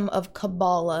system of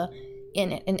Kabbalah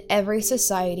in it, in every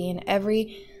society, in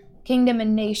every kingdom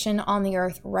and nation on the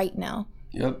earth right now.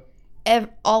 Yep.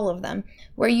 All of them.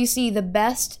 Where you see the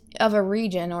best of a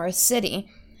region or a city,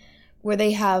 where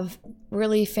they have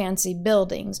really fancy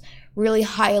buildings, really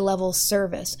high level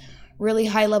service, really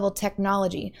high level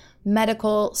technology,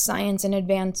 medical science and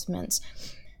advancements,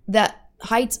 that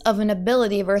heights of an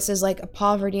ability versus like a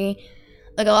poverty.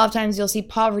 Like a lot of times you'll see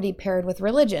poverty paired with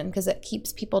religion because it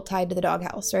keeps people tied to the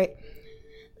doghouse, right?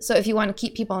 So if you want to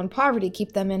keep people in poverty,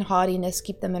 keep them in haughtiness,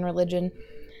 keep them in religion,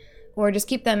 or just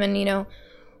keep them in,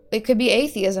 it could be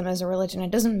atheism as a religion. It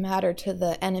doesn't matter to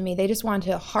the enemy. They just want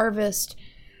to harvest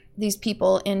these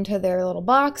people into their little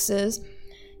boxes,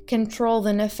 control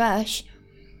the nefesh,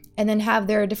 and then have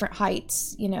their different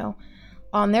heights,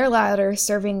 on their ladder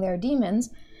serving their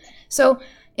demons. So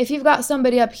if you've got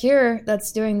somebody up here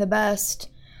that's doing the best,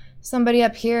 somebody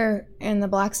up here in the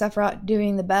Black Sephiroth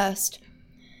doing the best,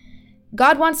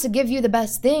 God wants to give you the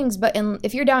best things, but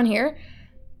if you're down here,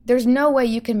 there's no way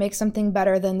you can make something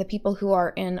better than the people who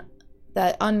are in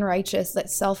that unrighteous, that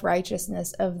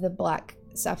self-righteousness of the Black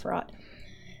Sephiroth.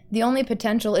 The only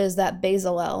potential is that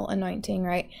Bezalel anointing,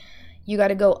 right? You got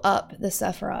to go up the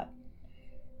Sephiroth,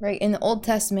 right? In the Old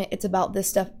Testament, it's about this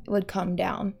stuff would come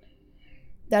down.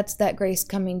 That's that grace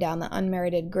coming down, the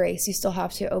unmerited grace. You still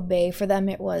have to obey. For them,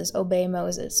 it was obey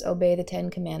Moses, obey the 10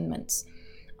 Commandments,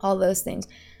 all those things.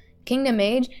 Kingdom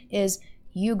age is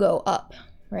you go up,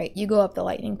 right? You go up the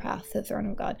lightning path to the throne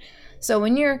of God. So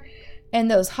when you're in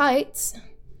those heights,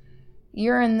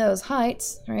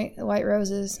 right? The white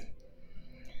roses.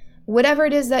 Whatever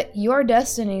it is that your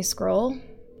destiny scroll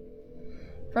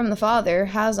from the Father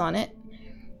has on it,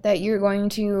 that you're going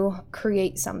to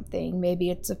create something. Maybe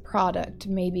it's a product.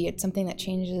 Maybe it's something that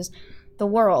changes the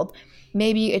world.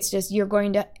 Maybe it's just you're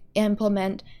going to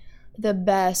implement the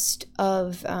best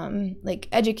of, like,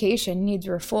 education needs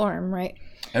reform, right?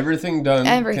 Everything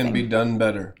can be done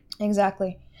better.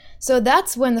 Exactly. So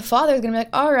that's when the Father is going to be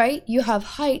like, all right, you have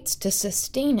heights to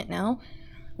sustain it now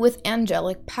with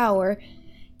angelic power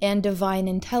and divine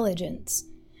intelligence.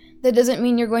 That doesn't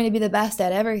mean you're going to be the best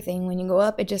at everything when you go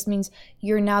up. It just means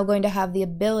you're now going to have the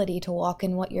ability to walk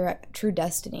in what your true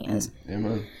destiny is.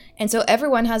 Amen. And so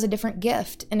everyone has a different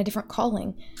gift and a different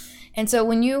calling. And so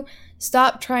when you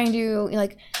stop trying to,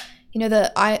 like, you know,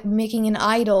 making an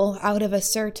idol out of a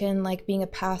certain, like, being a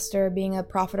pastor, being a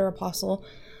prophet or apostle,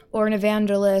 or an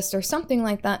evangelist or something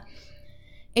like that,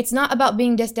 it's not about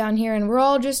being just down here and we're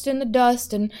all just in the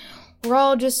dust and we're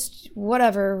all just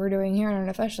whatever we're doing here on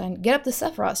our flesh line. Get up to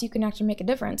Sephiroth so you can actually make a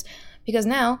difference. Because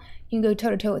now you can go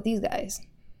toe-to-toe with these guys.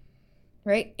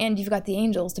 Right? And you've got the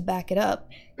angels to back it up.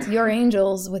 It's your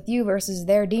angels with you versus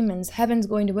their demons. Heaven's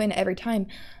going to win every time.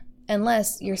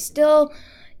 Unless you're still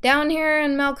down here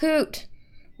in Malkut.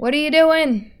 What are you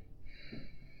doing?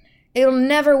 It'll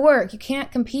never work. You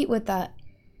can't compete with that.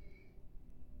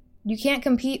 You can't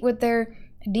compete with their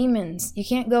demons. You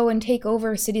can't go and take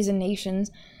over cities and nations.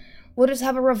 We'll just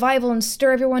have a revival and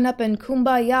stir everyone up in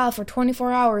kumbaya for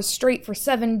 24 hours straight for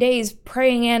 7 days,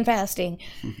 praying and fasting.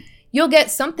 You'll get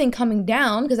something coming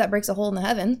down because that breaks a hole in the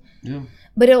heaven. Yeah.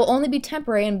 But it'll only be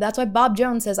temporary, and that's why Bob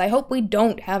Jones says, I hope we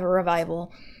don't have a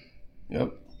revival.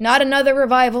 Yep. Not another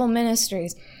revival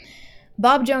ministries.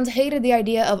 Bob Jones hated the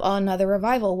idea of another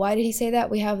revival. Why did he say that?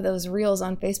 We have those reels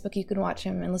on Facebook. You can watch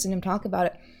him and listen to him talk about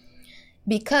it.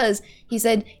 Because he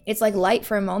said it's like light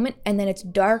for a moment and then it's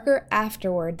darker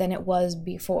afterward than it was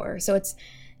before. So it's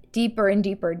deeper and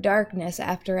deeper darkness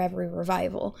after every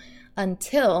revival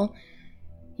until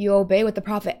you obey what the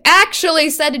prophet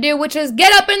actually said to do, which is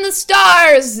get up in the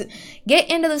stars, get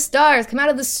into the stars, come out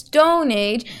of the stone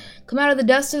age, come out of the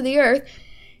dust of the earth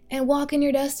and walk in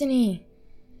your destiny.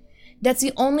 That's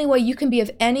the only way you can be of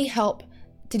any help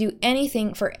to do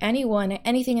anything for anyone,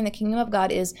 anything in the kingdom of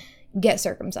God is get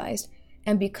circumcised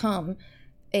and become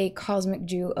a cosmic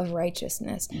Jew of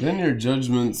righteousness. Then your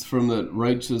judgments from that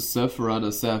righteous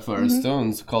Sephiroth sapphire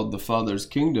stones called the Father's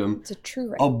kingdom It's a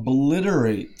true right.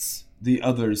 obliterates the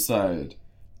other side.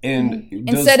 And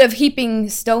instead of heaping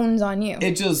stones on you.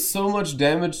 It does so much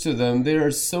damage to them. They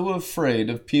are so afraid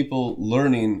of people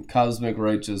learning cosmic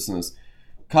righteousness.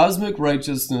 Cosmic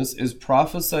righteousness is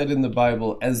prophesied in the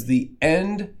Bible as the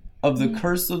end of the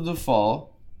curse of the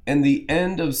fall and the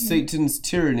end of Satan's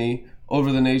tyranny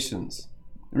over the nations.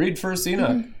 Read 1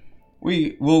 Enoch.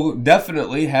 We will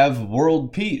definitely have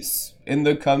world peace in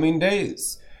the coming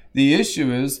days. The issue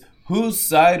is, whose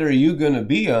side are you going to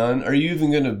be on? Are you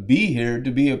even going to be here to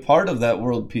be a part of that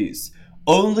world peace?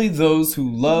 Only those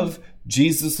who love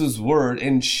Jesus' word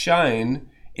and shine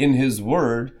in his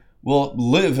word will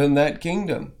live in that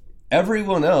kingdom.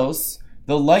 Everyone else,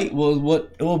 the light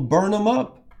will burn them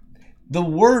up. The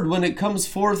word, when it comes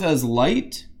forth as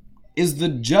light, is the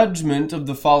judgment of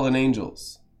the fallen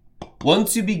angels.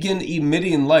 Once you begin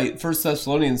emitting light, 1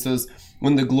 Thessalonians says,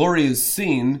 when the glory is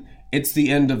seen, it's the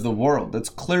end of the world. That's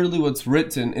clearly what's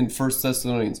written in 1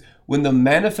 Thessalonians. When the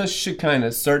manifest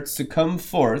Shekinah starts to come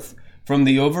forth from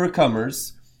the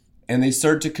overcomers, and they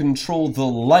start to control the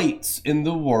lights in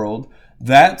the world,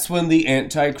 that's when the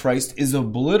Antichrist is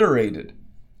obliterated.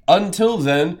 Until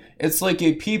then, it's like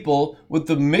a people with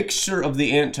the mixture of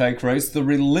the Antichrist, the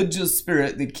religious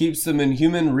spirit that keeps them in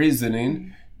human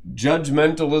reasoning,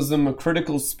 judgmentalism, a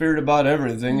critical spirit about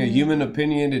everything, a human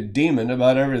opinionated demon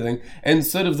about everything,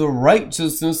 instead of the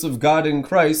righteousness of God in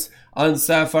Christ on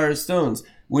sapphire stones.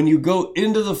 When you go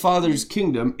into the Father's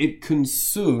kingdom, it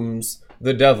consumes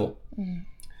the devil.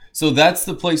 So that's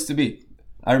the place to be.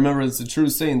 I remember it's a true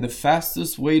saying, the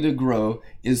fastest way to grow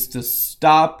is to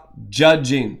stop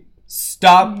judging.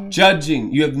 Stop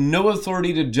judging. You have no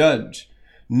authority to judge.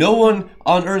 No one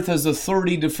on earth has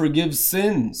authority to forgive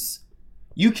sins.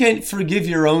 You can't forgive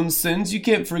your own sins. You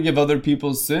can't forgive other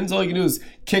people's sins. All you can do is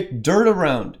kick dirt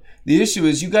around. The issue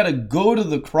is you got to go to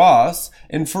the cross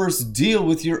and first deal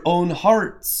with your own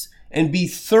hearts and be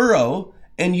thorough,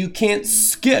 and you can't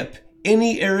skip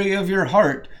any area of your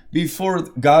heart before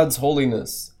God's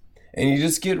holiness. And you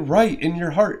just get right in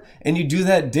your heart, and you do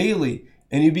that daily.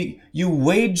 And you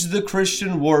wage the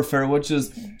Christian warfare, which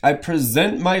is I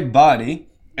present my body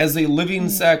as a living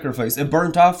sacrifice, a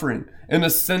burnt offering, an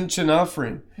ascension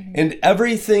offering. And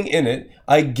everything in it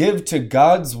I give to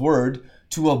God's word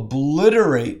to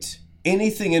obliterate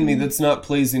anything in me that's not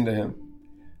pleasing to him.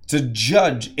 To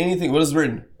judge anything. What is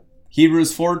written?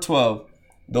 Hebrews 4:12.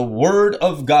 The word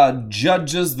of God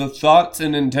judges the thoughts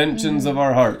and intentions of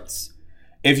our hearts.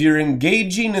 If you're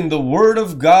engaging in the word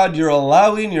of God, you're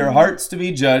allowing your hearts to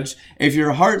be judged. If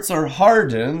your hearts are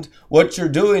hardened, what you're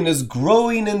doing is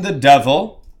growing in the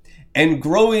devil and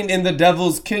growing in the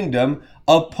devil's kingdom,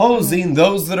 opposing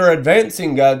those that are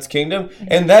advancing God's kingdom.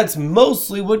 And that's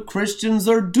mostly what Christians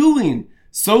are doing.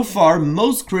 So far,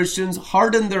 most Christians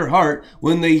harden their heart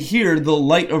when they hear the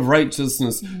light of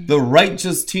righteousness, the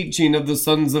righteous teaching of the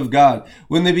sons of God.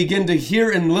 When they begin to hear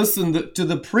and listen to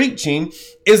the preaching,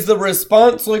 is the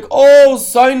response like, oh,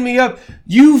 sign me up.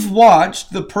 You've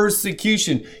watched the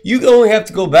persecution. You only have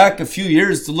to go back a few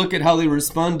years to look at how they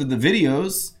respond to the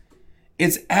videos.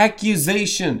 It's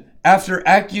accusation after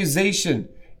accusation.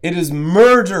 It is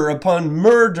murder upon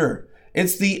murder.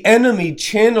 It's the enemy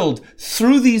channeled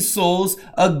through these souls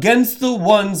against the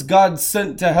ones God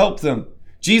sent to help them.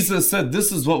 Jesus said,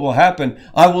 this is what will happen.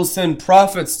 I will send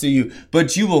prophets to you,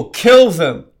 but you will kill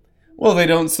them. Well, they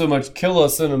don't so much kill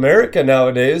us in America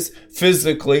nowadays,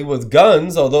 physically with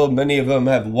guns, although many of them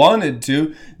have wanted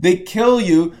to. They kill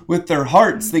you with their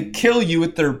hearts. They kill you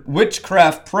with their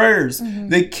witchcraft prayers.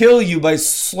 They kill you by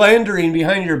slandering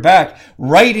behind your back,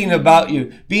 writing about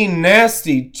you, being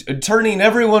nasty, turning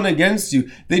everyone against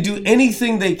you. They do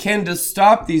anything they can to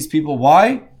stop these people.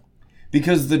 Why?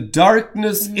 Because the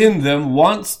darkness in them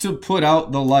wants to put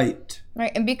out the light.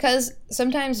 Right, and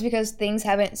sometimes because things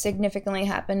haven't significantly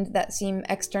happened that seem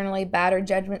externally bad or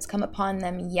judgments come upon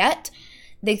them yet,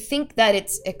 they think that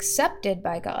it's accepted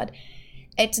by God.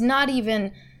 It's not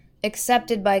even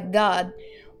accepted by God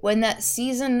when that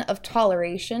season of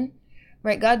toleration,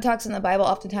 right? God talks in the Bible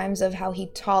oftentimes of how he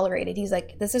tolerated. He's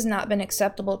like, this has not been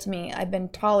acceptable to me. I've been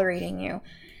tolerating you.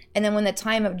 And then when the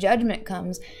time of judgment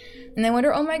comes, and they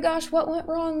wonder, oh my gosh, what went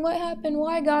wrong? What happened?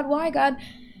 Why God? Why God?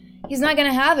 He's not going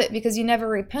to have it because you never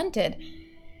repented.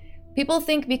 People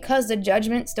think because the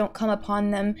judgments don't come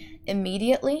upon them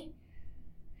immediately,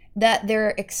 that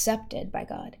they're accepted by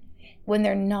God, when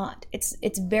they're not.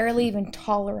 It's barely even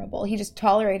tolerable. He just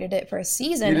tolerated it for a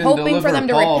season, hoping for them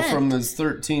to Paul repent. From his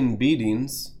 13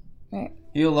 beatings, Right.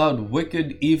 He allowed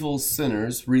wicked, evil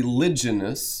sinners,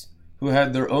 religionists, who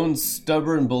had their own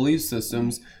stubborn belief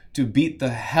systems, to beat the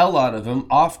hell out of him,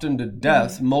 often to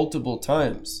death, multiple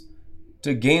times,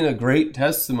 to gain a great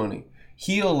testimony.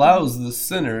 He allows the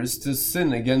sinners to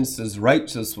sin against his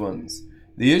righteous ones.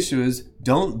 The issue is,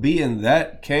 don't be in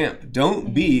that camp.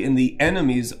 Don't be in the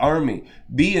enemy's army.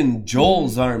 Be in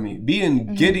Joel's army. Be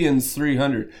in Gideon's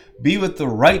 300. Be with the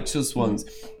righteous ones.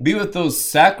 Be with those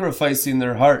sacrificing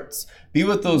their hearts. Be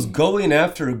with those going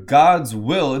after God's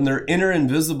will in their inner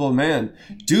invisible man.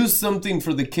 Do something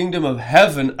for the kingdom of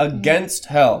heaven against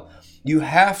hell. You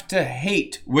have to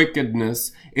hate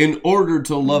wickedness in order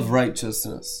to love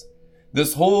righteousness.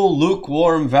 This whole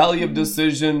lukewarm valley of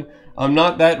decision, I'm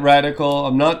not that radical,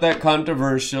 I'm not that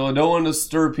controversial, I don't want to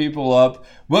stir people up.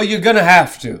 Well, you're going to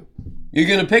have to. You're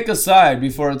going to pick a side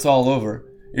before it's all over.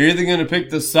 You're either going to pick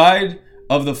the side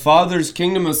of the Father's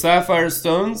kingdom of sapphire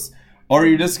stones, or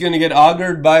you're just going to get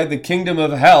augured by the kingdom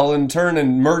of hell and turn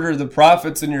and murder the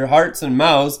prophets in your hearts and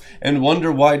mouths and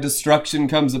wonder why destruction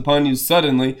comes upon you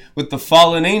suddenly with the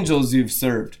fallen angels you've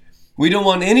served. We don't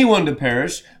want anyone to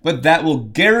perish, but that will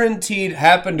guaranteed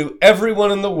happen to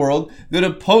everyone in the world that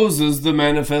opposes the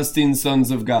manifesting sons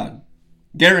of God.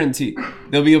 Guaranteed.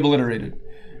 They'll be obliterated.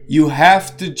 You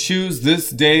have to choose this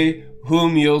day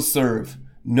whom you'll serve.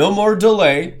 No more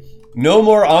delay. No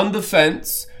more on the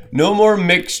fence. No more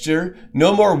mixture,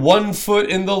 no more 1 foot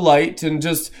in the light and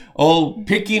just,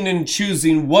 picking and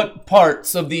choosing what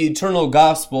parts of the eternal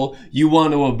gospel you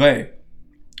want to obey.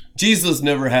 Jesus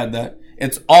never had that.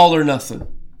 It's all or nothing.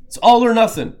 It's all or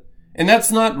nothing. And that's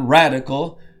not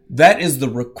radical. That is the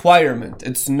requirement.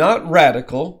 It's not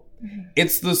radical.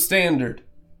 It's the standard.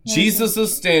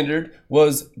 Jesus' standard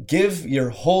was give your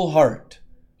whole heart,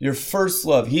 your first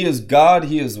love. He is God.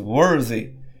 He is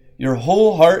worthy. Your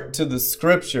whole heart to the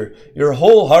scripture, your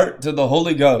whole heart to the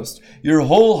Holy Ghost, your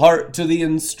whole heart to the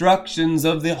instructions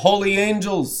of the holy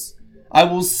angels. I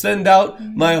will send out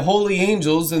my holy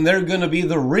angels, and they're going to be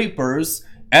the reapers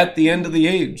at the end of the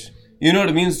age. You know what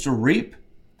it means to reap?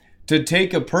 To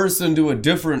take a person to a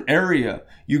different area.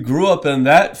 You grew up in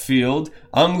that field.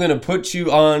 I'm going to put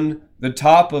you on the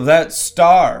top of that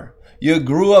star. You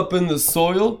grew up in the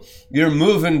soil. You're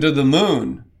moving to the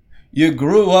moon. You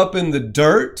grew up in the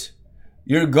dirt.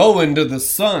 You're going to the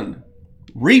sun.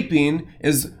 Reaping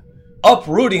is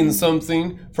uprooting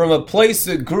something from a place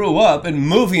that grew up and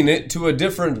moving it to a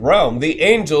different realm. The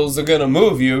angels are going to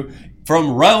move you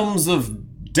from realms of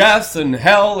death and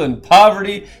hell and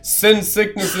poverty, sin,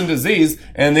 sickness, and disease,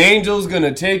 and the angel's going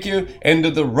to take you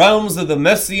into the realms of the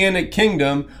messianic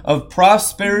kingdom of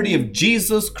prosperity of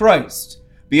Jesus Christ,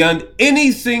 beyond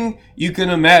anything you can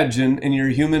imagine in your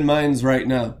human minds right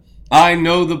now. I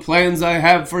know the plans I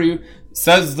have for you,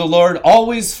 says the Lord,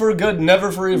 always for good,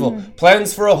 never for evil.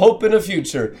 Plans for a hope and a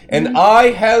future. And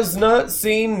eye has not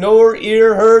seen, nor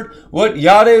ear heard, what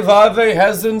Yahweh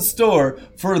has in store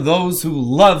for those who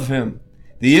love him.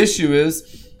 The issue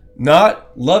is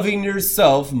not loving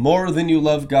yourself more than you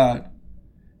love God.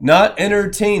 Not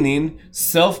entertaining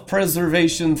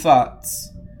self-preservation thoughts.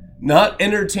 Not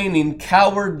entertaining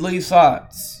cowardly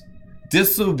thoughts.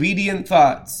 Disobedient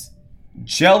thoughts.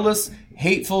 Jealous,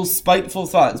 hateful, spiteful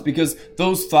thoughts, because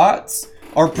those thoughts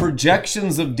are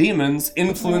projections of demons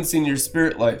influencing your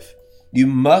spirit life. You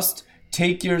must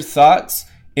take your thoughts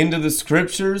into the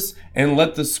scriptures and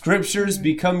let the scriptures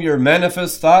become your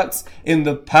manifest thoughts in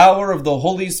the power of the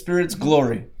Holy Spirit's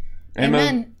glory.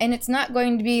 Amen. And it's not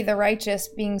going to be the righteous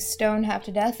being stoned half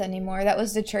to death anymore. That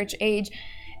was the church age.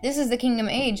 This is the kingdom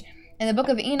age. In the book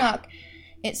of Enoch,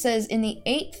 it says, in the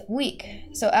 8th week,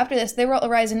 so after this, there will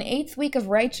arise an 8th week of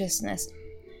righteousness,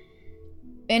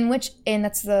 and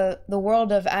that's the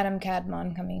world of Adam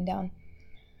Kadmon coming down.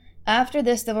 After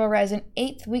this, there will arise an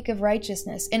 8th week of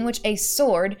righteousness, in which a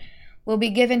sword will be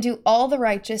given to all the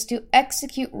righteous to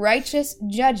execute righteous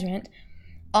judgment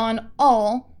on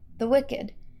all the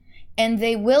wicked, and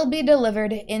they will be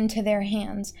delivered into their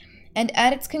hands. And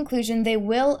at its conclusion, they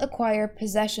will acquire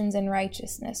possessions in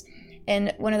righteousness.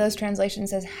 And one of those translations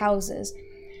says houses.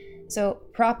 So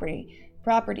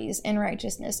properties in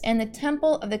righteousness. And the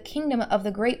temple of the kingdom of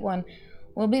the great one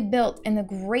will be built in the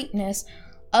greatness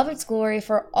of its glory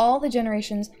for all the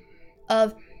generations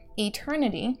of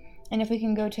eternity. And if we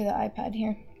can go to the iPad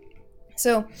here.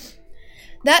 So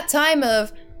that time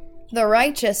of the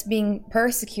righteous being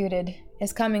persecuted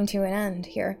is coming to an end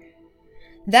here.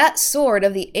 That sword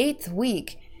of the 8th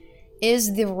week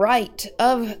is the right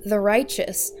of the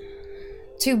righteous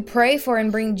to pray for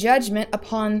and bring judgment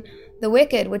upon the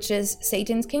wicked, which is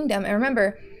Satan's kingdom. And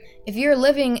remember, if you're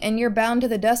living and you're bound to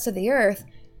the dust of the earth,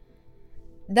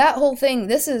 that whole thing,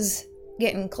 this is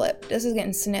getting clipped. This is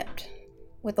getting snipped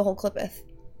with the whole clippeth.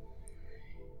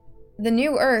 The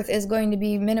new earth is going to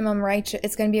be minimum righteous.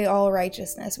 It's going to be all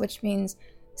righteousness, which means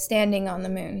standing on the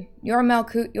moon. Your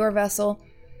Malkut, your vessel,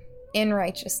 in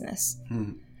righteousness.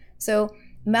 So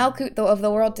Malkut of the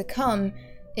world to come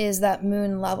is that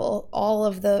moon level, all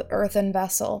of the earthen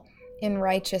vessel in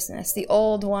righteousness. The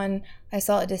old one, I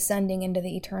saw it descending into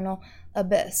the eternal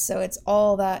abyss. So it's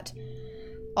all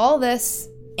this,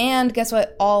 and guess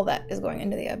what? All that is going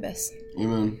into the abyss.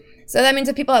 Amen. So that means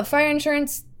if people have fire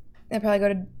insurance, they probably go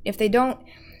to, if they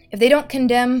don't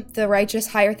condemn the righteous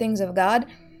higher things of God,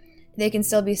 they can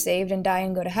still be saved and die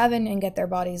and go to heaven and get their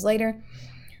bodies later.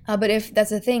 But if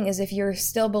that's the thing, is if you're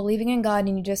still believing in God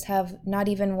and you just have not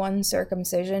even one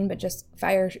circumcision, but just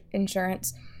fire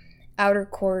insurance, outer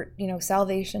court,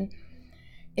 salvation,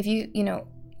 if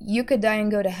you could die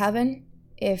and go to heaven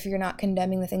if you're not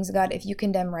condemning the things of God. If you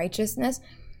condemn righteousness,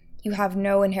 you have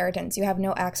no inheritance. You have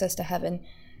no access to heaven.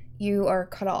 You are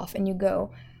cut off and you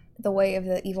go the way of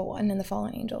the evil one and the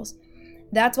fallen angels.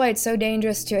 That's why it's so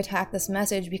dangerous to attack this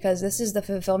message, because this is the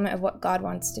fulfillment of what God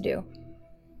wants to do.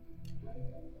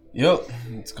 Yep,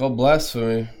 it's called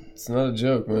blasphemy. It's not a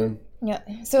joke, man. Yeah,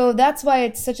 so that's why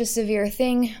it's such a severe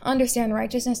thing. Understand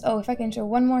righteousness. Oh, if I can show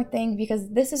one more thing, because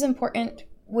this is important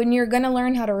when you're going to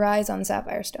learn how to rise on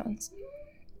sapphire stones,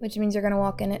 which means you're going to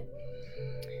walk in it.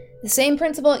 The same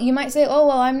principle, you might say, oh,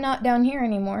 well, I'm not down here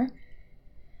anymore.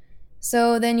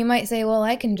 So then you might say, well,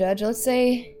 I can judge. Let's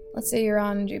say you're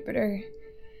on Jupiter,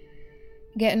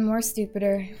 getting more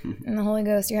stupider in the Holy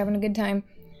Ghost. You're having a good time.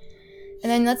 And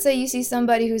then let's say you see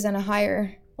somebody who's in a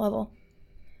higher level.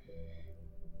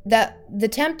 That the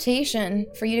temptation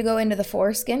for you to go into the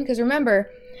foreskin, because remember,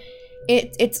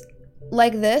 it's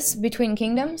like this between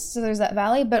kingdoms. So there's that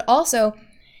valley, but also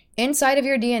inside of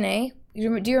your DNA.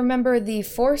 Do you remember the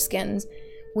foreskins?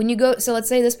 When you go, so let's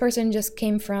say this person just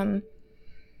came from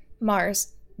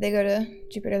Mars. They go to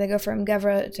Jupiter. They go from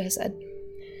Gevra to Hesed.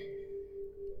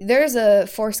 There's a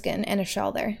foreskin and a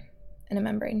shell there. in a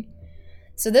membrane.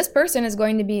 So this person is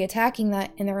going to be attacking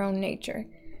that in their own nature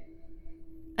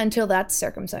until that's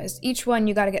circumcised. Each one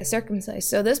you got to get circumcised.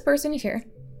 So this person here,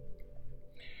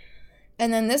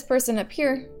 and then this person up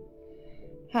here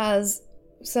has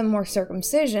some more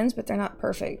circumcisions, but they're not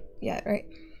perfect yet, right?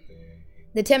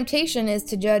 The temptation is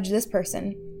to judge this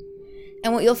person.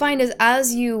 And what you'll find is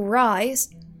as you rise,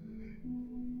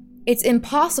 it's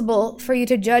impossible for you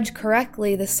to judge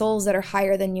correctly the souls that are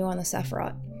higher than you on the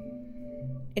Sephiroth.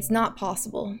 It's not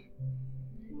possible.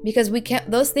 Because we can't,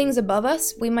 those things above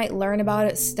us, we might learn about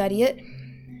it, study it.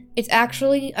 It's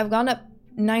actually, I've gone up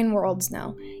 9 worlds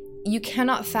now. You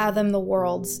cannot fathom the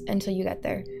worlds until you get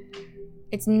there.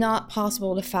 It's not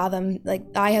possible to fathom, like,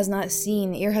 eye has not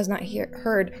seen, ear has not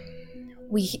heard.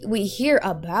 We hear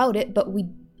about it, but we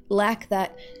lack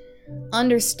that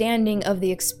understanding of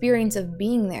the experience of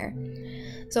being there.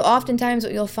 So oftentimes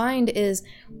what you'll find is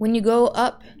when you go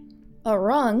up a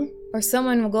rung, or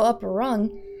someone will go up a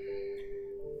rung,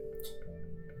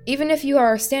 even if you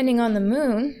are standing on the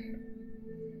moon,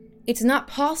 it's not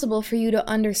possible for you to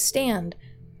understand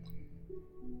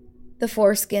the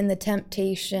foreskin, the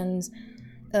temptations,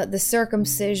 the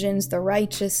circumcisions, the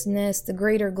righteousness, the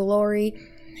greater glory.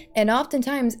 And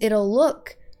oftentimes it'll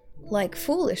look like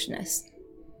foolishness.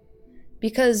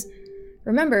 Because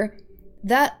remember,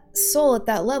 that soul at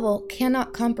that level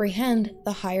cannot comprehend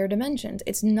the higher dimensions.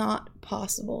 It's not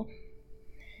possible.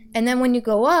 And then when you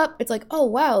go up, it's like, oh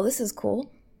wow, this is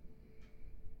cool.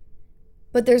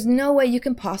 But there's no way you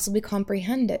can possibly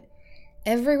comprehend it.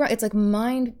 It's like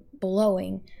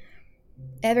mind-blowing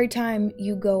every time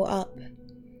you go up.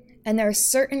 And there are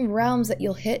certain realms that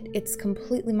you'll hit, it's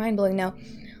completely mind-blowing. Now,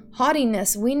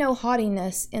 haughtiness, we know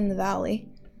haughtiness in the valley.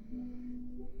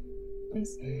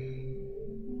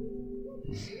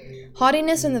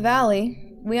 Haughtiness in the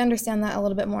valley, we understand that a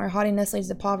little bit more. Haughtiness leads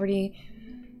to poverty,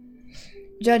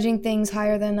 judging things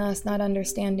higher than us, not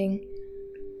understanding.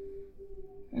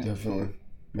 Definitely.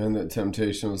 Man, that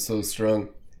temptation was so strong.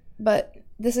 But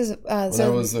this is... when I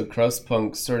was a crust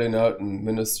punk starting out in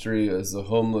ministry as a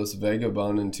homeless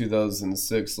vagabond in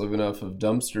 2006, living off of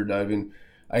dumpster diving,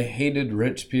 I hated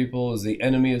rich people as the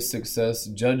enemy of success,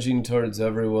 judging towards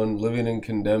everyone, living in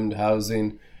condemned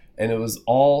housing, and it was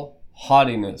all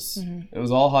haughtiness. Mm-hmm. It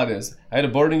was all haughtiness. I had a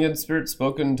born again spirit,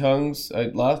 spoken tongues, I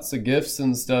had lots of gifts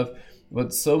and stuff,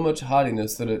 but so much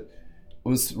haughtiness that it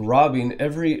was robbing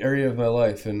every area of my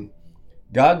life. And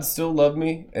God still loved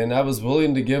me, and I was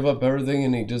willing to give up everything,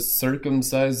 and he just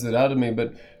circumcised it out of me.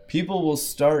 But people will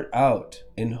start out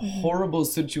in horrible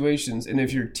situations, and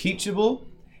if you're teachable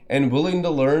and willing to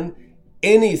learn,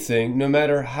 anything, no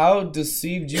matter how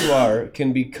deceived you are,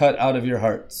 can be cut out of your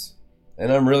hearts. And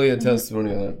I'm really a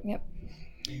testimony of that. Yep.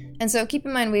 And so keep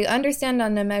in mind, we understand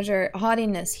on the measure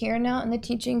haughtiness here now in the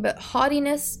teaching, but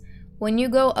haughtiness, when you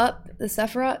go up the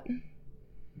Sephiroth,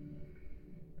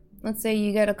 let's say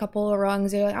you get a couple of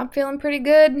rungs, you're like, I'm feeling pretty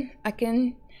good.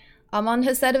 I'm on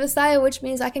his side of Messiah, which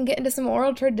means I can get into some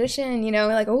oral tradition,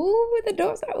 like, oh, the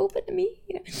doors are open to me,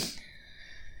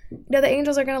 the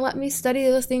angels are going to let me study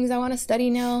those things I want to study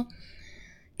now,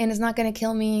 and it's not going to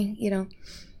kill me,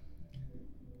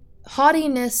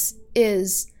 Haughtiness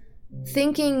is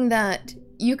thinking that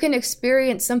you can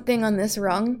experience something on this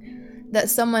rung that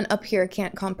someone up here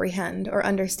can't comprehend or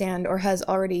understand or has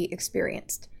already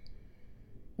experienced.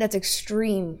 That's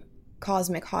extreme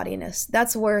cosmic haughtiness.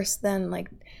 That's worse than like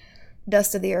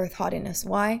dust of the earth haughtiness.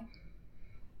 Why?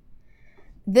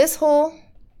 This whole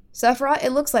Sephiroth,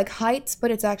 it looks like heights,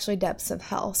 but it's actually depths of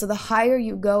hell. So the higher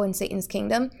you go in Satan's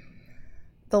kingdom,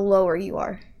 the lower you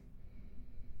are.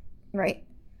 Right?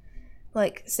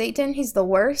 Like Satan, he's the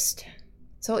worst.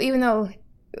 So even though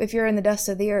if you're in the dust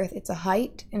of the earth, it's a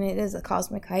height, and it is a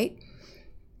cosmic height,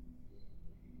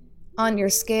 on your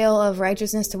scale of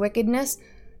righteousness to wickedness,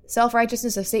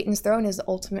 self-righteousness of Satan's throne is the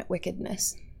ultimate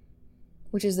wickedness,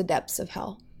 which is the depths of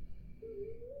hell.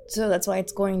 So that's why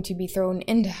it's going to be thrown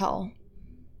into hell.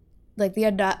 Like the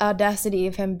audacity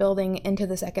of him building into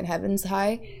the second heavens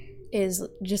high is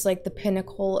just like the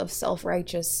pinnacle of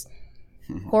self-righteous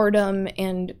whoredom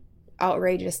and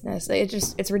outrageousness.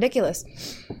 It's ridiculous.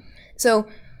 So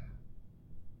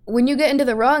when you get into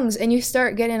the rungs and you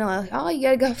start getting you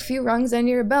gotta go a few rungs under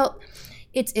your belt,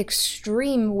 it's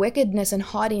extreme wickedness and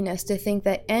haughtiness to think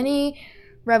that any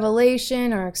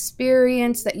revelation or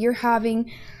experience that you're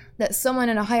having, that someone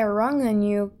in a higher rung than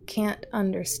you can't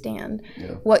understand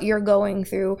what you're going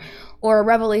through, or a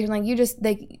revelation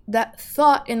that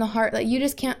thought in the heart that you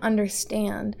just can't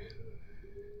understand.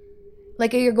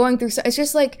 Like you're going through, it's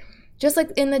just like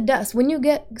in the dust. When you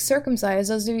get circumcised,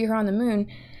 those of you who are on the moon,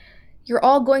 you're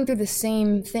all going through the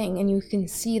same thing, and you can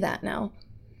see that now.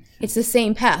 It's the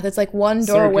same path. It's like one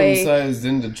doorway. Circumcised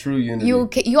into true unity.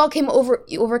 You all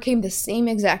overcame the same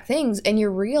exact things, and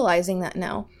you're realizing that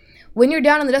now. When you're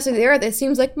down in the dust of the earth, it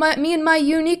seems like me and my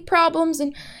unique problems,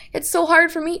 and it's so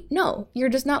hard for me. No, you're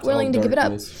just not willing to give it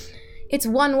up. It's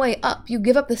one way up. You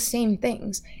give up the same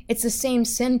things. It's the same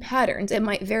sin patterns. It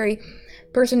might vary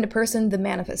person to person, the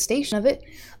manifestation of it,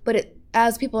 but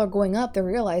as people are going up, they're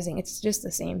realizing it's just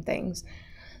the same things.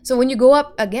 So when you go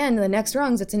up again to the next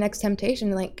rungs, it's the next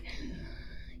temptation. Like,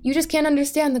 you just can't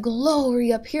understand the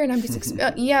glory up here, and I'm just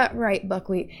yeah, right,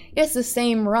 buckwheat. It's the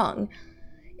same rung.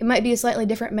 It might be a slightly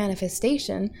different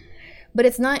manifestation, but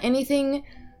it's not anything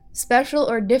special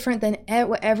or different than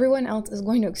what everyone else is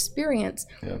going to experience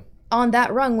on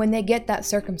that rung when they get that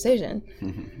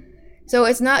circumcision. So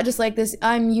it's not just like this,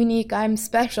 I'm unique, I'm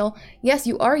special. Yes,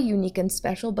 you are unique and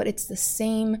special, but it's the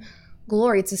same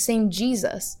glory. It's the same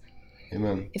Jesus.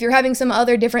 Amen. If you're having some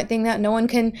other different thing that no one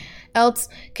else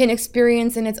can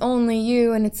experience, and it's only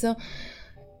you, and it's so,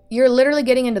 you're literally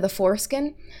getting into the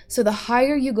foreskin. So the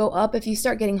higher you go up, if you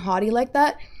start getting haughty like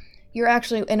that, you're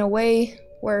actually in a way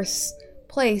worse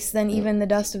place than even the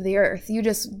dust of the earth. You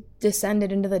just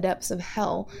descended into the depths of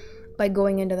hell by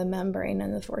going into the membrane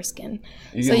and the foreskin.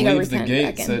 You can leave the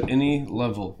gates at any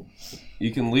level.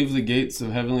 You can leave the gates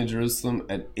of heavenly Jerusalem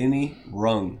at any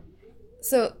rung.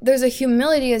 So there's a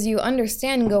humility as you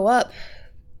understand and go up.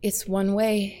 It's one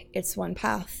way, it's one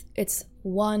path, it's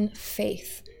one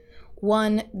faith,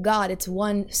 one God, it's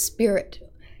one spirit,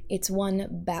 it's one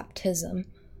baptism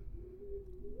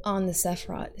on the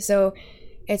Sapphire. So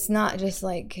it's not just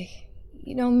like,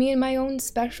 me and my own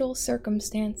special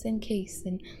circumstance in case,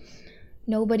 and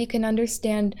nobody can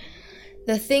understand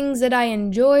the things that I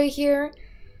enjoy here.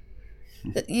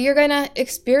 You're going to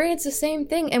experience the same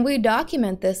thing, and we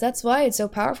document this. That's why it's so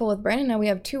powerful with Brandon. Now we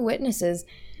have 2 witnesses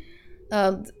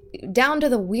down to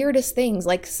the weirdest things,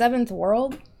 like 7th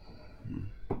world.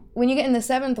 When you get in the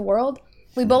 7th world,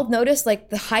 we both notice like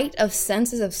the height of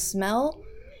senses of smell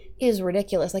is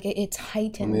ridiculous. Like it's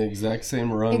heightened. On the exact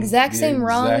same rung. Exact same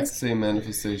rungs. Exact same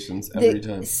manifestations every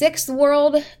time. 6th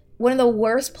world, one of the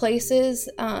worst places.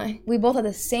 We both had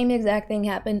the same exact thing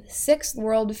happen. 6th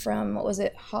world from,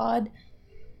 Hod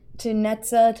to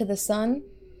Netzah to the sun.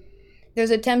 There's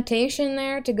a temptation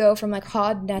there to go from like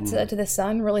Hod, Netzah to the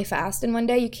sun really fast in one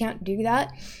day. You can't do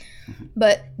that.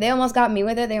 But they almost got me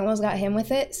with it. They almost got him with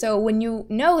it. So when you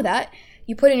know that,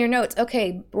 you put in your notes,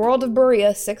 okay, world of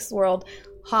Berea, 6th world,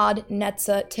 Hod,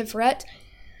 Netzah, Tiferet.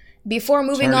 Before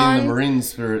moving on. Turning the marine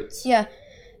spirits. Yeah.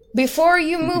 Before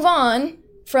you move on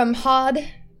from Hod,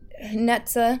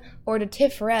 Netzah, or to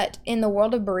Tiferet in the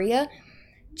world of Berea,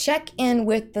 check in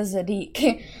with the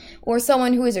Zadik, or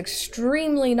someone who is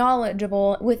extremely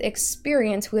knowledgeable with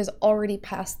experience who has already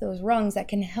passed those rungs that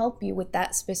can help you with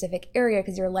that specific area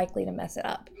because you're likely to mess it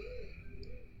up.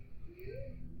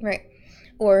 Right.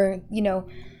 Or,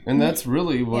 And that's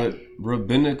really what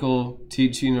rabbinical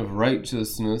teaching of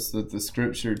righteousness that the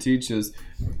scripture teaches.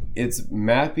 It's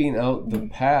mapping out the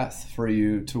path for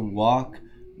you to walk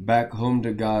back home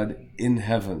to God in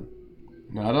heaven.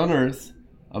 Not on earth,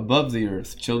 above the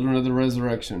earth, children of the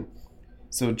resurrection.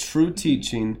 So true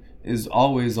teaching is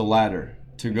always a ladder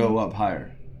to go up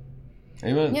higher.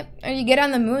 Amen. Yep. Or you get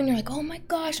on the moon, you're like, oh my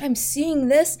gosh, I'm seeing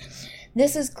this.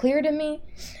 This is clear to me.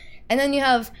 And then you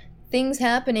have things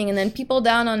happening, and then people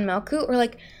down on Malkut were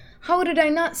like, how did I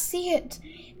not see it?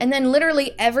 And then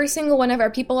literally every single one of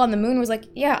our people on the moon was like,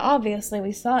 yeah, obviously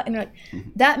we saw it. And like,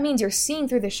 that means you're seeing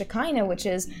through the Shekinah, which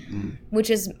is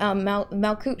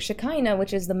Malkut Shekinah,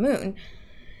 which is the moon.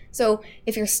 So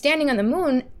if you're standing on the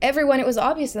moon, everyone, it was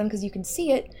obvious to them because you can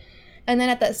see it. And then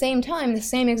at that same time, the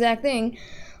same exact thing,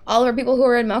 all of our people who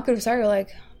were in Malkut Asari were like,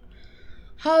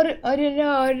 I didn't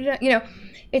know.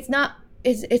 It's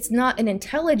not an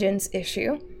intelligence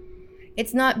issue.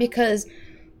 It's not because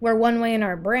we're one way in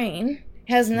our brain.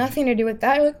 It has nothing to do with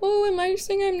that. You're like, oh, am I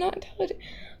saying I'm not intelligent?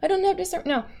 I don't have discernment.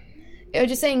 No. I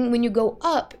was just saying when you go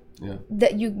up,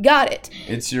 that you got it.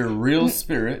 It's your real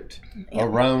spirit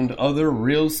around other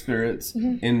real spirits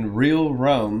in real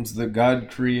realms that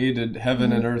God created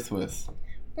heaven and earth with.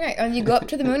 Right, and you go up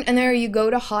to the moon, and there you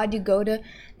go to Hod, you go to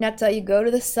Netzah, you go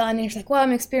to the sun, and you're just like, well,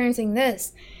 I'm experiencing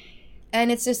this.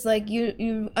 And it's just like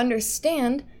you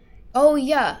understand, oh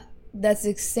yeah, that's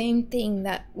the same thing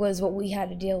that was what we had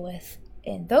to deal with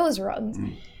in those rungs.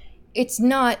 It's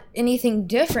not anything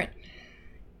different.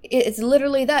 It's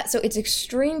literally that. So it's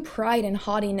extreme pride and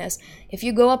haughtiness. If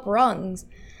you go up rungs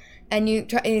and you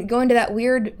go into that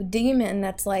weird demon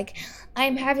that's like,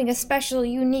 I'm having a special,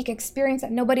 unique experience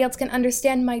that nobody else can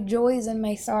understand, my joys and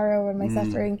my sorrow and my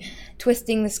suffering,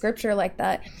 twisting the scripture like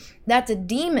that. That's a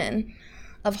demon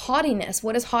of haughtiness.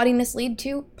 What does haughtiness lead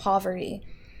to? Poverty,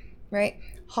 right?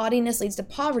 Haughtiness leads to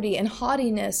poverty, and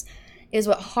haughtiness is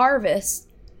what harvests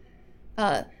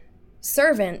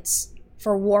servants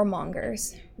for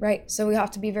warmongers, right? So we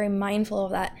have to be very mindful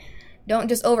of that. Don't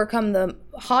just overcome the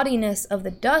haughtiness of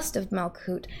the dust of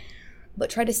Malkut, but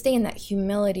try to stay in that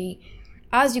humility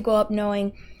as you go up,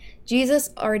 knowing Jesus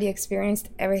already experienced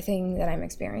everything that I'm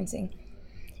experiencing.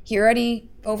 He already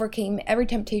overcame every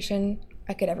temptation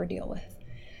I could ever deal with.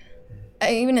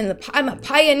 I'm a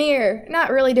pioneer, not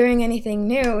really doing anything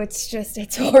new.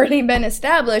 It's already been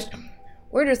established.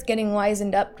 We're just getting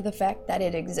wizened up to the fact that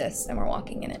it exists and we're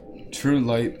walking in it. True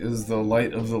light is the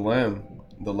light of the Lamb,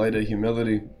 the light of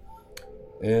humility.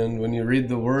 And when you read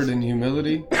the word in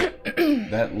humility,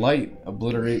 that light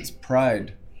obliterates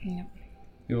pride. Yep.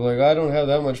 You're like, I don't have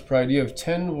that much pride. You have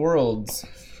 10 worlds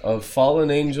of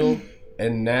fallen angel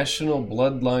and national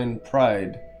bloodline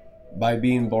pride by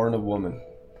being born of woman.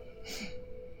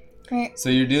 Right. So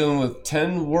you're dealing with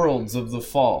 10 worlds of the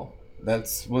fall.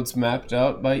 That's what's mapped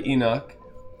out by Enoch.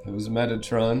 It was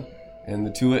Metatron. And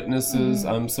the two witnesses,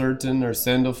 I'm certain, are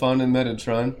Sandalphon and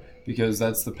Metatron, because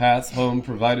that's the path home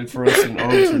provided for us in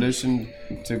oral tradition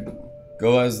to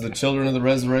go as the children of the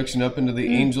resurrection up into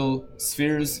the angel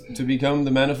spheres to become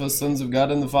the manifest sons of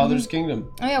God in the Father's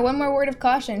kingdom. Oh yeah, one more word of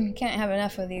caution. Can't have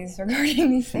enough of these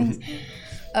regarding these things.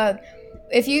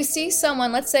 If you see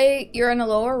someone, let's say you're in a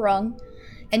lower rung,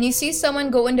 and you see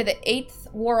someone go into the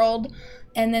 8th world,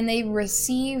 and then they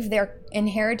receive their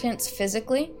inheritance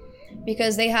physically,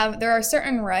 because there are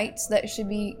certain rights that should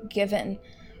be given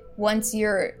once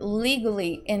you're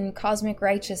legally in cosmic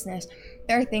righteousness.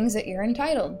 There are things that you're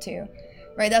entitled to,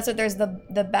 right? That's what there's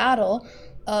the battle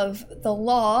of the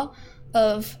law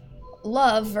of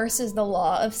love versus the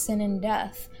law of sin and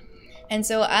death. And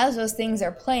so as those things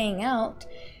are playing out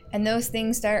and those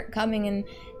things start coming and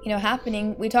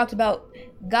happening, we talked about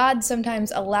God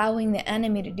sometimes allowing the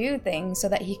enemy to do things so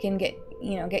that he can get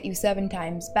you 7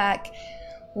 times back.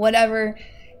 Whatever,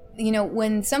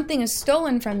 when something is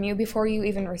stolen from you before you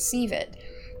even receive it,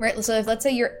 right? So if, let's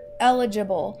say you're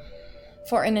eligible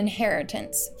for an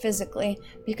inheritance physically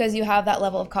because you have that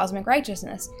level of cosmic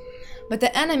righteousness, but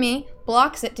the enemy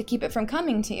blocks it to keep it from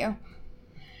coming to you.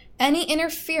 Any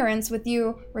interference with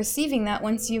you receiving that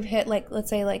once you've hit, let's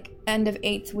say end of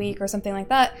 8th week or something like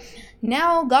that,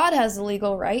 now God has the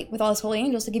legal right with all his holy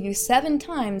angels to give you 7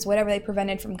 times whatever they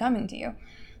prevented from coming to you.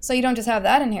 So you don't just have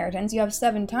that inheritance, you have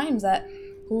 7 times that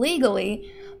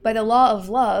legally by the law of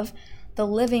love, the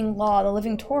living law, the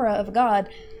living Torah of God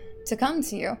to come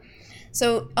to you.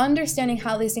 So understanding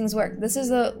how these things work, this is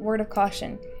a word of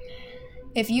caution.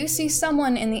 If you see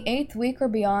someone in the 8th week or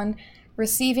beyond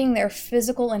receiving their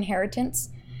physical inheritance,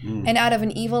 and out of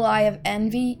an evil eye of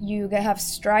envy, you have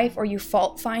strife or you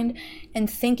fault find and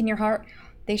think in your heart,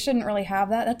 they shouldn't really have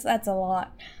that. That's a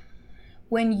lot.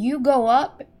 When you go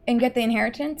up and get the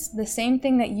inheritance, the same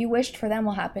thing that you wished for them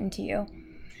will happen to you.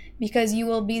 Because you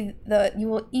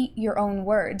will eat your own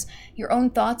words, your own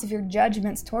thoughts of your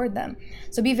judgments toward them.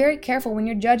 So be very careful when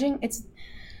you're judging.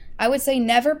 I would say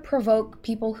never provoke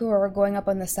people who are going up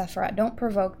on the Sapphire. Don't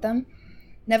provoke them.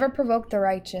 Never provoke the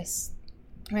righteous,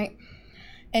 right?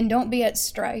 And don't be at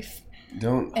strife.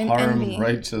 Don't harm envy.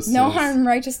 Righteousness. No harm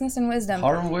righteousness and wisdom.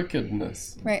 Harm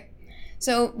wickedness. Right.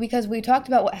 So, because we talked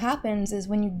about what happens is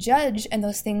when you judge and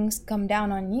those things come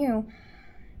down on you,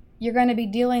 you're going to be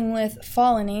dealing with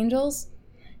fallen angels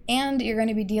and you're going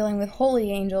to be dealing with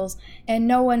holy angels, and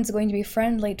no one's going to be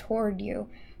friendly toward you.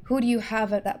 Who do you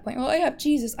have at that point? Well, I have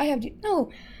Jesus.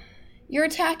 No. You're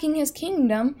attacking his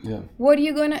kingdom. Yeah.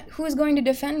 Who's going to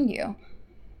defend you?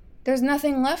 There's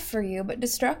nothing left for you but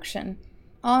destruction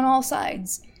on all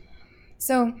sides.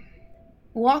 So,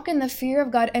 walk in the fear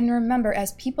of God, and remember,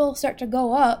 as people start to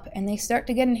go up and they start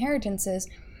to get inheritances,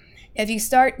 if you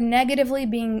start negatively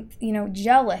being,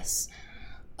 jealous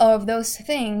of those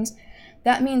things,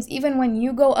 that means even when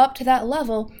you go up to that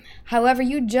level, however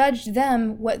you judged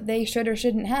them what they should or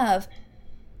shouldn't have,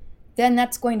 then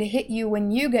that's going to hit you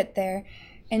when you get there,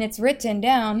 and it's written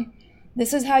down,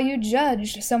 this is how you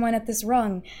judged someone at this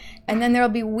rung. And then there'll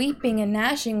be weeping and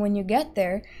gnashing when you get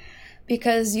there,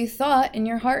 because you thought in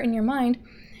your heart and your mind,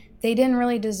 they didn't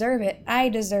really deserve it. I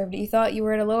deserved it. You thought you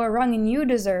were at a lower rung and you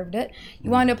deserved it. You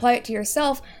wanted to apply it to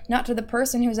yourself, not to the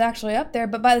person who's actually up there.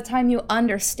 But by the time you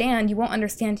understand, you won't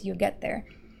understand till you get there.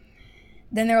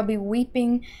 Then there will be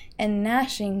weeping and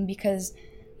gnashing because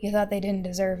you thought they didn't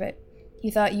deserve it.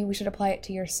 You thought you should apply it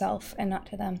to yourself and not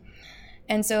to them.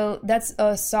 And so that's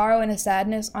a sorrow and a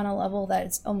sadness on a level that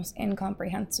is almost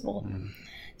incomprehensible.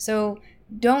 So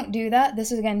don't do that.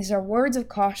 These are words of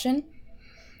caution.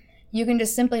 You can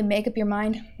just simply make up your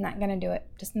mind, not going to do it.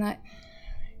 Just not.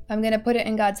 I'm going to put it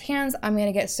in God's hands. I'm going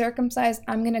to get circumcised.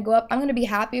 I'm going to go up. I'm going to be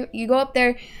happy. You go up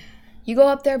there,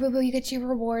 boo-boo, you get your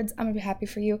rewards. I'm going to be happy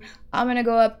for you. I'm going to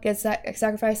go up, get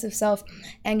sacrifice of self,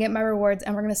 and get my rewards,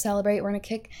 and we're going to celebrate. We're going to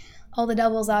kick all the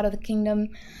devils out of the kingdom,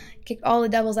 kick all the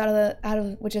devils out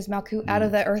of which is Malkut, out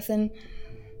of the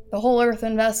whole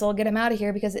earthen vessel, get them out of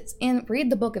here, because read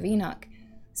the book of Enoch.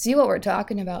 See what we're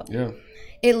talking about. Yeah.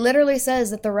 It literally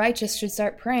says that the righteous should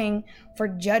start praying for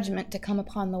judgment to come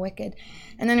upon the wicked.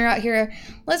 And then you're out here,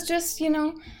 let's just,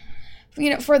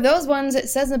 for those ones, it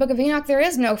says in the book of Enoch, there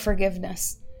is no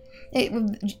forgiveness.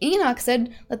 Enoch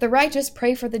said, let the righteous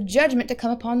pray for the judgment to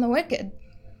come upon the wicked.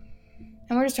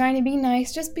 And we're just trying to be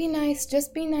nice. Just be nice.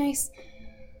 Just be nice.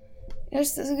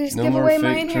 Just no give more away fake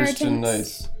my inheritance. Christian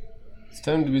nice. It's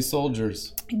time to be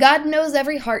soldiers. God knows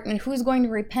every heart and who's going to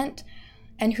repent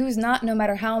and who's not, no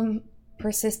matter how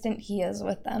persistent he is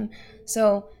with them.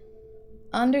 So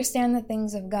understand the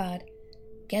things of God.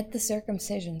 Get the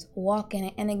circumcisions. Walk in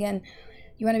it. And again,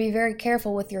 you want to be very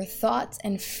careful with your thoughts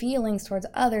and feelings towards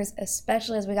others,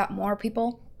 especially as we got more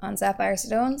people on Sapphire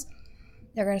stones.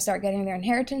 They're going to start getting their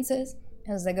inheritances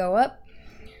as they go up.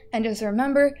 And just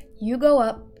remember, you go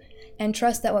up and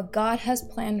trust that what God has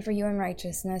planned for you in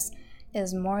righteousness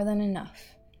is more than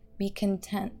enough. Be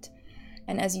content.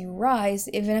 And as you rise,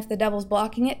 even if the devil's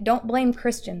blocking it, don't blame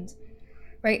Christians,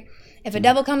 right? If a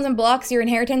devil comes and blocks your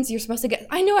inheritance, you're supposed to get,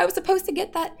 I know I was supposed to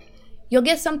get that. You'll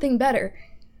get something better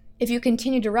if you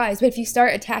continue to rise. But if you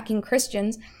start attacking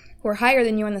Christians who are higher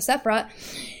than you in the Sephiroth,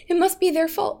 it must be their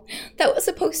fault. That was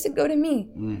supposed to go to me.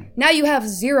 Now you have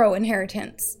zero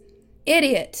inheritance.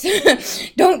 Idiot.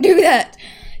 Don't do that.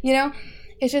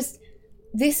 It's just,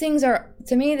 these things are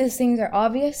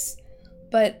obvious,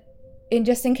 but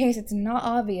just in case it's not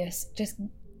obvious, just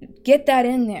get that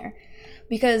in there,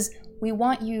 because we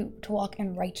want you to walk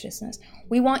in righteousness.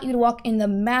 We want you to walk in the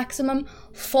maximum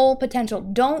full potential.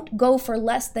 Don't go for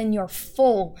less than your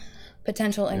full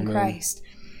potential in Christ.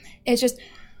 It's just,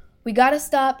 we got to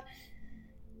stop.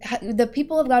 The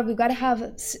people of God, we've got to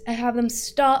have them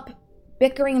stop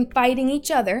bickering and fighting each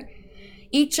other.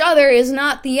 Each other is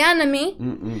not the enemy.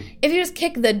 If you just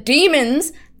kick the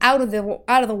demons out of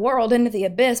the world into the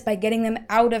abyss by getting them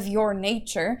out of your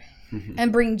nature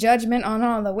and bring judgment on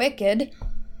all the wicked,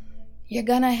 you're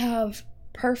gonna have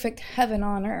perfect heaven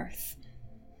on earth.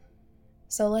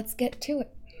 So let's get to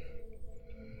it.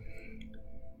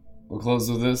 We'll close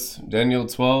with this. Daniel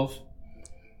 12.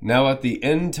 Now at the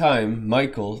end time,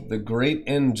 Michael, the great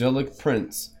angelic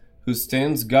prince, who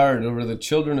stands guard over the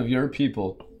children of your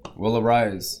people, will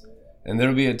arise, and there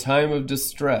will be a time of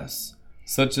distress,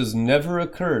 such as never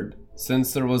occurred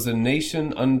since there was a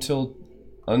nation until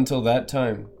that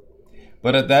time.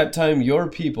 But at that time your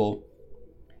people,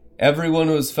 everyone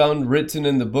who is found written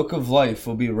in the book of life,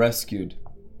 will be rescued.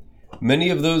 Many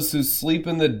of those who sleep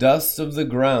in the dust of the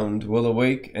ground will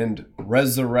awake and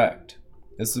resurrect.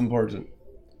 It's important.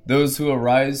 Those who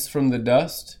arise from the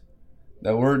dust,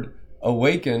 that word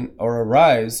awaken or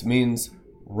arise means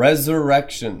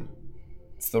resurrection.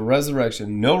 It's the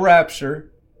resurrection. No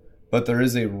rapture, but there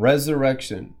is a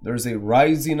resurrection. There's a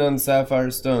rising on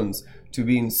sapphire stones to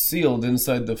being sealed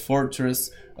inside the fortress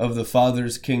of the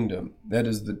Father's kingdom. That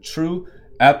is the true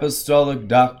apostolic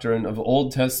doctrine of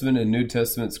Old Testament and New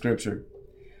Testament scripture.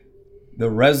 The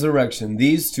resurrection,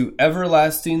 these to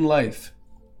everlasting life,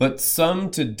 but some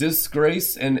to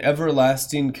disgrace and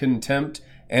everlasting contempt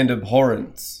and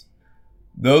abhorrence.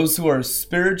 Those who are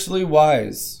spiritually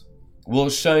wise will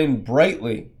shine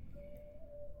brightly.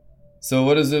 So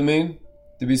what does it mean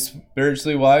to be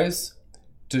spiritually wise?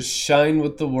 To shine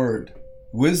with the word.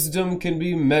 Wisdom can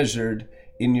be measured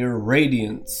in your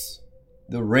radiance.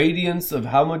 The radiance of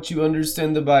how much you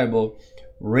understand the Bible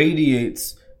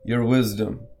radiates your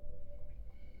wisdom.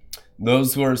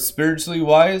 Those who are spiritually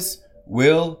wise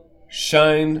will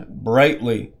shine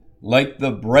brightly, like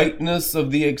the brightness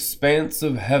of the expanse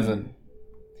of heaven.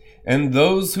 And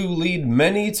those who lead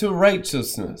many to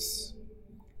righteousness,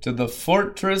 to the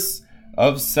fortress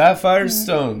of sapphire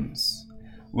stones,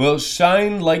 will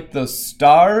shine like the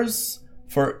stars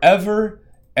forever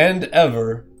and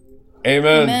ever.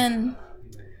 Amen. Amen.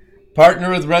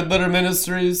 Partner with Red Letter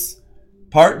Ministries.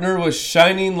 Partner with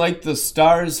shining like the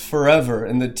stars forever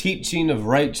in the teaching of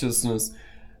righteousness.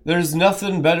 There's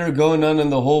nothing better going on in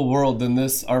the whole world than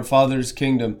this, our Father's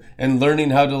kingdom, and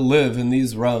learning how to live in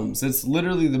these realms. It's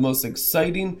literally the most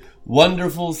exciting,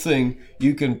 wonderful thing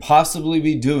you can possibly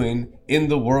be doing in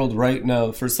the world right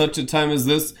now. For such a time as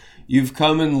this, you've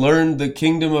come and learned the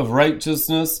kingdom of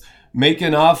righteousness. Make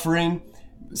an offering.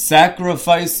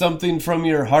 sacrifice something from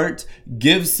your heart,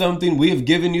 give something. We have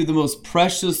given you the most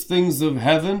precious things of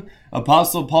heaven.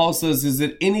 Apostle Paul says, is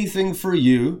it anything for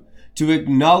you to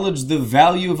acknowledge the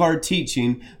value of our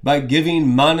teaching by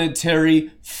giving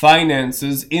monetary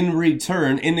finances in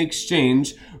return, in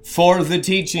exchange for the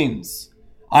teachings?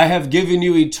 I have given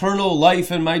you eternal life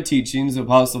in my teachings,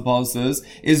 Apostle Paul says.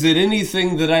 Is it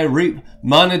anything that I reap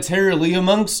monetarily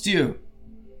amongst you?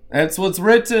 That's what's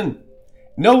written.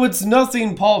 No, it's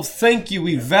nothing, Paul. Thank you.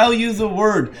 We value the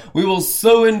word. We will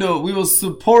sow into it. We will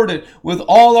support it with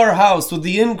all our house, with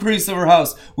the increase of our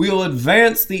house. We will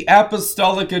advance the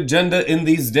apostolic agenda in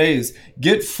these days.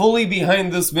 Get fully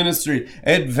behind this ministry.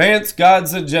 Advance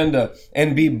God's agenda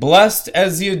and be blessed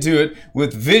as you do it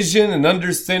with vision and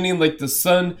understanding like the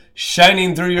sun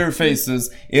shining through your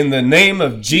faces. In the name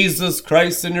of Jesus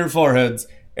Christ in your foreheads.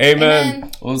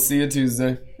 Amen. We'll see you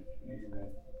Tuesday.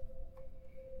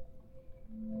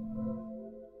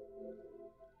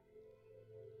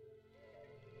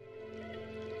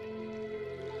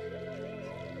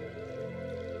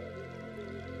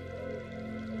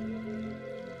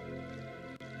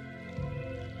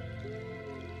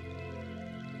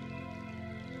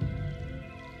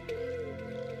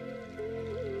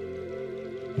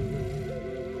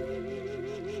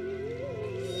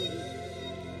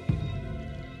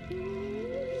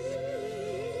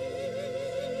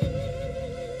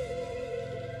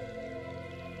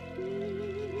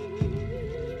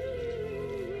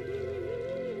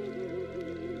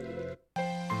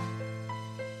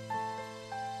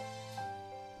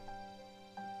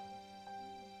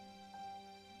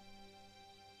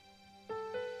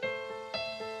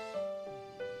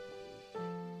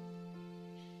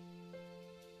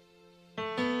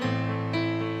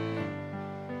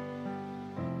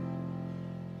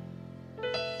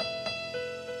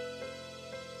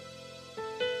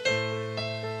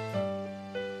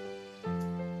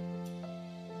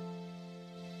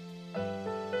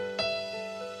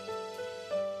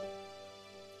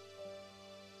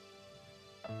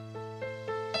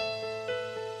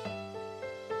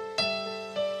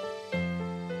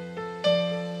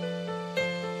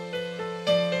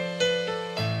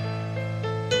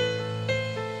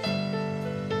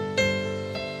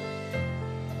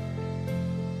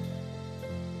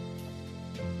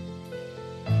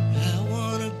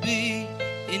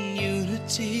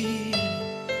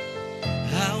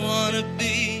 I wanna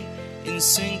be in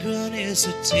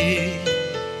synchronicity.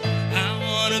 I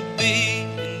wanna be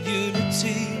in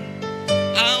unity.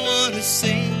 I wanna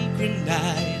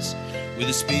synchronize with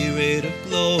the Spirit of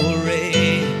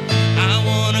glory. I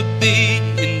wanna be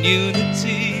in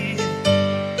unity.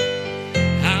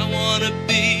 I wanna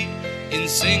be in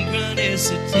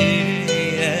synchronicity.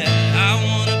 I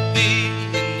wanna be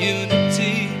in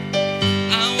unity.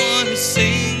 I wanna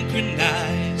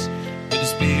synchronize with the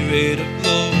Spirit of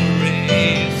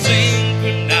glory.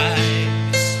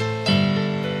 Synchronize.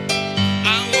 I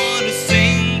wanna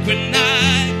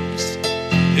synchronize.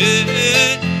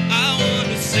 Yeah, I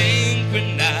wanna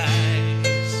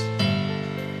synchronize.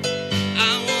 I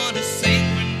wanna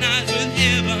synchronize with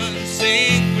heaven.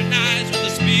 Synchronize with the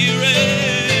Spirit.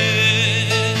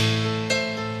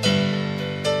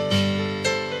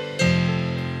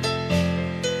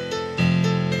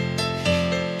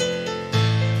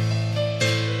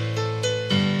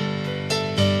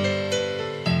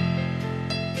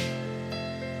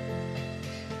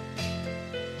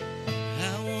 I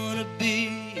wanna be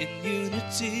in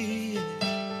unity.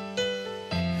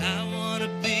 I wanna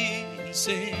be in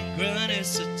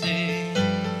synchronicity.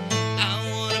 I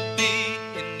wanna be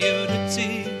in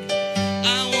unity. I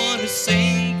wanna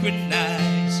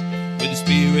synchronize with the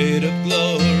Spirit of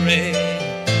glory.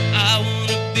 I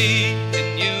wanna be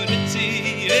in unity.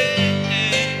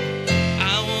 Yeah. I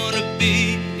wanna be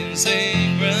in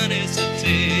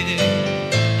synchronicity.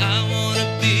 I wanna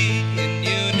be in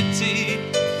unity.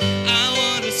 I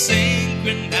wanna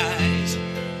synchronize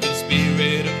with the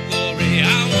Spirit of glory. I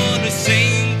wanna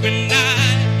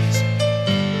synchronize.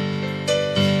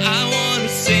 I wanna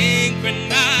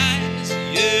synchronize.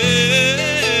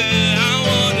 Yeah, I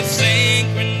wanna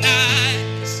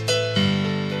synchronize.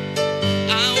 I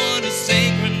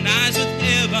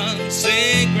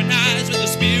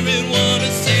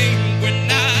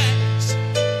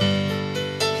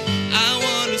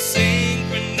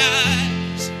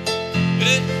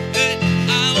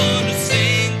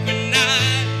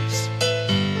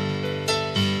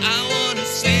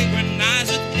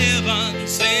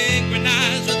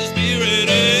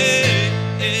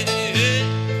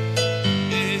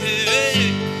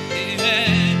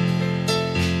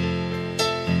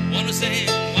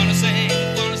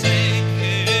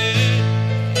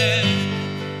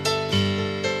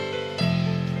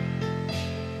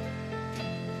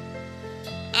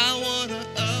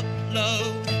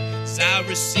I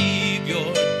receive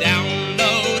your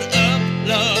download of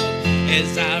love,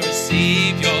 as I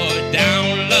receive your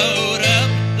download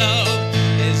of love,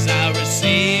 as I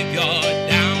receive your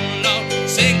download,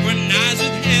 synchronize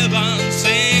with heaven,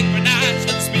 synchronize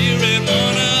with spirit,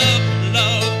 one of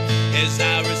love, as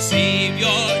I receive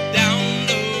your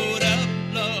download of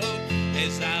love,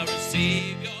 as I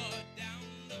receive your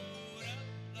download of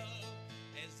love,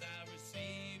 as I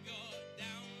receive your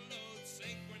download,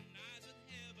 synchronize with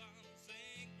heaven,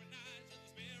 synchronize with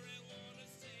spirit, wanna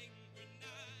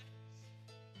synchronize.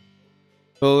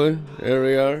 Holy, there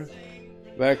we are.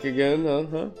 Back again,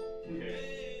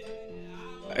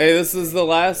 Hey, this is the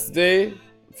last day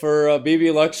for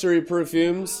BB Luxury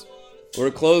Perfumes.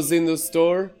 We're closing the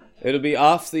store. It'll be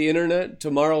off the internet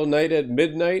tomorrow night at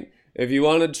midnight. If you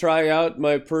want to try out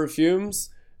my perfumes,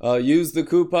 use the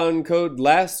coupon code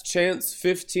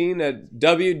LASTCHANCE15 at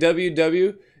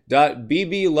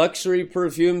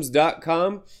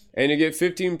www.bbluxuryperfumes.com and you get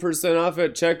 15% off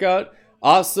at checkout.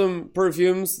 Awesome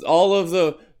perfumes. All of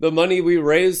the money we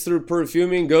raise through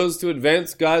perfuming goes to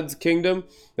advance God's kingdom.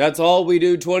 That's all we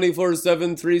do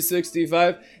 24/7,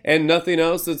 365, and nothing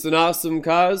else. It's an awesome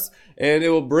cause, and it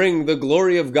will bring the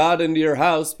glory of God into your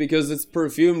house because it's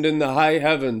perfumed in the high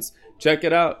heavens. Check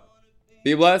it out.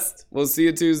 Be blessed. We'll see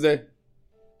you Tuesday.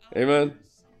 Amen.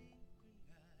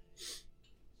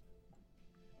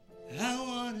 I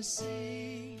wanna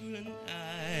synchronize.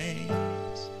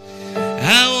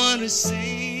 I wanna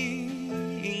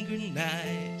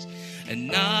synchronize, and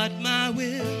not my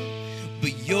will,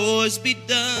 but yours be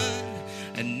done,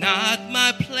 and not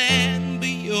my plan, but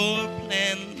your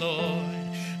plan, Lord,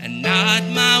 and not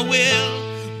my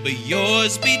will, but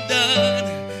yours be done,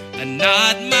 and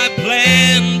not my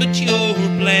plan, but your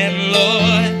plan,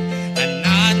 Lord, and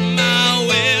not my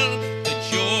will, but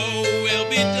your will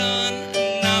be done,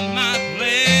 and not my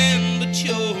plan, but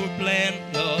your plan,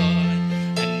 Lord,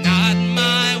 and not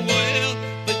my will,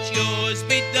 but yours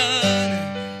be done,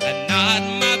 and not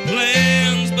my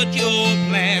plans, but your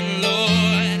plan,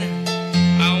 Lord.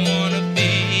 I wanna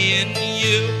be in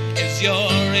you as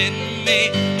you're in me.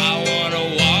 I wanna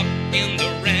walk in the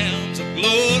realms of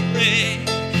glory.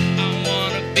 I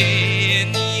wanna be in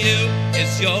you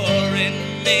as you're in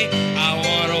me. I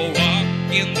wanna walk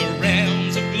in the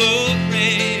realms of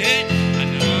glory. I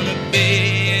wanna be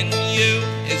in you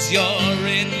as you're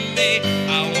in me.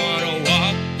 I wanna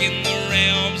walk in the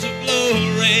realms of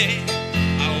glory.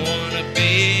 I wanna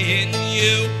be in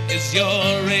you as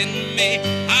you're in me.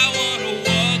 I wanna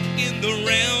walk in the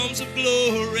realms of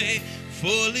glory,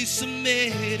 fully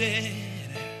submitted,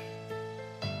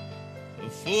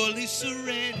 fully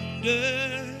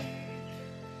surrendered.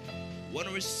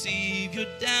 Wanna receive your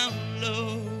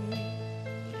download.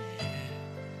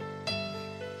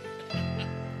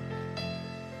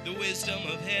 The wisdom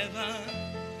of heaven,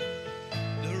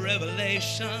 the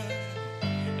revelation,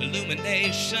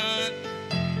 illumination,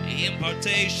 the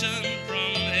impartation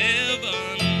from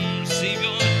heaven. Receive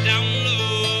your download.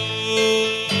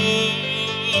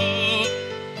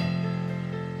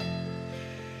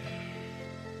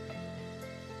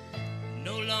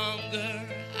 No longer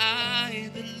I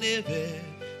that liveth,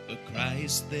 but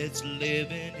Christ that's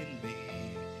living in me,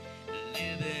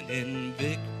 living in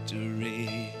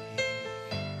victory.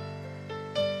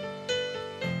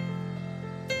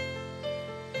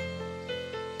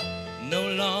 No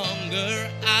longer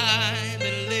I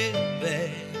that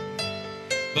liveth,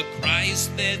 but Christ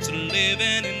that's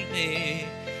living in me.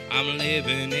 I'm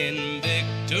living in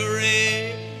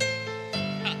victory.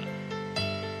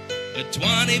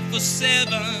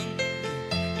 24/7,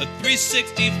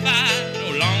 365. No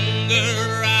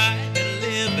longer I that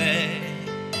liveth,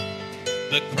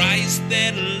 but Christ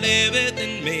that liveth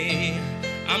in me.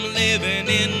 I'm living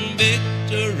in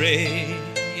victory.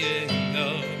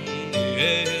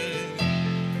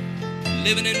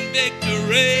 Living in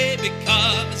victory,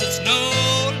 because it's no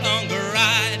longer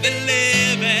I that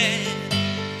liveth,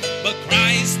 but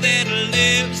Christ that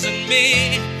lives in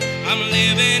me. I'm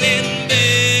living in victory.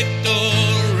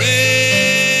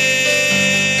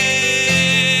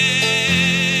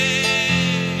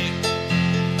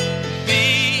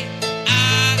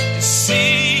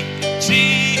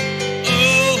 VICTORY.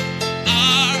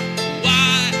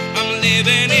 I'm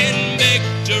living in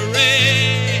victory.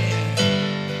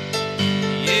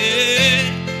 VICTORY.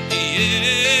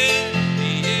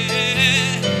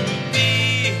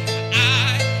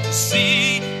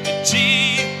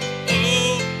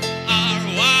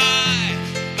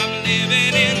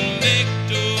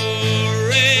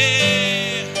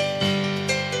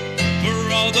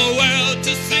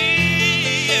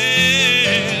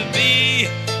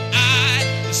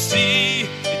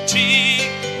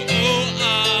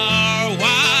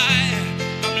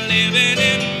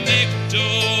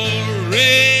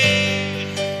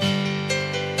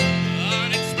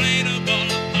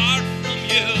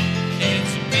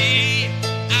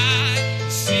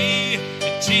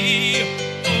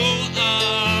 V-O-R-Y.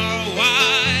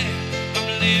 I'm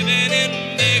living in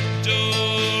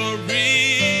victory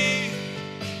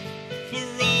for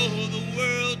all the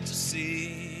world to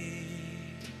see.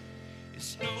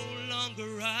 It's no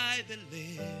longer I that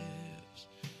lives,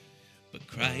 but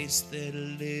Christ that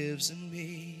lives in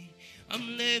me.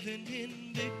 I'm living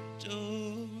in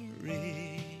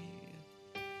victory.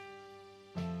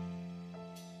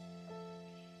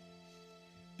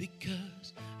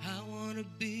 Because I want to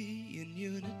be in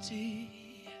unity.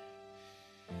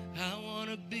 I want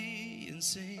to be in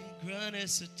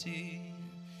synchronicity.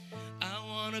 I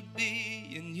want to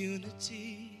be in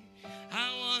unity.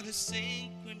 I want to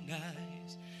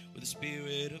synchronize with the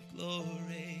Spirit of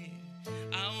glory.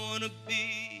 I want to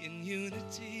be in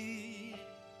unity.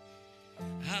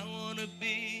 I want to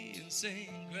be in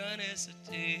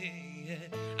synchronicity.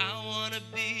 I want to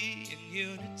be in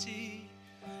unity.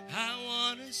 I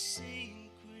want to sing